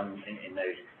you see in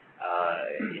those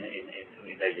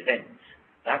events.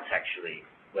 That's actually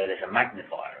where there's a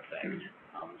magnifier effect.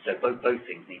 So both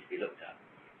things need to be looked at.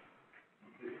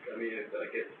 I mean, I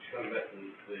guess coming back to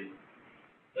the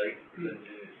data presented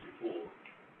in this report,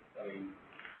 I mean,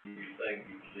 you're saying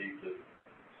you believe that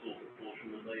source of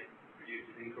portion that they produce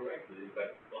is incorrect, that in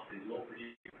fact bus is not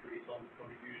producing some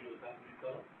contribution of the passenger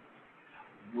car?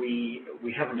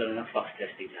 We haven't done enough bus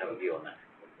testing to have a view on that.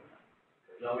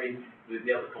 No, I mean,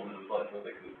 the other comment I would like to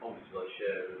make, the comments that I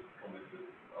share as comments that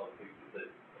other people said,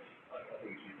 I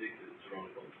think it's ridiculous to run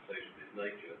a consultation of this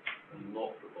nature and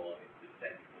not provide the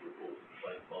technical reports at the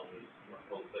same time as my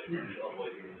consultation, which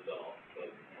otherwise you're in the dark. So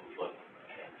I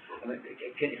would like to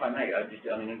if I may,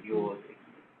 your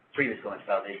previous comments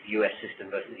about the US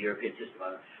system versus the European system,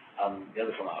 the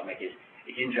other comment I'll make is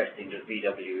it's interesting that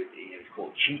VW is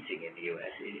called cheating in the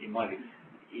US. In my view,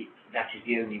 that is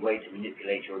the only way to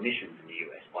manipulate your emissions in the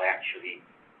US, by actually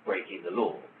breaking the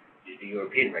law. The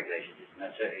European regulation system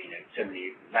has so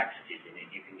many laxities in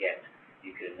it. You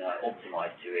can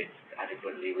optimise to it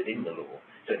adequately within the law.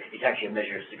 So it's actually a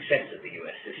measure of success of the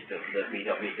US system that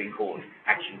VW has been caught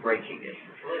actually breaking it.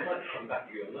 Well, I'd like to come back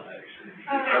to you on that, actually.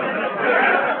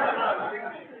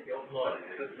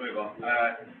 Let's move on.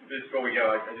 Just before we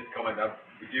go, I just comment that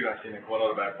we do actually know quite a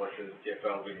lot about buses.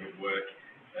 GFL doing good work.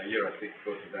 Euro 6, of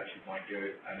course, is actually quite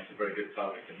good, and it's a very good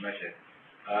target to measure.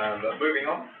 But moving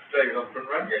on, David on the front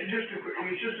row. Yeah, just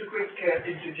a quick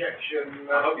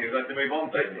interjection. I hope you'd like to move on,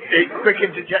 David. A quick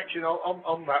interjection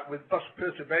on that with bus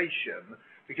perturbation,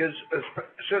 because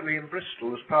certainly in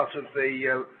Bristol, as part of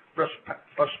the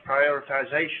bus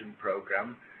prioritisation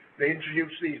programme, they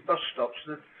introduced these bus stops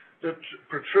that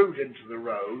protrude into the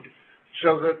road,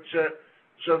 so that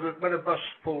when a bus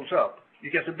pulls up, you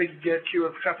get a big queue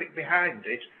of traffic behind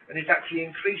it, and it actually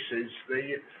increases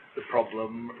the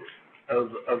problem of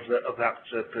that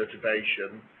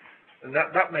perturbation, and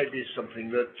that may be something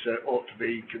that ought to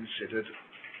be considered.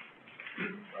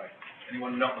 Right.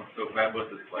 Anyone not want to talk about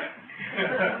buses, Claire?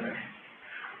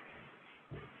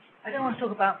 I don't want to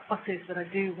talk about buses, but I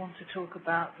do want to talk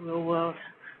about real-world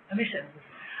emissions.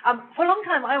 For a long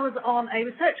time, I was on a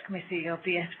research committee of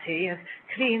the FT, a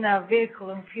Clean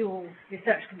Vehicle and Fuel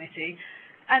Research Committee,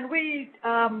 and we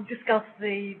discussed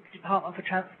the Department for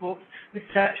Transport's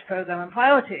research programme and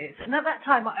priorities. And at that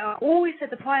time, I always said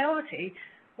the priority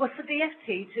was for the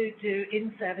FT to do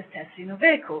in-service testing of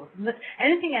vehicles, and that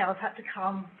anything else had to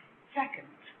come second.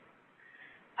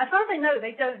 As far as I know,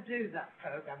 they don't do that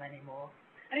programme anymore.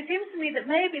 And it seems to me that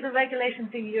maybe the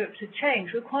regulations in Europe should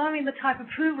change, requiring the type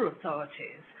approval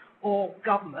authorities or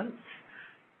governments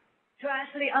to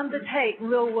actually undertake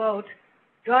real-world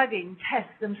driving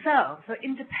tests themselves, so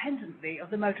independently of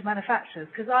the motor manufacturers,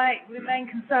 because I remain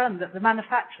concerned that the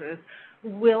manufacturers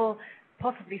will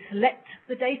possibly select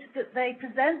the data that they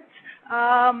present.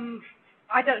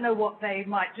 I don't know what they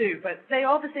might do, but they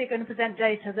obviously are going to present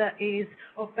data that is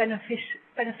of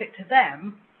benefit to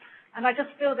them, and I just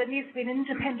feel there needs to be an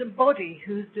independent body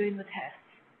who's doing the tests.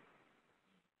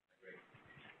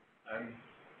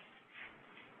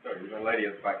 Sorry, there's a lady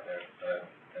at the back there.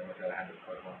 With her hand up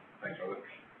quite long. Thanks, Robert.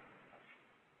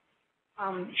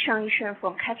 Shang Yishen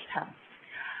from Capital.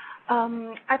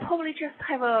 I probably just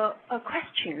have a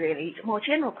question, really, a more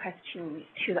general question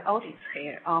to the audience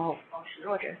here, or to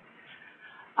Roger.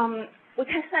 We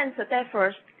can sense that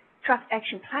Defra's draft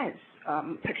action plans,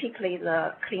 particularly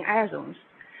the clean air zones,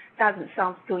 doesn't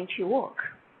sound going to work,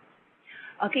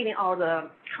 given all the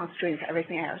constraints and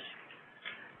everything else.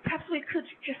 Perhaps we could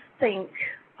just think,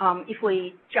 if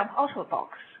we jump out of the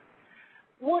box,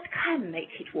 what can make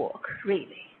it work,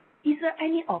 really? Is there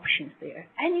any options there?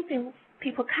 Anything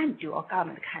people can do or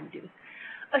government can do?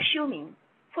 Assuming,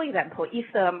 for example,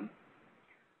 if the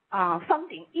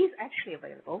funding is actually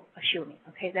available, assuming,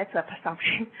 okay, that's a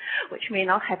presumption, which may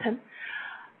not happen,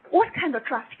 what kind of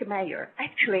drastic measure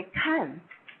actually can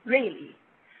really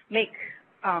make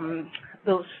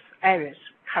those areas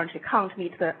currently can't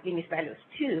meet the limit values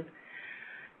to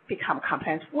become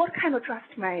compliant? What kind of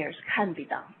drastic measures can be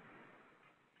done?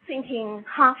 Thinking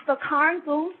half the car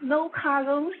zones, no car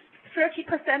zones,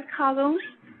 30% carbons,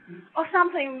 or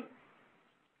something,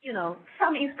 you know,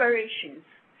 some inspirations,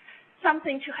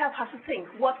 something to help us think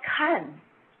what can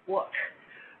work.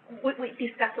 We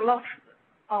discussed a lot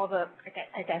of the,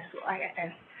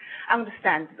 I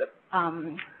understand that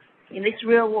in this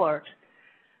real world,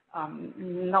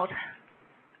 not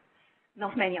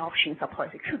many options of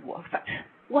policy could work, but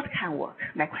what can work?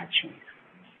 My question is.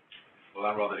 Well,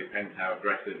 that rather depends how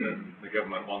aggressive the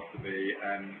government wants to be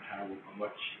and how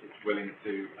much it's willing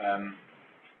to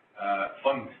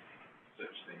fund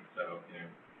such things. So, you know,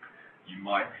 you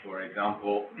might, for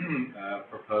example,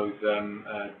 propose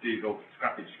a diesel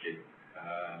scrappage scheme,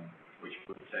 which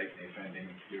would take the offending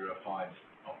Euro 5s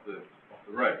off the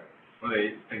road. One of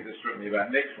the things that struck me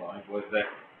about Nick's slide was that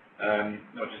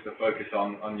not just the focus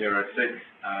on Euro 6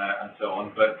 and so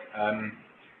on, but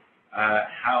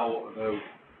how those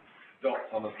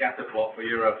dots on the scatter plot for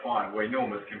Euro 5 were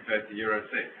enormous compared to Euro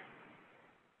 6.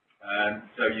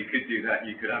 So you could do that.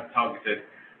 You could have targeted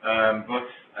bus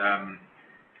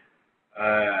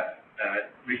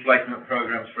replacement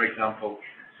programs, for example.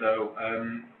 So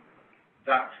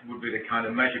that would be the kind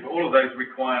of measure. But all of those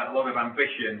require a lot of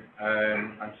ambition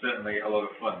and certainly a lot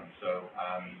of funds. So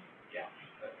yeah,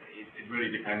 it really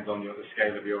depends on the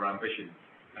scale of your ambition.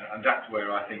 And that's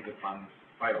where I think the plans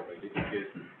fail, really,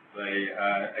 because they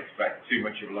expect too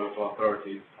much of local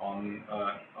authorities on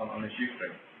a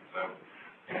shoestring. So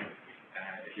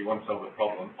if you want to solve a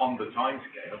problem on the time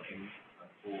scale,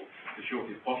 for the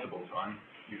shortest possible time,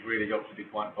 you've really got to be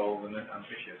quite bold and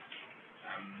ambitious.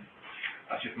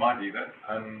 That's just my view, though.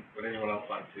 Would anyone else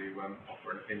like to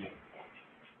offer an opinion?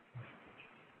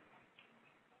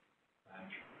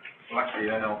 Well,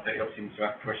 actually, then I'll take the opportunity to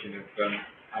ask a question of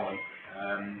Helen.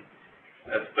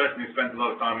 As a person who spent a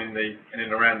lot of time in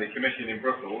and around the Commission in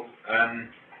Brussels,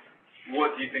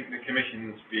 what do you think the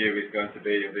Commission's view is going to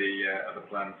be of the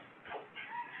plans?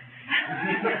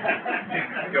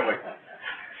 Go away.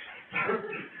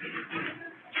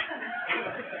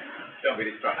 Don't be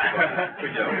distracted.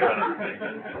 Good job.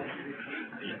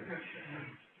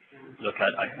 Look,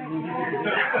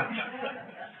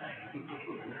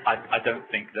 I don't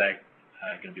think they're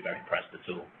going to be very impressed at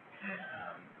all.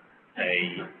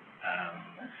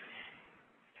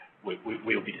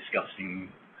 We'll be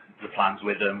discussing the plans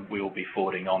with them. We will be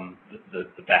forwarding on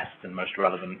the best and most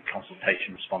relevant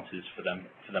consultation responses for them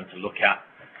to look at.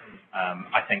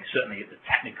 I think certainly at the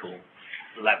technical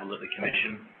level of the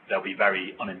Commission, they'll be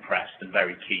very unimpressed and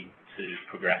very keen to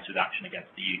progress with action against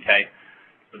the UK.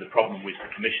 But the problem with the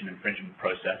Commission infringement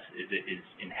process is it is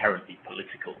inherently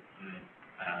political.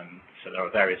 So there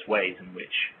are various ways in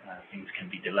which things can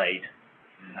be delayed,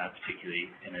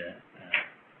 particularly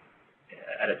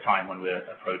at a time when we're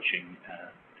approaching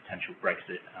potential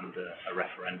Brexit and a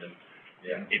referendum.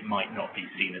 Yeah. It might not be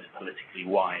seen as politically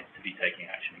wise to be taking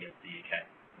action against the UK.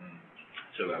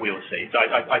 So we'll see. So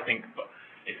I think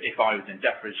if I was in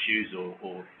Defra's shoes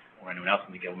or anyone else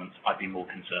in the government, I'd be more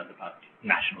concerned about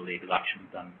national legal action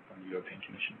than the European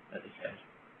Commission at this stage.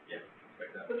 Yeah,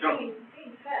 expect that. But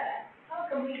being fair, how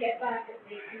can we get back at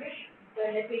the Commission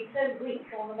when they've been so weak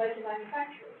on the motor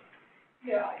manufacturers?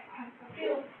 You know, I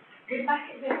feel we're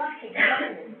lacking.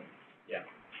 Yeah,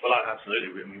 well,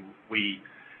 absolutely. I mean, we,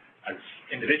 as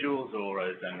individuals or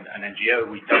as an NGO,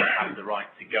 we don't have the right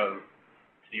to go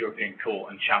to the European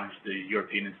Court and challenge the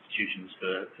European institutions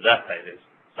for their failures.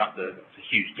 So that's a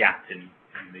huge gap in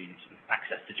the sort of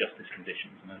access to justice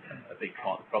conditions, and a big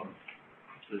part of the problem.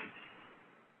 Absolutely.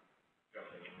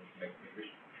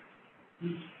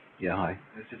 Yeah, hi.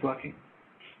 Is this working?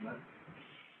 No?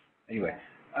 Anyway,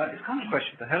 it's kind of a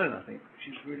question for Helen, I think, which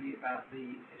is really about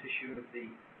the issue of the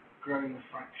growing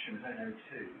fraction of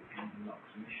NO2 in the NOx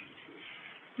emissions.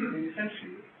 I mean,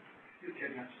 essentially, if you're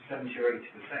getting up to 70 or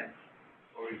 80%,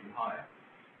 or even higher,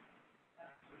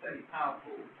 that's a fairly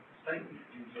powerful statement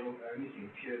that you're emitting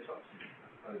pure toxins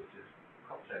as opposed to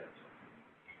cocktail toxins.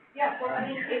 Yeah, well, I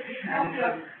mean, it's not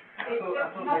just... I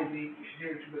thought maybe we should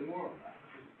hear a little bit more on that,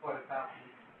 because it's quite a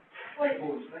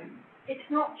powerful statement. It's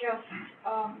not just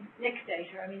NICS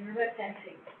data. I mean, remote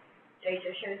sensing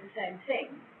data shows the same thing,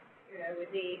 you know,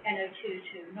 with the NO2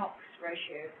 to NOx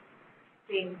ratio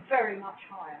being very much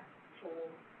higher for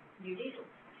new diesels.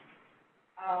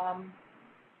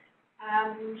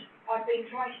 And I've been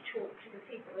trying to talk to the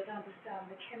people that understand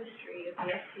the chemistry of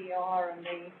the SCR and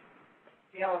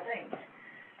the other things.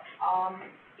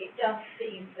 It does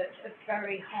seem that at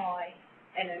very high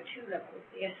NO2 levels,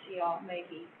 the SCR may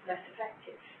be less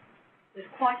effective. There's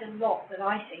quite a lot that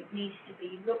I think needs to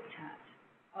be looked at.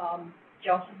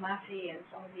 Johnson Matthey and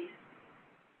some of these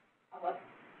other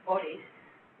bodies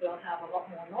will have a lot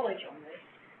more knowledge on this.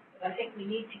 But But I think we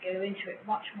need to go into it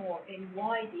much more in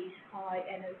why these high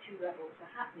NO2 levels are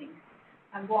happening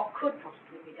and what could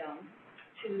possibly be done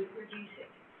to reduce it.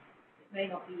 It may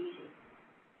not be easy.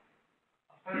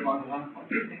 I think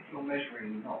you're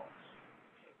measuring NOx.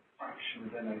 The fraction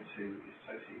of NO2 is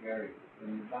totally variable,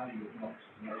 and the value of NOx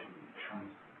as a measurement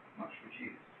becomes much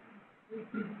reduced,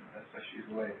 especially as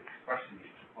a way of expressing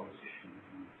it to politicians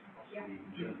and possibly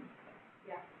even journalists.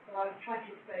 Yeah, so I was trying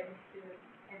to explain this to an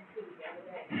MP the other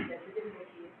day, that the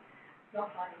difficulty is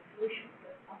not finding solutions,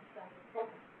 but understanding the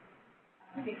problem.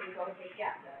 And I think we've got a big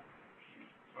gap there.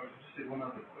 Sorry, just do one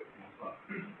other quick thing as well.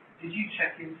 Did you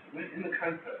check in the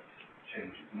ClientEarth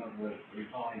changes, in other words, the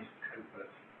revised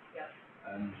ClientEarth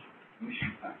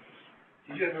emission factors?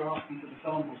 Did you ever ask them for the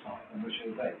sample size on which they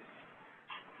were based?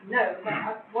 No,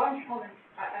 but one comment,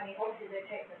 I mean, obviously they've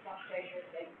taken as much data as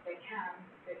they can.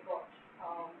 They've got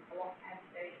a lot of PEMS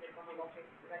data, they've got a lot of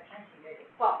direct sensing data.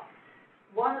 But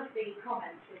one of the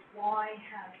comments was, why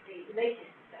has the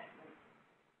latest assessment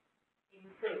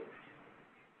improved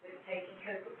with taking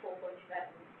COPE at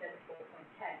 4.11 instead of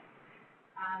 4.10?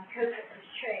 And COPE has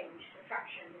changed the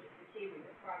fraction that it's receiving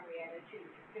of primary NO2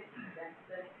 from 50%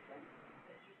 to 30%.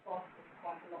 It's responsible for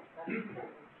quite a lot of that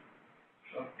performance.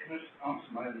 So can I just answer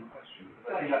my own question?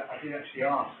 Because I did actually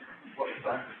ask what the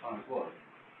sample size was.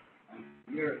 And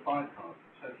Euro 5 cars,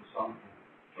 the total sample,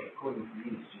 according to the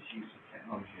Institute of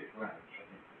Technology at Grad, which I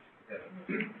think puts together,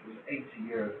 was 80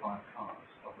 Euro 5 cars,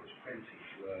 of which 20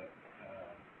 were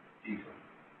diesel.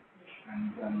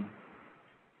 And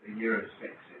the Euro 6,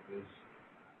 it was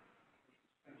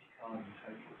 20 cars in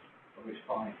total, of which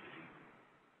 5 were diesel.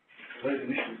 So those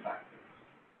emission factors,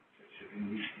 which have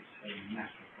been used to determine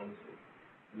national policy,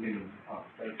 millions of cars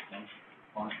based on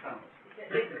 5 cars.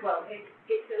 Well,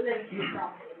 it's a limited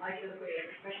example, and I do agree,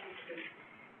 especially because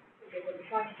when we're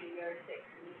trying to do Euro 6,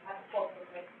 and we've had a problem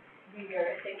with new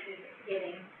Euro 6s at the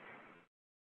beginning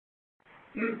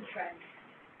trend.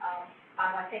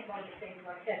 And I think one of the things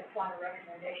I said, the final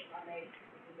recommendation I made,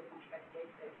 was a much better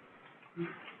database.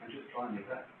 And just finally,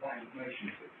 that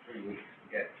information took 3 weeks to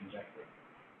get from Defra,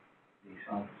 the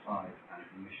sample size and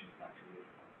the emissions factor.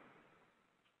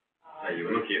 So you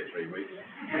were lucky at 3 weeks.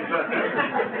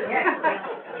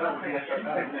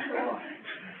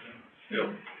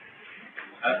 Still.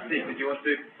 Steve, did you want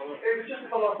to follow up? It was just to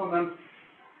follow up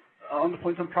on the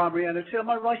point on primary NO2. Am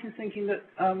I right in thinking that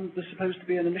there's supposed to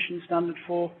be an emission standard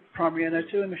for primary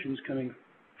NO2 emissions coming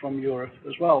from Europe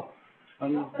as well?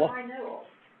 And Not that I know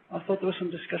of. I thought there were some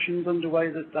discussions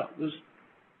underway that was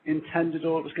intended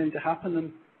or it was going to happen,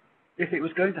 and if it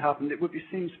was going to happen, it would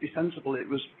seems to be sensible. It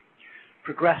was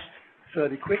progressed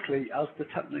fairly quickly as the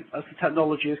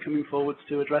technology is coming forward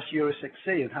to address Euro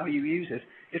 6C and how you use it.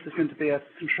 If there's going to be a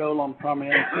control on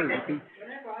primary NO2, it would be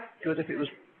good if it was.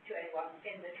 To anyone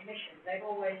in the commission, they've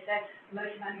always said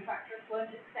most manufacturers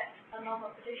won't accept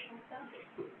another additional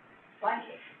standard.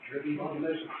 Blanket. I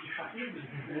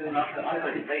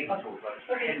think they talk about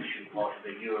potentially part of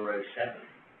the Euro 7.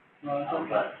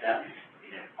 But that's,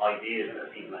 ideas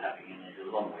that people are having is a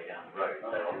long way down the road.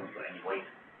 So I haven't got any weight.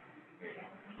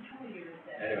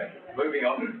 Anyway, moving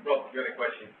on. Rob, you had a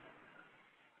question?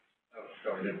 Oh,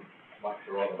 sorry, the mics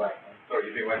are all the back. I'm sorry,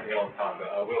 you've been waiting a long time, but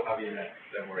I will have you next,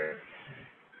 don't worry. I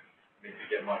need to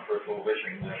get my peripheral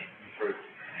vision through.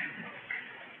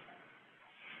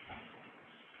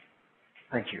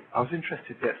 Thank you. I was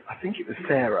interested that, I think it was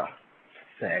Sarah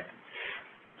said,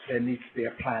 there needs to be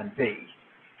a plan B.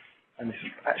 And this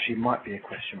actually might be a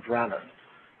question for Alan.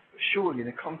 But surely in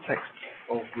the context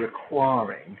of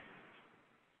requiring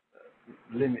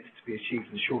limits to be achieved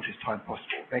in the shortest time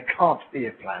possible, there can't be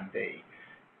a plan B.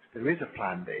 If there is a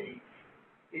plan B,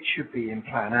 it should be in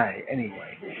plan A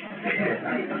anyway. I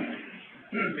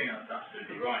think that's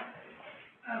absolutely right.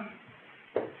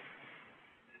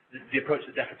 The approach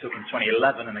that Defra took in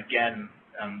 2011 and again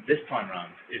this time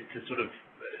round is to sort of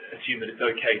assume that it's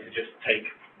okay to just take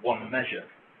one measure.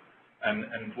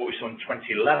 And what we saw in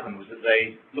 2011 was that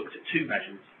they looked at 2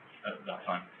 measures at that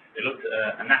time. They looked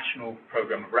at a national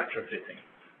program of retrofitting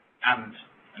and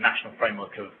a national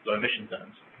framework of low emission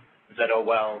zones and said, oh,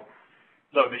 well,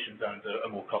 low emission zones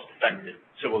are more cost effective,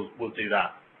 so we'll do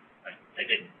that. They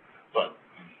didn't, but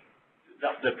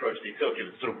that's the approach they took. It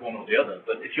was sort of one or the other.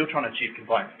 But if you're trying to achieve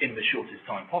compliance in the shortest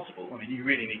time possible, I mean, you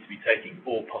really need to be taking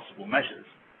all possible measures.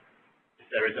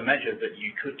 If there is a measure that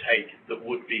you could take that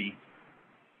would be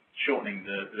shortening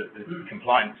the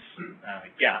compliance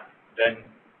gap, then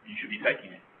you should be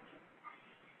taking it.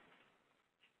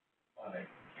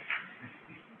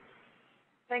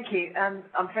 Thank you.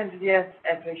 I'm Friends of the Earth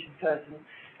air pollution person.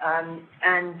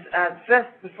 First,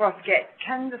 before I forget,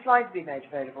 can the slides be made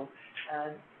available?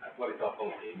 Well, it's our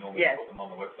policy. Normally Yes. put them on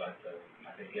the website, so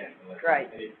I think yes. Unless Great.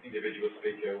 any individual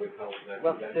speaker withholds their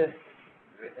Well, consent.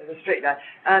 restrict that.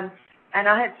 And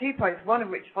I had 2 points, one of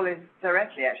which follows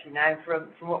directly actually now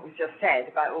from what was just said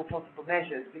about all possible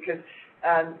measures, because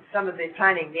some of the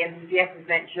planning, the MCCF was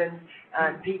mentioned,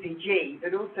 PPG,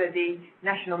 but also the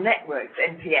national networks,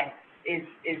 NPS, is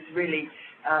really,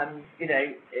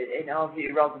 in our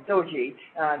view, rather dodgy.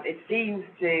 It seems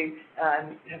to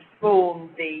have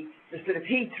spawned the sort of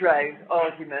Heathrow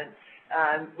argument,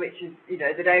 which is,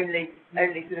 that only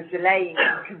sort of delaying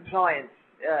compliance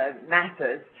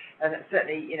matters, and that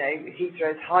certainly,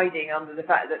 Heathrow's hiding under the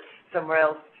fact that somewhere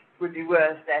else would be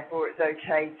worse, therefore it's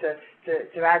okay to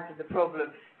add to the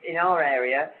problem in our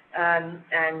area, and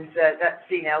that's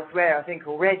seen elsewhere, I think,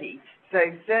 already. So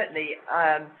certainly,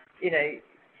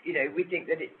 we think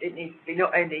that it needs to be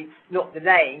not only not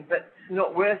delaying, but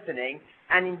not worsening,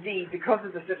 and indeed, because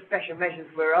of the sort of special measures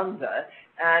we're under,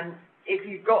 if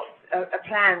you've got a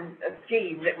plan, a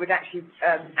scheme that would actually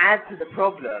add to the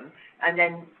problem, and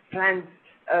then plans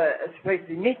are supposed to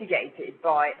be mitigated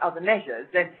by other measures,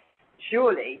 then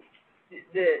surely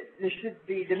the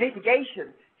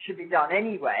mitigation should be done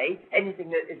anyway, anything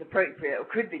that is appropriate or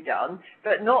could be done,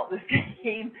 but not the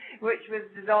scheme which was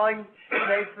designed,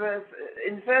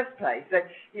 in the first place. So,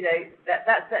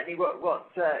 that's certainly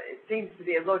what it seems to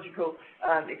be a logical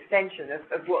extension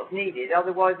of what's needed.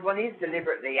 Otherwise, one is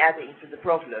deliberately adding to the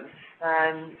problem.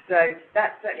 So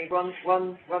that's certainly one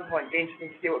point. It'd be interesting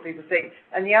to see what people think.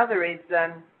 And the other is,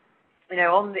 on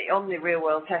the real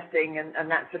world testing and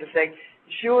that sort of thing.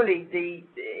 Surely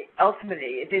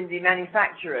ultimately it's in the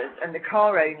manufacturers and the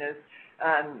car owners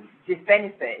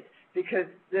disbenefit, because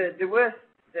the worse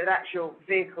that actual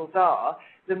vehicles are,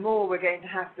 the more we're going to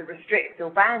have to restrict or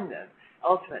ban them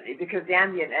ultimately, because the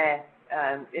ambient air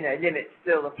limits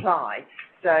still apply.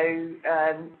 So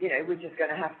we're just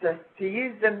going to have to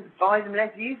use them, buy them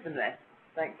less, use them less.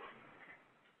 Thanks.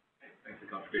 Thanks for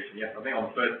the contribution. Yes, I think on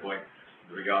the first point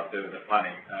with regard to the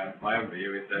planning, my own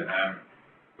view is that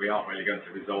we aren't really going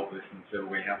to resolve this until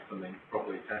we have something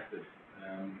properly tested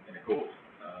in a court.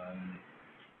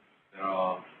 There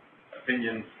are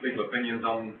legal opinions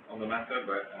on the matter,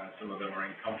 but some of them are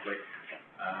in conflict,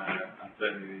 and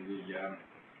certainly the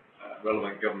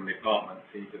relevant government departments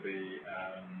seem to be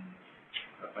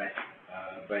at best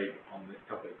vague on this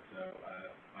topic. So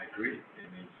I agree it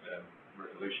needs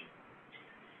resolution.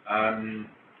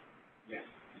 Yes,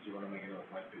 did you want to make another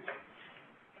point, please?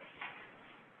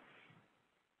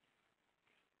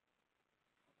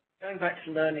 Going back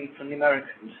to learning from the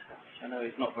Americans, which I know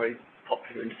is not very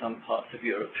popular in some parts of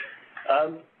Europe, I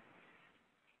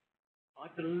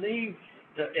believe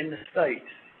that in the States,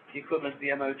 the equivalent of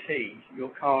the MOT, your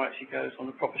car actually goes on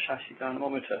a proper chassis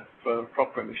dynamometer for a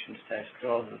proper emissions test,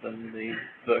 rather than the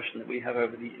version that we have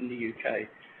in the UK.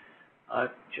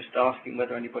 I'm just asking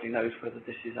whether anybody knows whether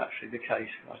this is actually the case.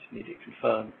 I just need it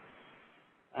confirmed.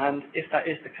 And if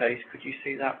that is the case, could you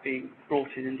see that being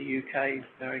brought in the UK,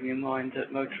 bearing in mind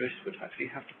that motorists would actually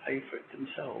have to pay for it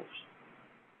themselves?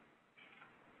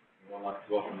 Well, I'd like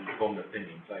to often inform the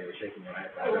opinion, so you're shaking your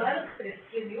head. Well, I looked at this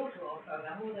in the auto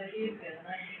program all those years ago in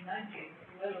the 1990s,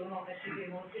 whether or not there should be a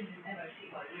more stringent MOT,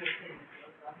 like European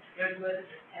roadworthy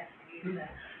tests to use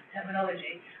their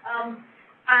terminology.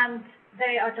 And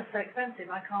they are just so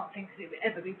expensive, I can't think that it would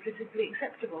ever be politically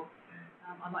acceptable.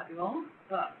 I might be wrong,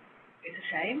 but it's a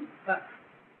shame, but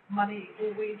money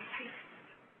always cheap.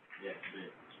 Yes,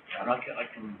 and I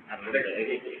can have a look at it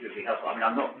if it would be helpful. I mean,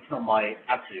 it's not my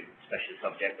absolute specialist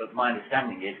subject, but my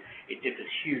understanding is it differs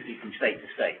hugely from state to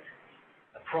state.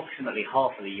 Approximately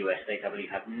half of the US states, I believe,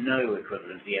 have no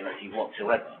equivalent to the MOT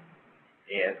whatsoever.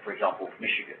 Here, for example,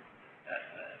 Michigan,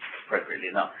 appropriately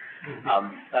enough.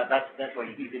 That's why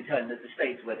you can tell that the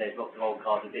states where there's lots of old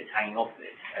cars with bits hanging off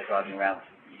it, driving around,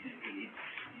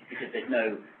 because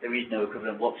there is no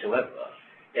equivalent whatsoever.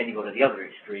 Then you've got at the other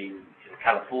extreme,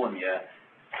 California,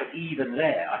 but even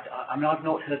there, I mean, I've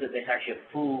not heard that there's actually a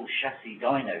full chassis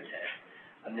dyno test,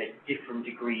 and there's different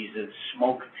degrees of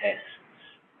smog tests,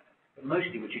 but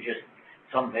mostly which are just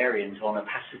some variants on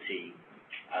opacity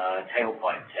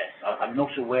tailpipe tests. I'm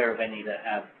not aware of any that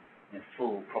have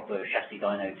full, proper chassis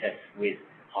dyno tests with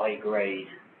high-grade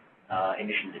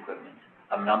emissions equipment.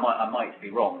 I mean, I might be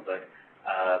wrong, but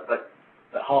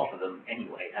half of them,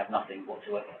 anyway, have nothing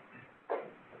whatsoever.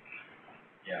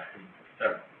 Yeah,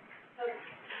 Sarah.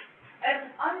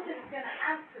 I'm just going to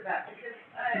add to that, because,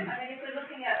 I mean, if we're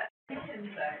looking at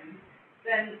emission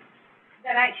zones,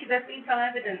 then actually there's been some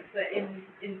evidence that in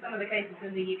some of the cases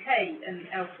in the UK and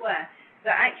elsewhere,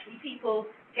 that actually people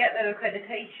get their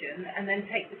accreditation, and then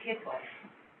take the kit off.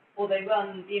 Or they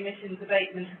run the emissions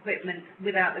abatement equipment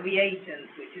without the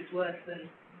reagents, which is worse than,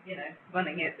 you know,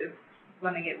 running it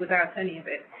without any of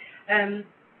it.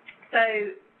 So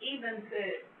even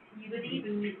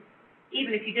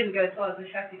if you didn't go as far as the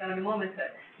chassis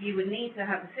dynamometer, you would need to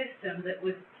have a system that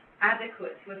was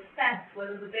adequate to assess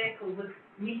whether the vehicle was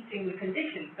meeting the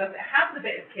conditions. Does it have the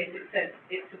bit of kit it says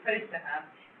it's supposed to have?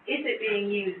 Is it being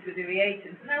used with the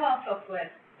reagents? And there are software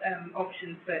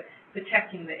options for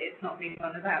checking that it's not being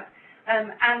run about.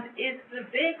 And is the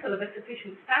vehicle of a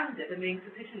sufficient standard and being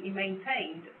sufficiently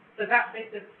maintained for that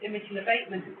bit of emission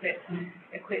abatement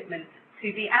equipment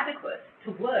to be adequate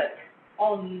to work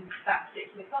on that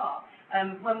particular car?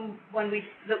 When we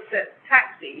looked at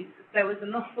taxis, there was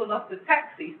an awful lot of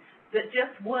taxis that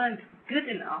just weren't good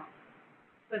enough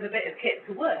for the bit of kit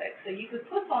to work. So you could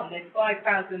put on this £5,000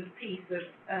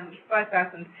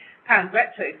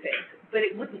 retrofit, but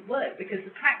it wouldn't work because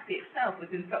the taxi itself was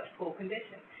in such poor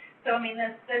condition. So I mean,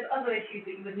 there's other issues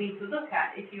that you would need to look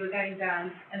at if you were going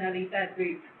down an LEZ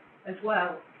route as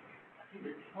well. I think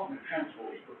the Department of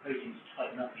Transport is proposing to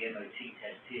tighten up the MOT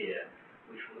test here,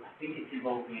 which will, I think it's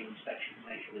involving an inspection to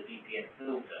make sure the DPF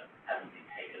filter hasn't been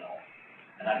taken off.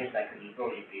 And I guess that could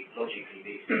logically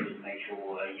be extended to make sure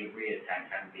your rear tank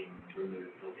hasn't been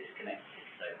removed or disconnected.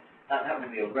 So that would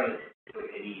be a relatively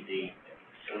quick and easy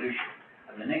solution.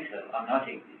 And the next level, I mean, I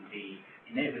think it would be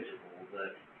inevitable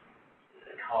that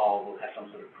a car will have some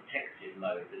sort of protective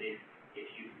mode, that if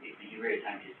the rear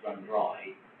tank is run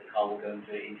dry, the car will go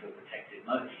into a protective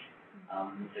mode.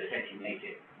 To essentially make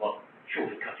it, well,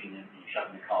 short of cutting and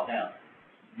shutting the car down,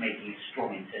 making a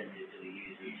strong incentive to the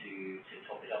user to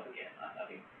top it up again. I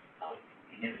think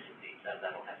inevitably that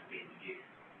will have to be introduced.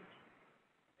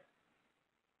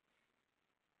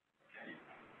 Okay.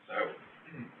 So,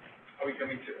 are we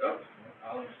coming to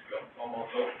Alan's got one more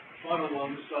thought? Final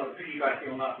one, just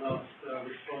piggybacking on that last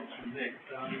response from Nick.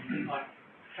 I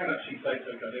can actually say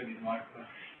so, I don't need the microphone.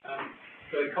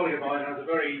 So a colleague of mine has a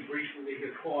very recently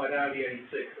acquired Audi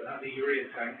A6 that had a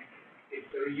urea tank. If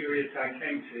the urea tank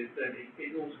empties, then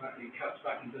it automatically cuts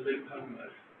back into loop home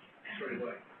mode straight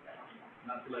away. And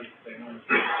that's the latest technology.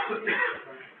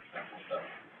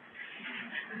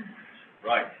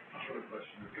 Right. I've got a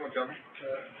question. Go on, John.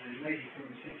 The lady from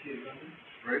the city of London.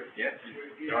 Ruth, yes,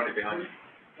 you're already behind.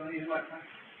 Don't use the microphone.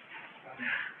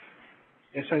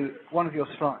 Yeah, so one of your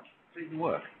slides, does it even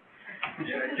work?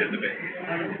 Yeah, just a bit.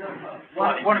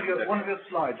 One of your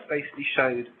slides basically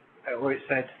showed, where it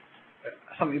said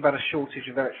something about a shortage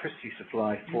of electricity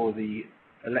supply for the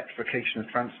electrification of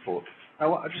transport.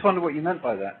 I just wonder what you meant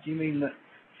by that. Do you mean that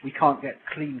we can't get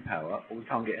clean power, or we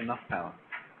can't get enough power?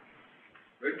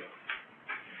 Ruth?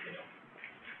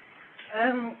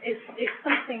 It's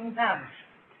something that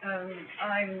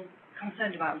I'm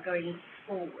concerned about going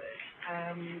forward,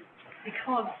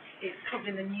 because it's covered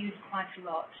in the news quite a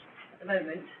lot at the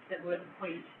moment that we're at the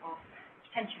point of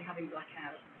potentially having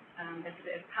blackouts. There's a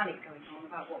bit of panic going on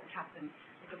about what would happen.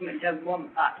 The government don't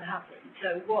want that to happen.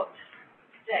 So what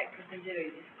DEC has been doing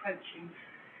is approaching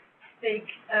big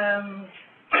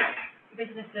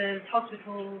businesses,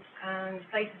 hospitals and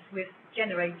places with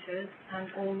generators and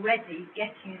already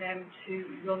getting them to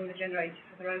run the generator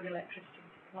for their own electricity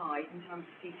supply in terms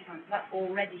of peak times. That's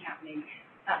already happening.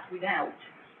 That's without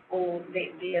all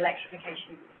the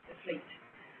electrification of the fleet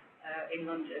in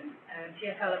London.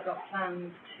 TfL have got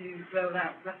plans to roll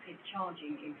out rapid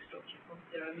charging infrastructure for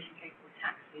zero emission capable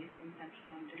taxis in central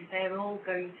London. They're all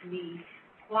going to need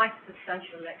quite a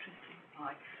substantial electricity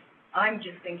supply. I'm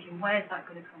just thinking, where's that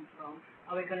going to come from?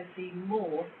 Are we going to see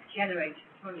more generators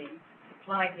running to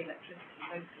supply the electricity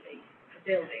locally for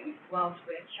buildings whilst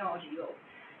we're charging up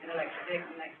an electric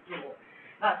vehicle next door?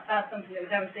 That's something that we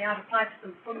don't see. I've applied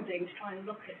for some funding to try and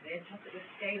look at this, look at the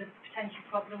scale of the potential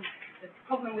problem. The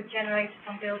problem with generators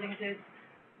on buildings is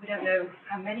we don't know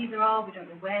how many there are, we don't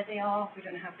know where they are, we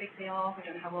don't know how big they are, we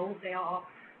don't know how old they are,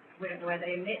 we don't know where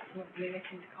they emit. Some of them emit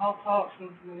into car parks,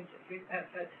 some of them emit at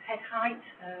head height.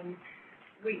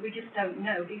 We just don't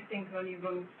know. These things are only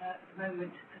run at the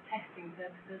moment for testing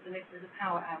purposes, and if there's a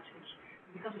power outage,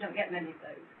 because we don't get many of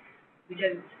those, we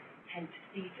don't tend to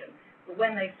see them. But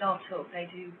when they start up, they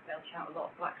do belch out a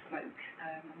lot of black smoke,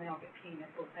 and they are a bit cleaner,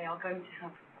 but they are going to have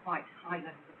quite high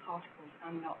levels of particles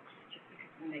and NOx just because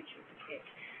of the nature of the kit.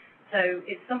 So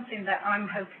it's something that I'm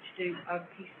hoping to do a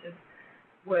piece of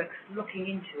work looking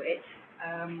into it,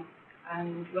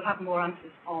 and we'll have more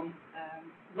answers on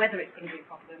whether it's going to be a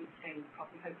problem, scale of the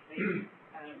problem, hopefully,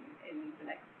 in the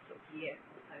next sort of year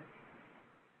or so.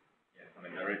 Yes, I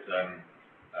mean, there is a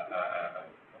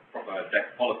proper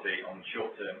DEC policy on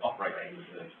short-term operating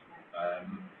reserves,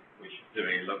 which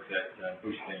really looks at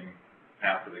boosting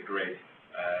power to the grid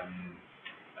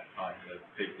at times of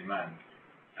peak demand.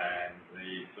 And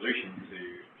the solution to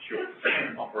short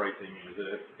operating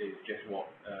reserves is, guess what,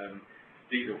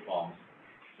 diesel farms.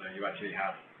 So you actually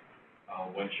have a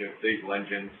whole bunch of diesel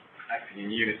engines acting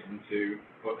in unison to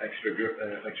put extra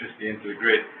electricity into the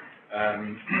grid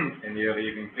in the early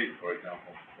evening peak, for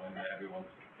example, when everyone's...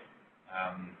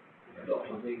 a lot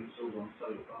of being installed on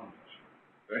solar farms.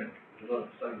 Sorry? There's a lot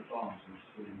of solar farms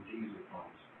installing diesel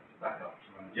farms to back up to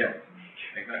run. Yes,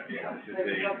 exactly. Yeah, this is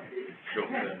the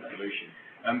short-term solution.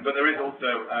 But there is also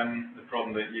the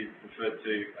problem that you referred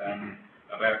to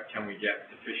about can we get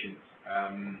sufficient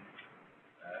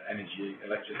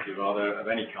electricity rather, of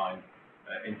any kind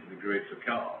into the grid for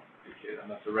cars,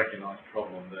 and that's a recognised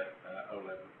problem that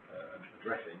OLED are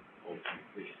addressing, or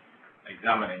at least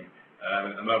examining.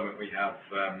 At the moment we have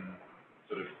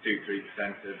sort of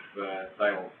 2-3% of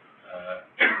sales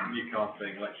new cars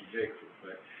being electric vehicles,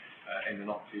 but in the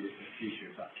not too distant future,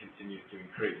 if that continues to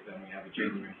increase, then we have a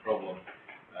genuine problem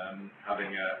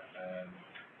having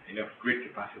enough grid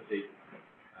capacity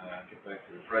compared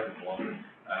to the present one,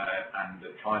 and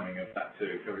the timing of that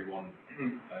too. If everyone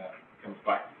comes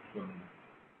back from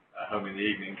home in the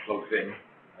evening, plugs in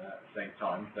at the same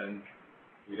time, then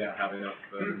we don't have enough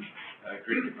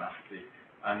grid capacity.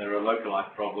 And there are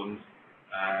localised problems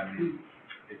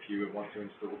if you want to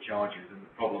install chargers, and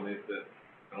the problem is that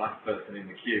the last person in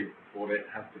the queue for it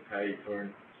has to pay for,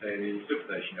 say, the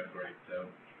substation upgrade. So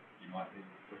you might be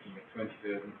looking at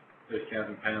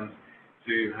 £30,000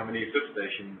 to have a new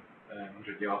substation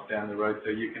 100 yards down the road,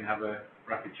 so you can have a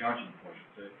rapid charging point.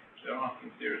 So there are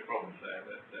some serious problems there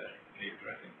that need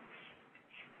addressing.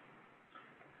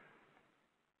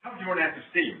 How do you run out of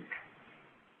steam?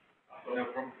 No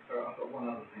problem. I've got one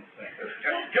other thing to say.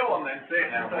 Go on then, say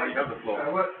it now while you have the floor.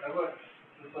 I worked for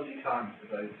the Sunday Times, for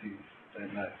those who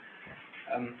don't know.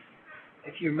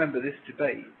 If you remember, this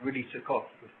debate really took off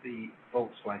with the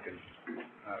Volkswagen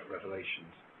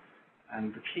revelations.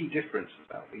 And the key difference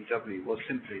about VW was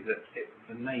simply that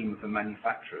the name of the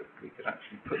manufacturer we could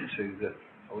actually put to the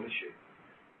whole issue.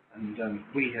 And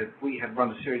we had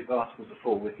run a series of articles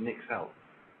before with Nick's help,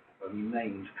 where we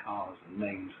named cars and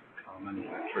named car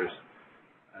manufacturers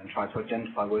and tried to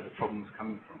identify where the problem was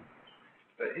coming from.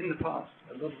 But in the past,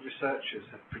 a lot of researchers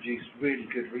have produced really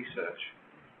good research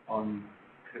on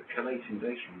collating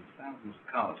data from thousands of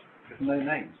cars with no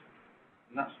names.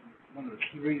 And that's one of the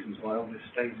key reasons why all this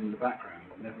stays in the background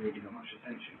and never really got much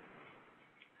attention.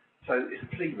 So it's a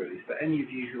plea really for any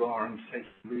of you who are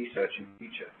undertaking research in the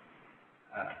future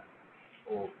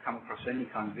or come across any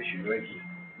kind of issue related,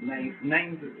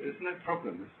 name there's no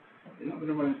problem. You're not going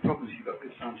to run into problems if you've got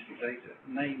good scientific data.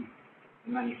 Name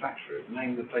the manufacturers,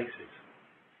 name the places.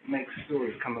 It makes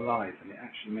stories come alive, and it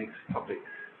actually makes the public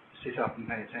sit up and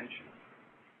pay attention.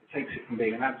 It takes it from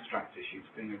being an abstract issue to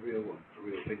being a real one for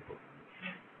real people.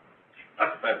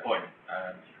 That's a fair point.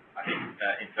 I think,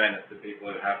 in fairness to people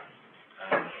who have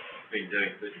been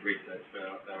doing such research,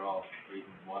 there are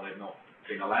reasons why they've not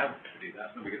been allowed to do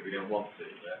that. It's not because we don't want to,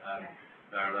 but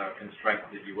there are constraints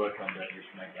that you work under which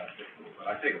make that difficult. But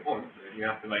I take the point that you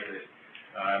have to make this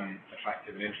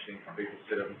attractive and interesting for people to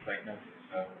sit up and take notice.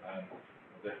 So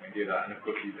we'll definitely do that. And of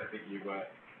course, I think you were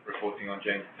reporting on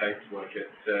James Tate's work at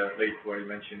Leeds, where he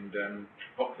mentioned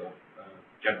Vauxhall,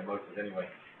 General Motors anyway,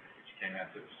 which came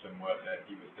out of some work that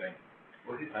he was doing.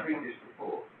 Well, his previous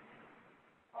report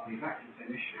on exactly the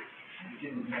same issue, he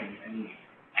didn't name any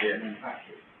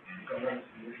manufacturers. He got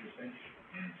relatively little attention.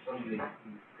 Suddenly,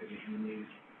 he in the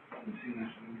news, in two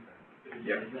national newspapers.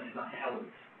 Yeah. Is that Helen?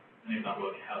 Is that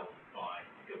work held by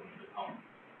the government department?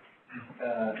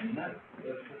 No.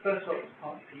 The first one was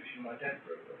partly commissioned by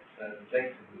Defra, but the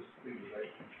data was really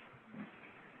late.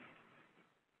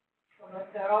 Well,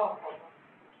 there are problems.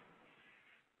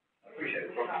 I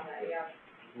appreciate the problem.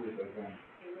 Always goes wrong.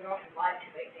 We would often like to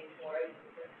make things more open,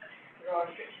 but there are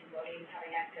restrictions on even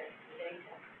having access to the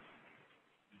data.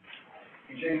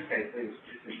 In James' case, they were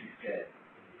specifically scared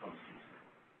of the consequences,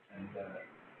 and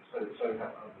so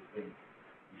have others been,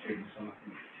 including some, I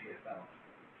think, TfL.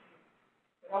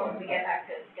 But often we get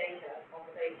access to data on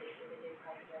the basis that it is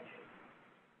confidential.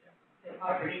 Yeah. So if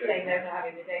I would say no to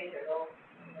having the data, or...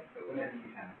 But whenever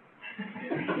you can.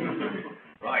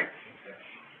 Right.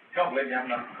 Can't believe you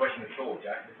haven't asked a question at all,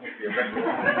 Jack. This must be a record.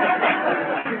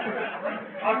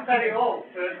 I've said it all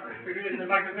because it's a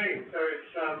magazine, so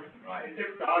it's right. It's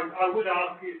different. I would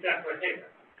ask you Defra here.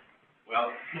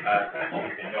 Well,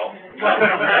 obviously not.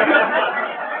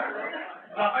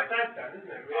 I said that, isn't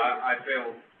it? Really? I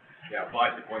feel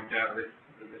obliged to point out that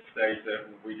this stage that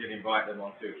we did invite them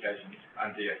on 2 occasions,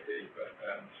 and DSD, but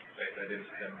they didn't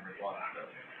reply. So,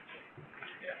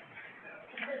 yeah.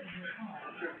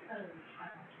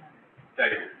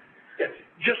 David. Yes,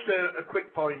 just a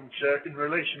quick point in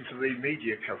relation to the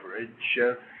media coverage.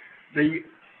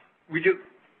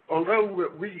 Although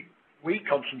we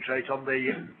concentrate on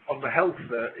the health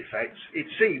effects, it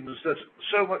seems that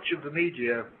so much of the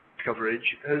media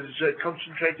coverage has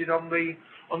concentrated on the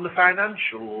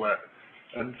financial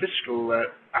and fiscal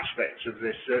aspects of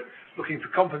this, looking for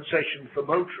compensation for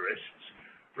motorists,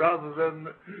 rather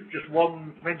than just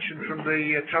one mention from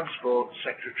the Transport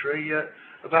Secretary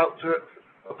about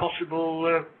a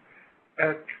possible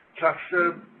class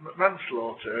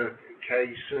manslaughter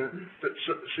case that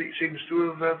seems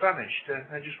to have vanished.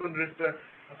 I just wonder if a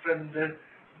friend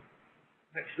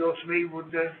next door to me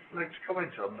would like to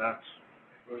comment on that.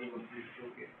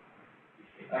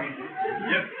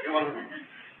 Yes, go on.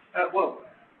 Well,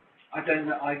 I don't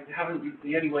know. I haven't.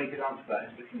 The only way you could answer that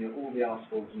is looking at all the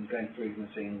articles and going through them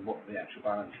and seeing what the actual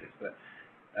balance is. But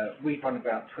we've run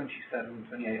about 28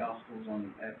 articles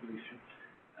on air pollution,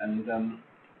 and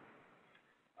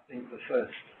I think the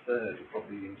first third are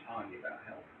probably entirely about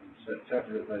health, and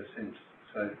several of those since.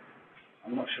 So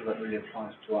I'm not sure that really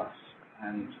applies to us.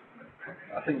 And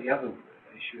I think the other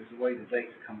issue is the way the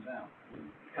data comes out. If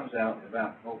it comes out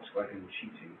about Volkswagen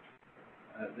cheating,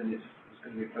 then it's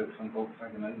going to be focused on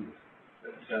Volkswagen owners.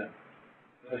 But as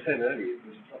I said earlier,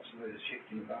 there's lots of ways of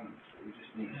shifting the balance. So we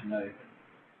just need to know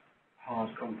hard,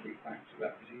 concrete facts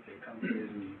about particular countries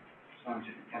and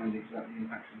scientific findings about the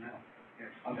impact on health.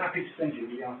 I'm happy to send you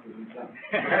the articles we've done.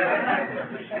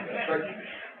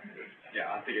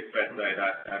 Yeah, I think it's fair to say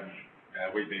that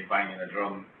we've been banging a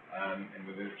drum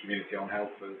within this community on health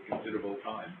for considerable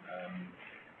time.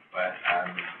 But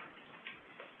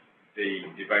the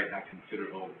debate had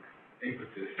considerable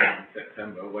impetus in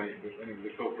September when it was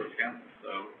a corporate scandal.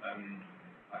 So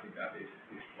I think that is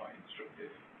quite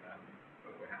instructive.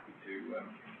 But we're happy to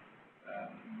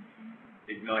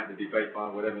ignite the debate by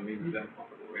whatever means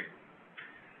possible, really.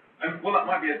 Well, that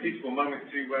might be a suitable moment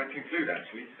to conclude,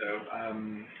 actually. So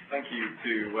thank you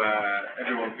to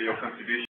everyone for your contribution.